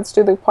like, hey, let's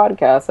do the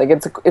podcast. Like,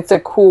 it's a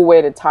cool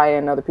way to tie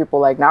in other people.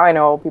 Like, now I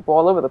know people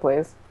all over the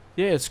place.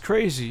 Yeah, it's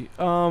crazy.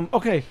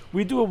 Okay,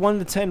 we do a 1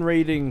 to 10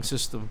 rating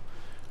system.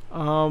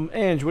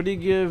 Ange, what do you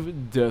give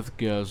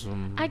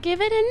Deathgasm? I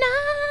give it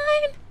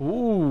a 9.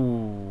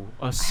 Ooh,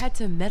 I had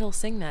to metal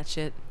sing that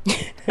shit.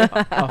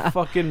 a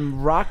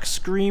fucking rock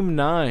scream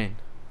 9.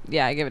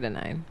 Yeah, I give it a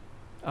 9.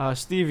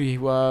 Stevie,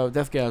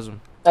 Deathgasm.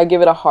 I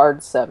give it a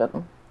hard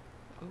 7.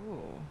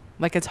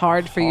 Like, it's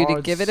hard for you to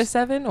Hard give it a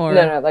 7, or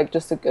No, like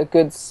just a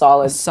good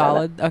solid. a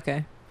solid?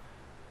 Okay.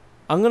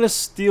 I'm gonna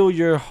steal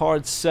your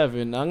hard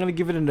 7. I'm gonna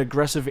give it an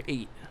aggressive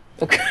 8.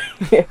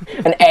 7.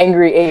 An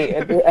angry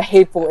 8, a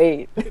hateful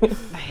 8.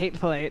 I hate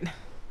plate.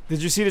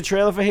 Did you see the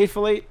trailer for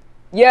Hateful Eight?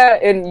 Yeah,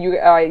 and you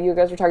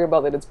guys were talking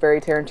about that it's very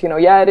Tarantino.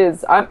 Yeah, it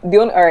is. All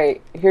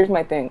right, here's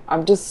my thing.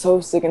 I'm just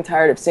so sick and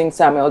tired of seeing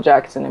Samuel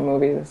Jackson in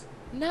movies.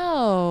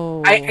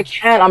 No. I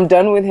can't. I'm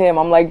done with him.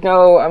 I'm like,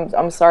 no,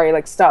 I'm sorry.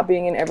 Like, stop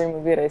being in every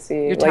movie that I see.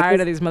 You're like, tired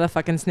of these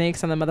motherfucking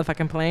snakes on the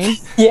motherfucking plane?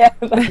 Yeah.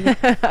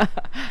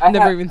 I've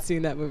never even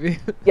seen that movie.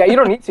 Yeah, you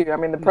don't need to. I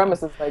mean, the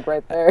premise is like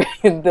right there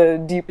in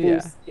the deep blue Yeah.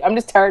 sea. I'm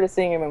just tired of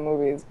seeing him in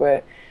movies,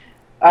 but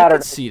I I don't could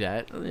know. see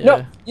that. Yeah.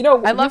 No, you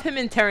know, I love him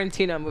in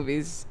Tarantino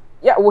movies.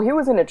 Yeah, well, he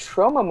was in a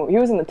Trauma movie. He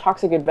was in the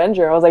Toxic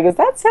Avenger. I was like, is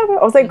that Sam?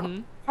 I was like,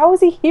 Mhm. how is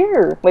he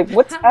here? Like,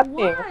 what's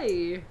happening?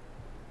 Why?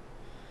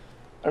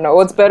 I don't know.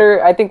 What's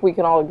better? I think we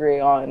can all agree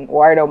on.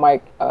 Well, I know,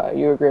 Mike,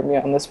 you agree with me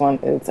on this one.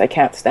 It's I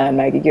can't stand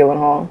Maggie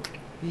Gyllenhaal.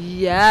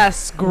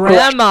 Yes,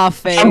 grandma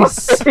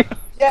face.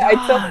 Yeah,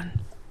 I told her.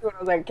 I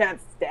was like, I can't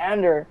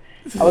stand her.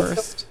 I was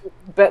Worst.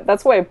 but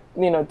that's why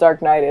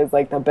Dark Knight is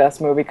like the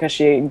best movie because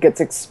she gets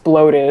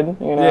exploded.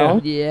 You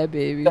know, Yeah,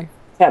 baby.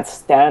 can't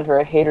stand her.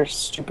 I hate her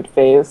stupid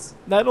face.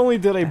 Not only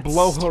do they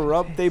blow her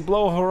up, they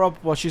blow her up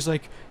while she's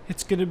like,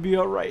 "It's gonna be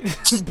alright."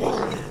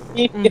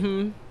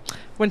 hmm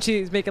When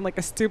she's making like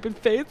a stupid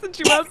face and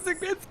she wants to,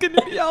 it's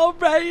gonna be all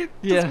right.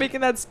 Yeah. Just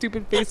making that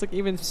stupid face look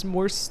even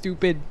more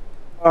stupid.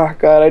 Oh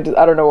God,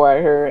 I don't know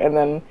why her. And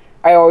then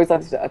I always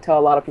have to tell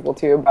a lot of people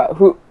too about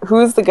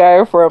who's the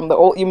guy from the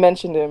old. You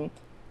mentioned him.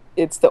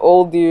 It's the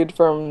old dude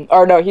from.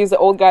 Or no, he's the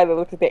old guy that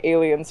looked like the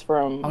aliens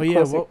from. Oh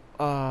yeah,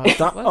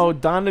 Closer.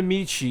 Don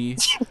Amici.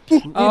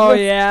 Oh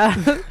yeah,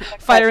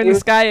 fire in the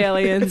sky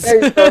aliens.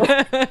 There you go.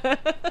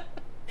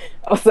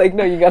 I was like,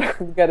 no, you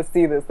gotta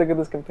see this. Look at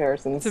this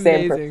comparison. It's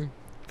Same person. amazing.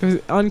 It was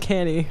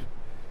uncanny.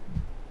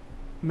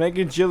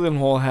 Megan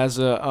Gyllenhaal has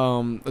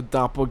a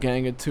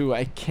doppelganger too.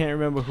 I can't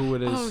remember who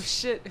it is. Oh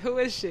shit, who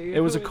is she? It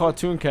was a Who is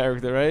cartoon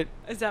character, right?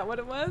 Is that what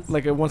it was?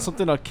 Like it was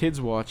something our kids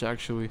watch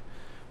actually,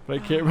 but I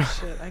can't remember.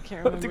 Shit, I can't I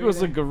remember. think it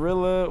was a either.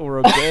 gorilla or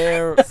a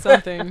bear.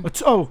 Something.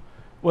 Oh,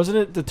 wasn't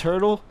it the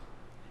turtle?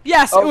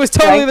 Yes, Oh, it was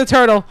totally right. the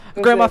turtle.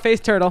 Was Grandma it? face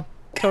turtle.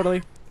 Totally.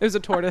 It was a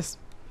tortoise.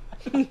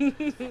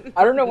 I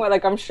don't know why.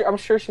 Like I'm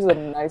sure she's a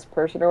nice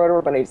person or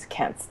whatever, but I just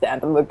can't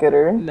stand to look at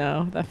her.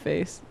 No, that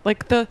face.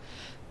 Like the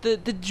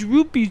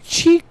droopy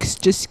cheeks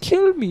just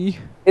kill me.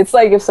 It's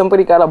like if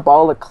somebody got a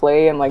ball of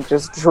clay and like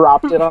just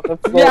dropped it on the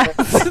floor. Yes.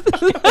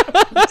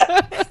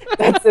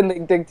 That's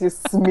and they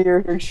just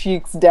smear her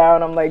cheeks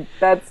down. I'm like,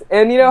 that's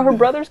and her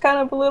brother's kind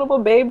of a little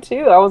bit babe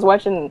too. I was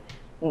watching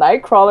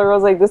Nightcrawler. I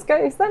was like, this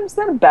guy, he's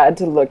not bad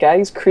to look at.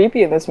 He's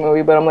creepy in this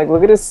movie, but I'm like,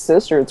 look at his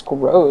sister. It's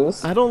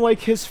gross. I don't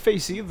like his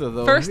face either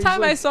though. First He's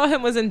time I like- saw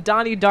him was in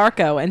Donnie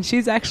Darko, and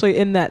she's actually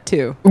in that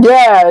too.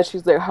 Yeah,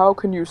 she's like, how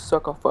can you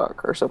suck a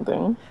fuck or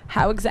something?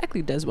 How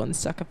exactly does one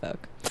suck a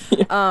fuck?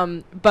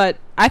 But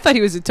I thought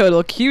he was a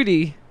total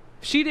cutie.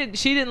 She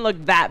didn't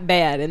look that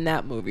bad in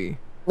that movie.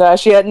 Nah,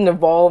 she hadn't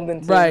evolved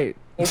into Right.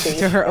 anything.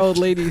 To her old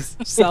lady's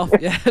self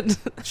yet.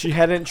 She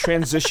hadn't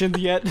transitioned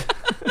yet.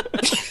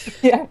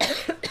 Yeah.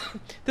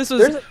 This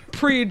was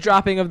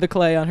pre-dropping of the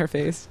clay on her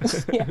face.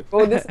 Yeah.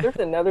 Well, there's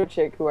another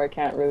chick who I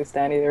can't really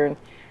stand either, and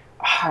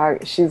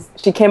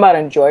she came out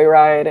in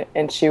Joyride,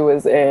 and she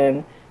was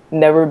in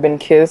Never Been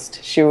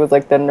Kissed. She was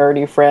like the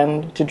nerdy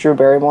friend to Drew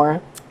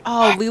Barrymore.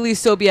 Oh, Lily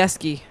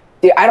Sobieski.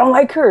 Yeah, I don't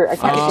like her. I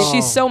can't. Oh.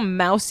 She's so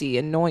mousy,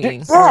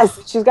 annoying.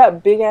 Yes, she's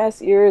got big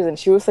ass ears, and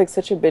she was like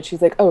such a bitch.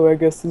 She's like, "Oh, I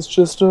guess it's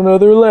just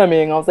another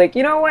lemming." I was like,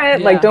 you know what? Yeah,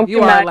 Like, don't be you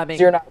are a mad 'cause lemming.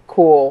 you're not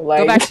cool.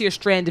 Like, Go back to your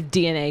strand of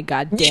DNA,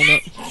 god damn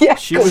it. yeah,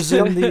 She was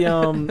in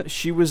the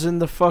She was in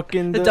the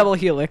fucking. The double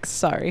helix,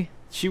 sorry.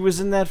 She was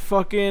in that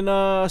fucking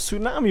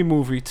tsunami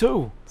movie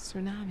too.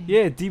 Tsunami.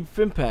 Yeah, Deep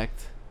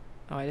Impact.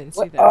 Oh, I didn't see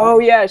What? that. Oh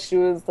yeah, she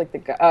was like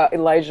the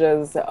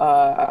Elijah's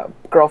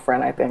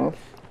girlfriend, I think.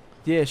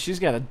 Yeah, she's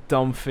got a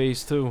dumb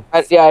face too.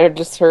 I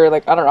just heard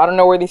like I don't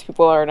know where these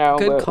people are now.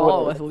 Good but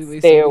call whatever. with Lily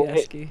Stay away.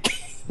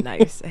 Sobieski.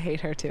 Nice. I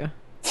hate her too.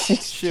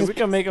 Shit, we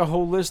can make a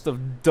whole list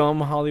of dumb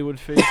Hollywood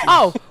faces.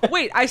 Oh,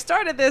 wait, I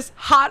started this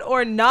hot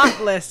or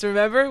not list,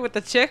 remember? With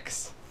the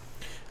chicks?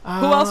 Who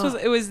else was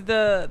it? Was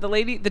the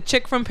lady, the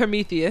chick from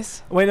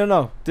Prometheus. Wait,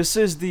 no. This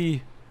is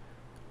the.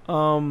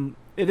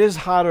 It is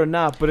hot or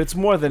not, but it's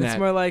more than It's that.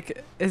 more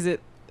like, is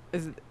it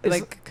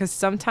like, because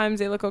sometimes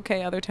they look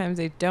okay, other times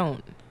they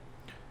don't.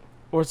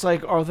 Or it's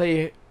like, are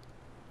they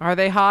Are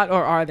they hot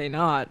or are they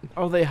not?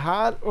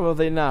 hot or are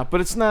they not? But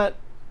it's not.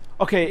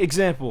 Okay,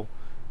 example.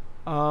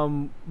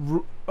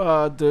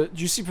 Did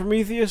you see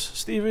Prometheus,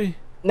 Stevie?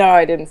 No,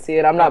 I didn't see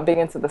it. I'm not big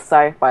into the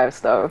sci-fi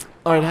stuff.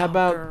 All right, how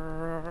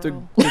about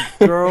the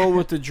girl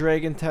with the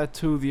dragon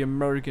tattoo, the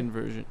American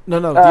version? No,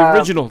 the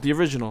original. The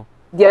original.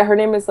 Yeah, her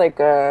name is like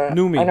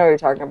Numi. I know what you're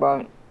talking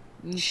about.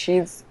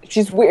 She's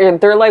weird.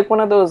 They're like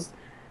one of those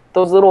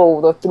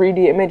little the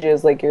 3D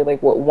images. Like you're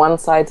like what one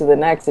side to the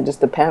next. It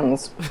just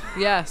depends.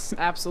 Yes,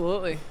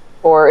 absolutely.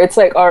 Or it's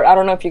like, or I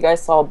don't know if you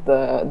guys saw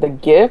the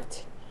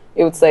Gift.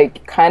 It was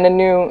like kind of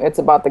new. It's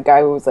about the guy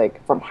who was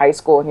like from high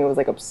school and he was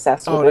like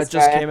obsessed with Oh, this that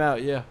just guy. came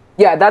out. Yeah.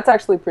 Yeah, that's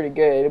actually pretty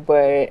good.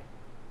 But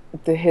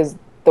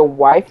the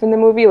wife in the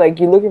movie, like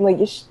you look at him like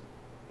is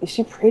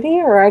she pretty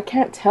or I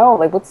can't tell.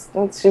 Like what's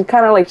she's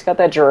kind of like she's got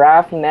that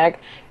giraffe neck.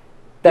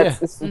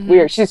 That's it's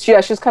weird. She's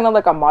kind of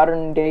like a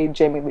modern day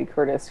Jamie Lee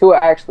Curtis, who I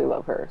actually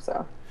love her.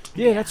 So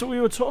Yeah, that's what we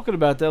were talking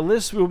about. That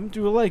list we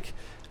were like,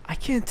 I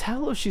can't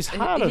tell if she's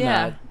hot or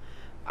yeah. not.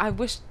 I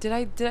wish. Did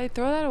I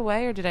throw that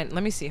away or did I?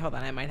 Let me see. Hold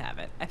on. I might have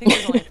it. I think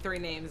there's only 3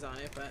 names on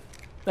it, but.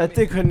 I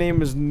think her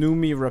name is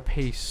Numi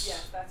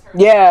Rapace. That's her.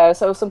 Yeah,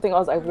 so something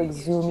else. I was like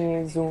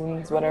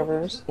Zooms,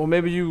 whatever's. Or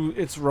maybe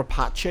it's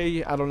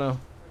Rapace. I don't know.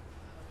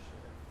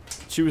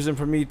 She was in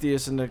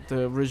Prometheus and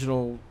the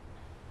original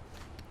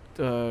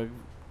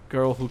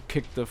girl who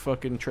kicked the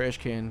fucking trash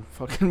can.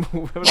 Fucking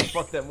whatever the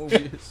fuck that movie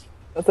is.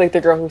 It's like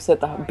the girl who set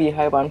the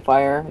beehive on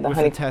fire. The With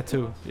honey the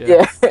tattoo.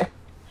 Yeah. Yeah.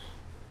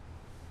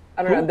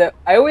 I don't know.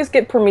 I always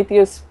get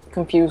Prometheus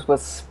confused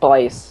with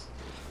Splice.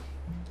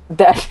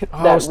 That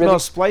Oh, really no,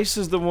 Splice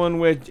is the one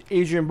where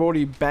Adrian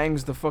Brody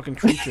bangs the fucking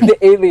creature. the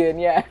alien,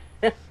 yeah.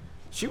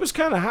 She was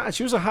kind of hot.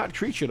 She was a hot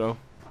creature, though.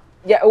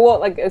 Yeah,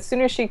 well, like, as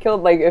soon as she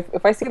killed, like,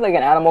 if I see, like,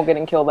 an animal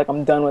getting killed, like,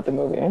 I'm done with the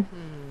movie.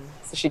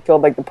 So she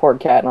killed, like, the poor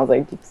cat, and I was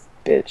like,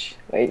 bitch.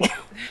 Like,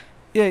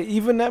 Yeah,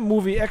 even that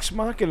movie Ex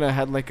Machina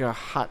had, like, a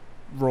hot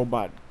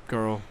robot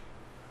girl.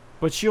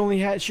 But she only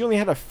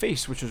had a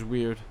face, which was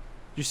weird.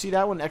 You see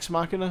that one, Ex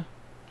Machina?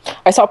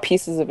 I saw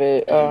pieces of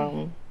it.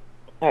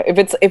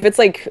 If it's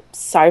like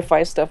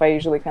sci-fi stuff, I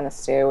usually kind of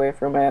stay away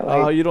from it.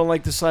 Oh, Like, you don't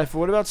like the sci-fi.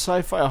 What about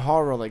sci-fi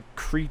horror, like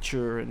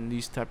Creature and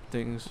these type of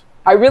things?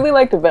 I really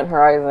like Event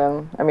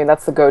Horizon. I mean,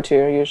 that's the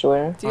go-to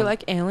usually. Do you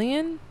like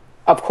Alien?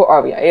 Of course,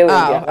 oh yeah, Aliens.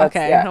 Oh, yeah, that's-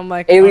 okay. yeah. I'm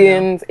like, oh,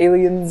 no.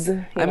 Aliens.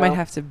 I might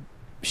have to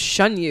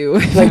shun you.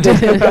 like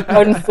just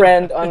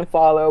unfriend,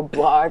 unfollow,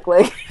 block.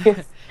 Like,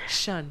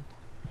 Shun.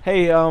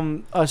 Hey,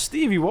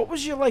 Stevie, what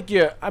was your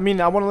I mean,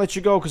 I want to let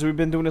you go because we've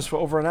been doing this for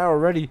over an hour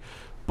already.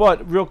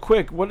 But real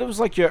quick, what was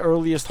like your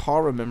earliest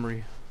horror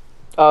memory?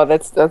 oh,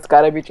 that's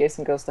gotta be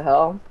Jason Goes to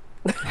Hell.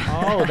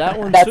 Oh, that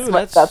one That's too.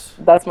 my,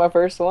 that's my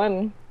first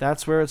one.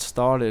 That's where it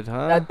started,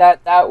 huh?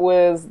 That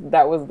was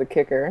the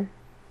kicker.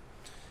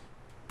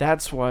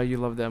 That's why you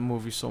love that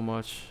movie so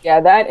much. Yeah,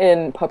 that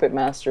and Puppet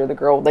Master, the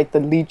girl like the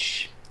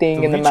leech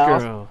thing in the Leech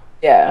mouth. Girl.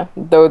 Yeah,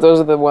 those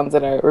are the ones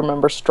that I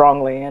remember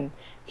strongly, and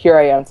here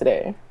I am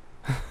today.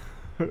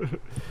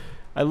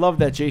 I love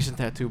that Jason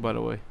tattoo, by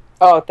the way.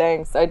 Oh,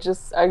 thanks. I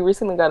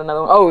recently got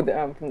another one.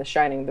 Oh, from The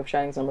Shining. The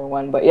Shining's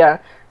 #1. But yeah,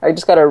 I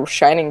just got a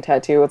Shining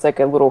tattoo. It's like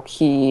a little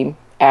key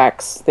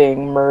axe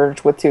thing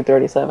merged with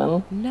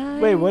 237.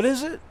 Nice. Wait, what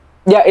is it?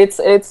 Yeah, it's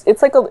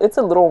like it's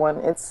a little one.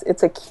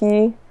 It's a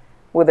key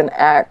with an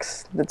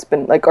axe that's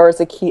been like, or it's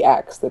a key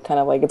axe that kind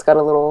of like it's got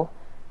a little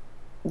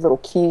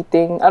key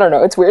thing. I don't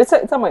know. It's weird.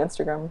 It's on my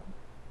Instagram.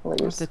 I'll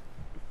have to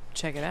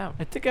check it out.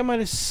 I think I might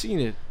have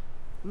seen it.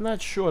 I'm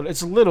not sure.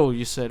 It's little,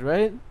 you said,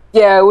 right?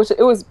 Yeah, it was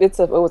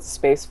a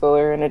space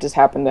filler, and it just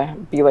happened to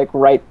be like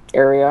right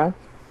area.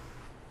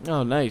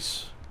 Oh,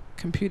 nice.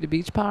 Computer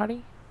Beach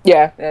Party?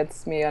 Yeah,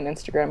 that's me on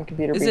Instagram.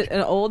 Computer Is Beach. it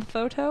an old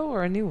photo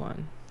or a new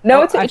one?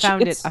 No, Oh, it's I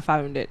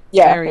found it.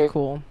 Yeah, Very very-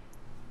 cool.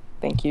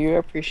 Thank you. I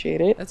appreciate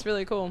it. That's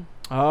really cool.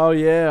 Oh,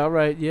 yeah, all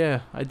right,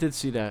 yeah. I did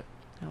see that.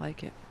 I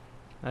like it.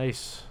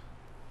 Nice.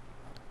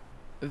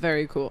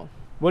 Very cool.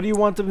 What do you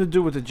want them to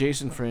do with the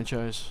Jason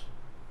franchise?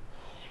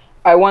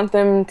 I want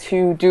them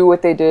to do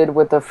what they did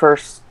with the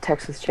first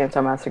Texas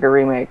Chainsaw Massacre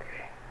remake.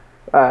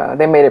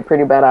 They made it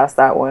pretty badass,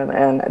 that one,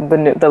 and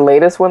the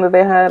latest one that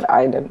they had,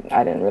 I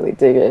didn't really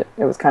dig it.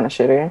 It was kind of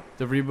shitty.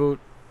 The reboot?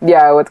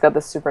 Yeah, it's got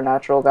the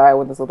supernatural guy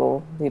with his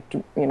little,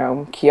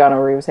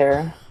 Keanu Reeves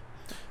hair.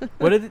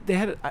 What did they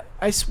had?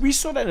 We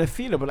saw that in a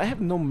theater, but I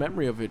have no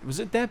memory of it. Was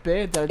it that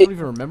bad that I don't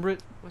even remember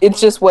it? It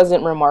just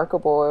wasn't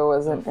remarkable. It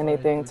wasn't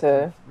anything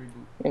to,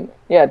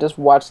 yeah, just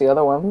watch the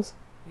other ones.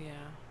 Yeah.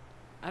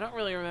 I don't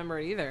really remember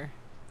it either.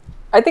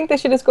 I think they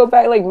should just go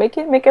back, like make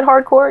it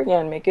hardcore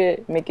again, make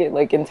it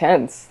like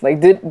intense.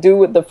 Like do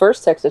with the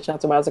first Texas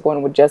Chainsaw Massacre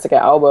one with Jessica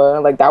Alba.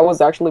 Like that was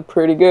actually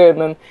pretty good.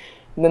 And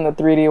then the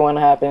 3D one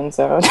happened.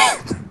 So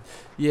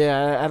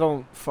Yeah, I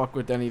don't fuck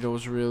with any of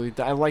those really.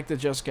 I like the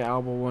Jessica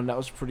Alba one. That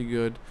was pretty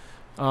good.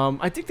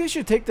 I think they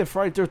should take the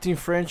Friday 13th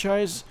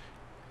franchise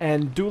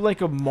and do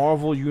like a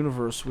Marvel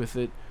universe with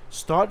it.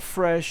 Start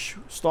fresh.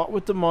 Start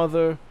with the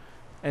mother.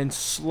 And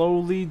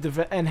slowly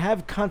and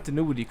have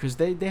continuity, because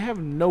they have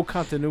no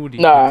continuity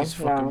with these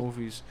fucking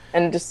movies.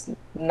 And just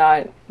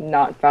not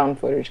found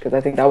footage, because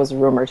I think that was a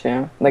rumor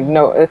too. Like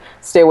no,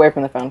 stay away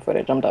from the found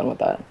footage. I'm done with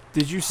that.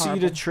 Did you see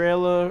the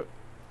trailer?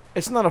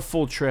 It's not a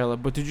full trailer,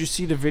 but did you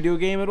see the video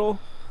game at all?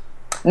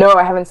 No,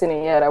 I haven't seen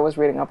it yet. I was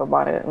reading up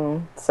about it,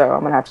 and so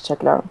I'm gonna have to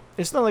check it out.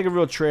 It's not like a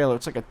real trailer.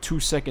 It's like a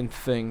 2-second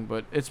thing,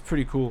 but it's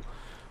pretty cool.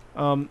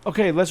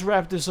 Okay, let's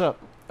wrap this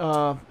up.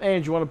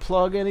 And you want to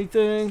plug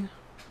anything?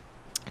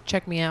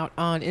 Check me out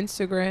on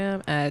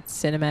Instagram at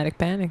Cinematic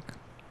Panic.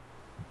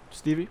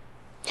 Stevie?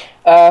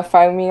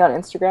 Find me on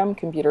Instagram,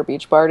 Computer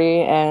Beach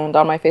Party, and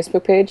on my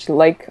Facebook page,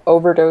 like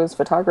Overdose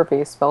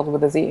Photography, spelled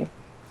with a Z.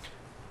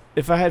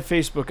 If I had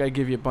Facebook, I'd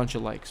give you a bunch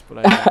of likes, but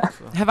I don't.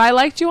 So. Have I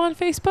liked you on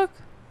Facebook?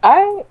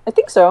 I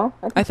think so.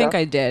 I think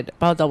I did,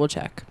 but I'll double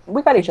check.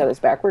 We got each other's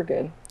back. We're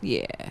good.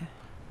 Yeah.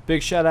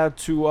 Big shout out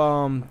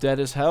to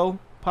Dead as Hell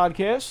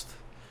podcast.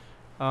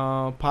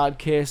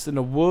 Podcast in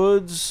the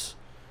Woods.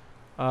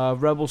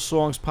 Rebel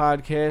Songs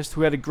podcast,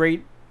 who had a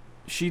great...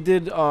 She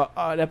did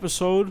an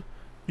episode.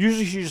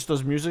 Usually she just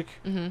does music,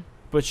 Mm-hmm.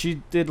 but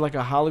she did like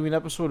a Halloween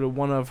episode with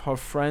one of her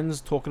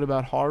friends talking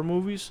about horror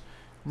movies.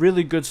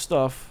 Really good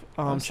stuff.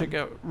 Awesome. Check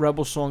out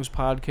Rebel Songs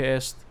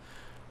podcast.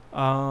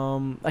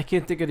 I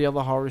can't think of the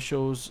other horror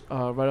shows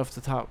right off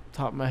the top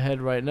of my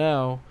head right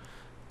now,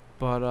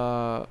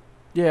 but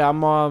yeah,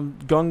 I'm on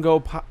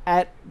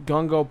at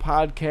Gungo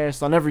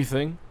Podcast on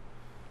everything.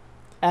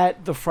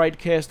 At the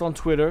Frightcast on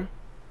Twitter.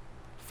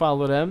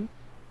 Follow them,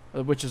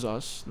 which is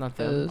us, not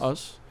them,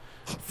 us.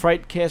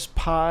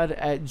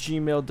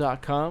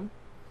 FrightcastPod@gmail.com.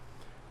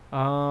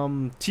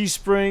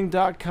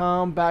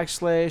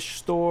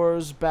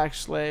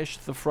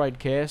 Teespring.com/stores/the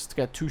Frightcast.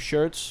 Got 2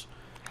 shirts.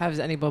 Has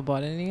anybody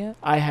bought any yet?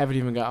 I haven't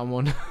even gotten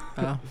one.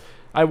 Oh.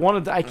 I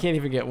wanted to, I can't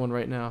even get one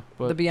right now.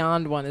 But The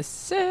Beyond one is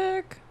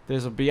sick.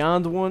 there's a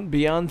Beyond one,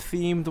 Beyond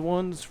themed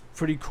one. It's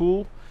pretty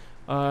cool.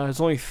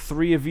 There's only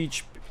 3 of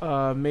each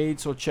made,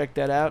 so check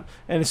that out.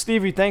 And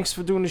Stevie, thanks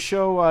for doing the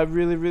show. I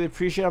really, really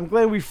appreciate it. I'm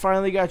glad we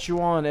finally got you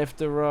on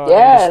after.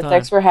 Yeah, this time.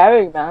 thanks for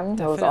having me, man.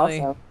 That was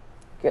Definitely. awesome.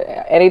 Good.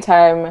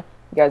 Anytime you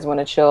guys want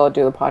to chill,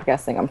 do the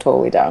podcast thing, I'm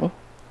totally down.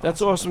 That's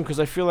awesome because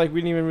I feel like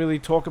we didn't even really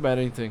talk about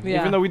anything.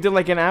 Yeah. Even though we did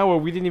like an hour,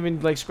 we didn't even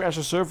like scratch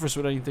the surface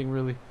with anything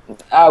really.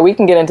 We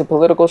can get into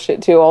political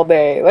shit too all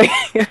day. Like,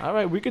 All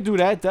right, we could do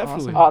that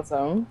definitely.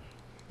 awesome.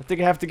 I think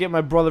I have to get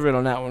my brother in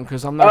on that one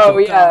because I'm not. Oh sure.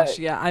 yeah, Gosh,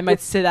 yeah, I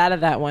might sit out of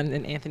that one,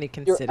 and Anthony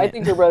can sit I in.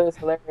 think your brother's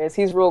hilarious.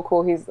 He's real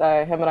cool. He's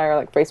him and I are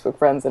like Facebook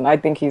friends, and I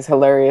think he's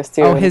hilarious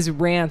too. Oh, And his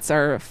rants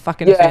are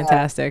fucking Yeah.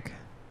 fantastic.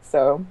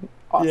 so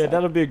awesome. Yeah,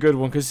 that'll be a good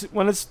one because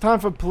when it's time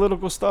for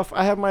political stuff,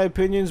 I have my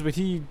opinions, but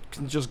he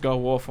can just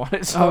go off on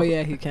it. So. Oh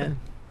yeah, he can.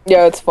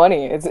 Yeah, it's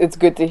funny. It's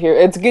good to hear.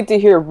 It's good to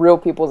hear real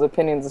people's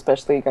opinions,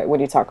 especially when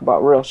you talk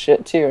about real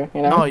shit too.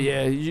 You know. Oh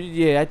yeah,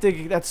 yeah. I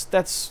think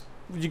that's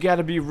you got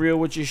to be real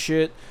with your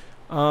shit.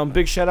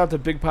 Big shout out to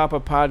Big Papa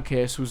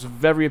Podcast, who's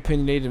very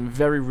opinionated and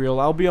very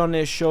real. I'll be on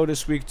their show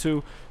this week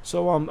too.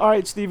 So all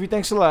right, Stevie,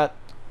 thanks a lot.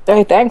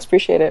 Hey, thanks.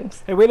 Appreciate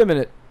it. Hey, wait a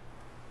minute.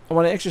 I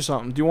want to ask you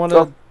something. Do you want to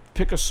Sure.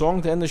 pick a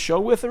song to end the show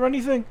with or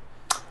anything?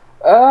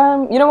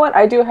 You know what?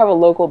 I do have a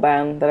local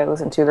band that I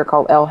listen to. They're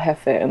called El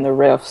Jefe and the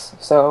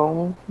Riffs.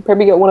 So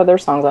probably get one of their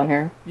songs on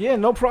here. Yeah,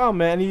 no problem,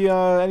 man.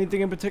 Anything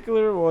in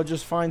particular, or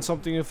just find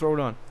something to throw it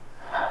on?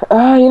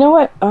 You know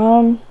what?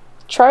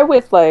 Try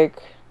with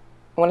like,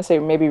 I want to say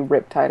maybe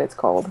Riptide. It's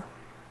called.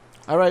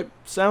 All right,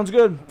 sounds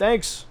good.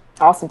 Thanks.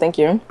 Awesome. Thank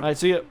you. All right,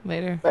 see ya.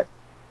 Later. Bye.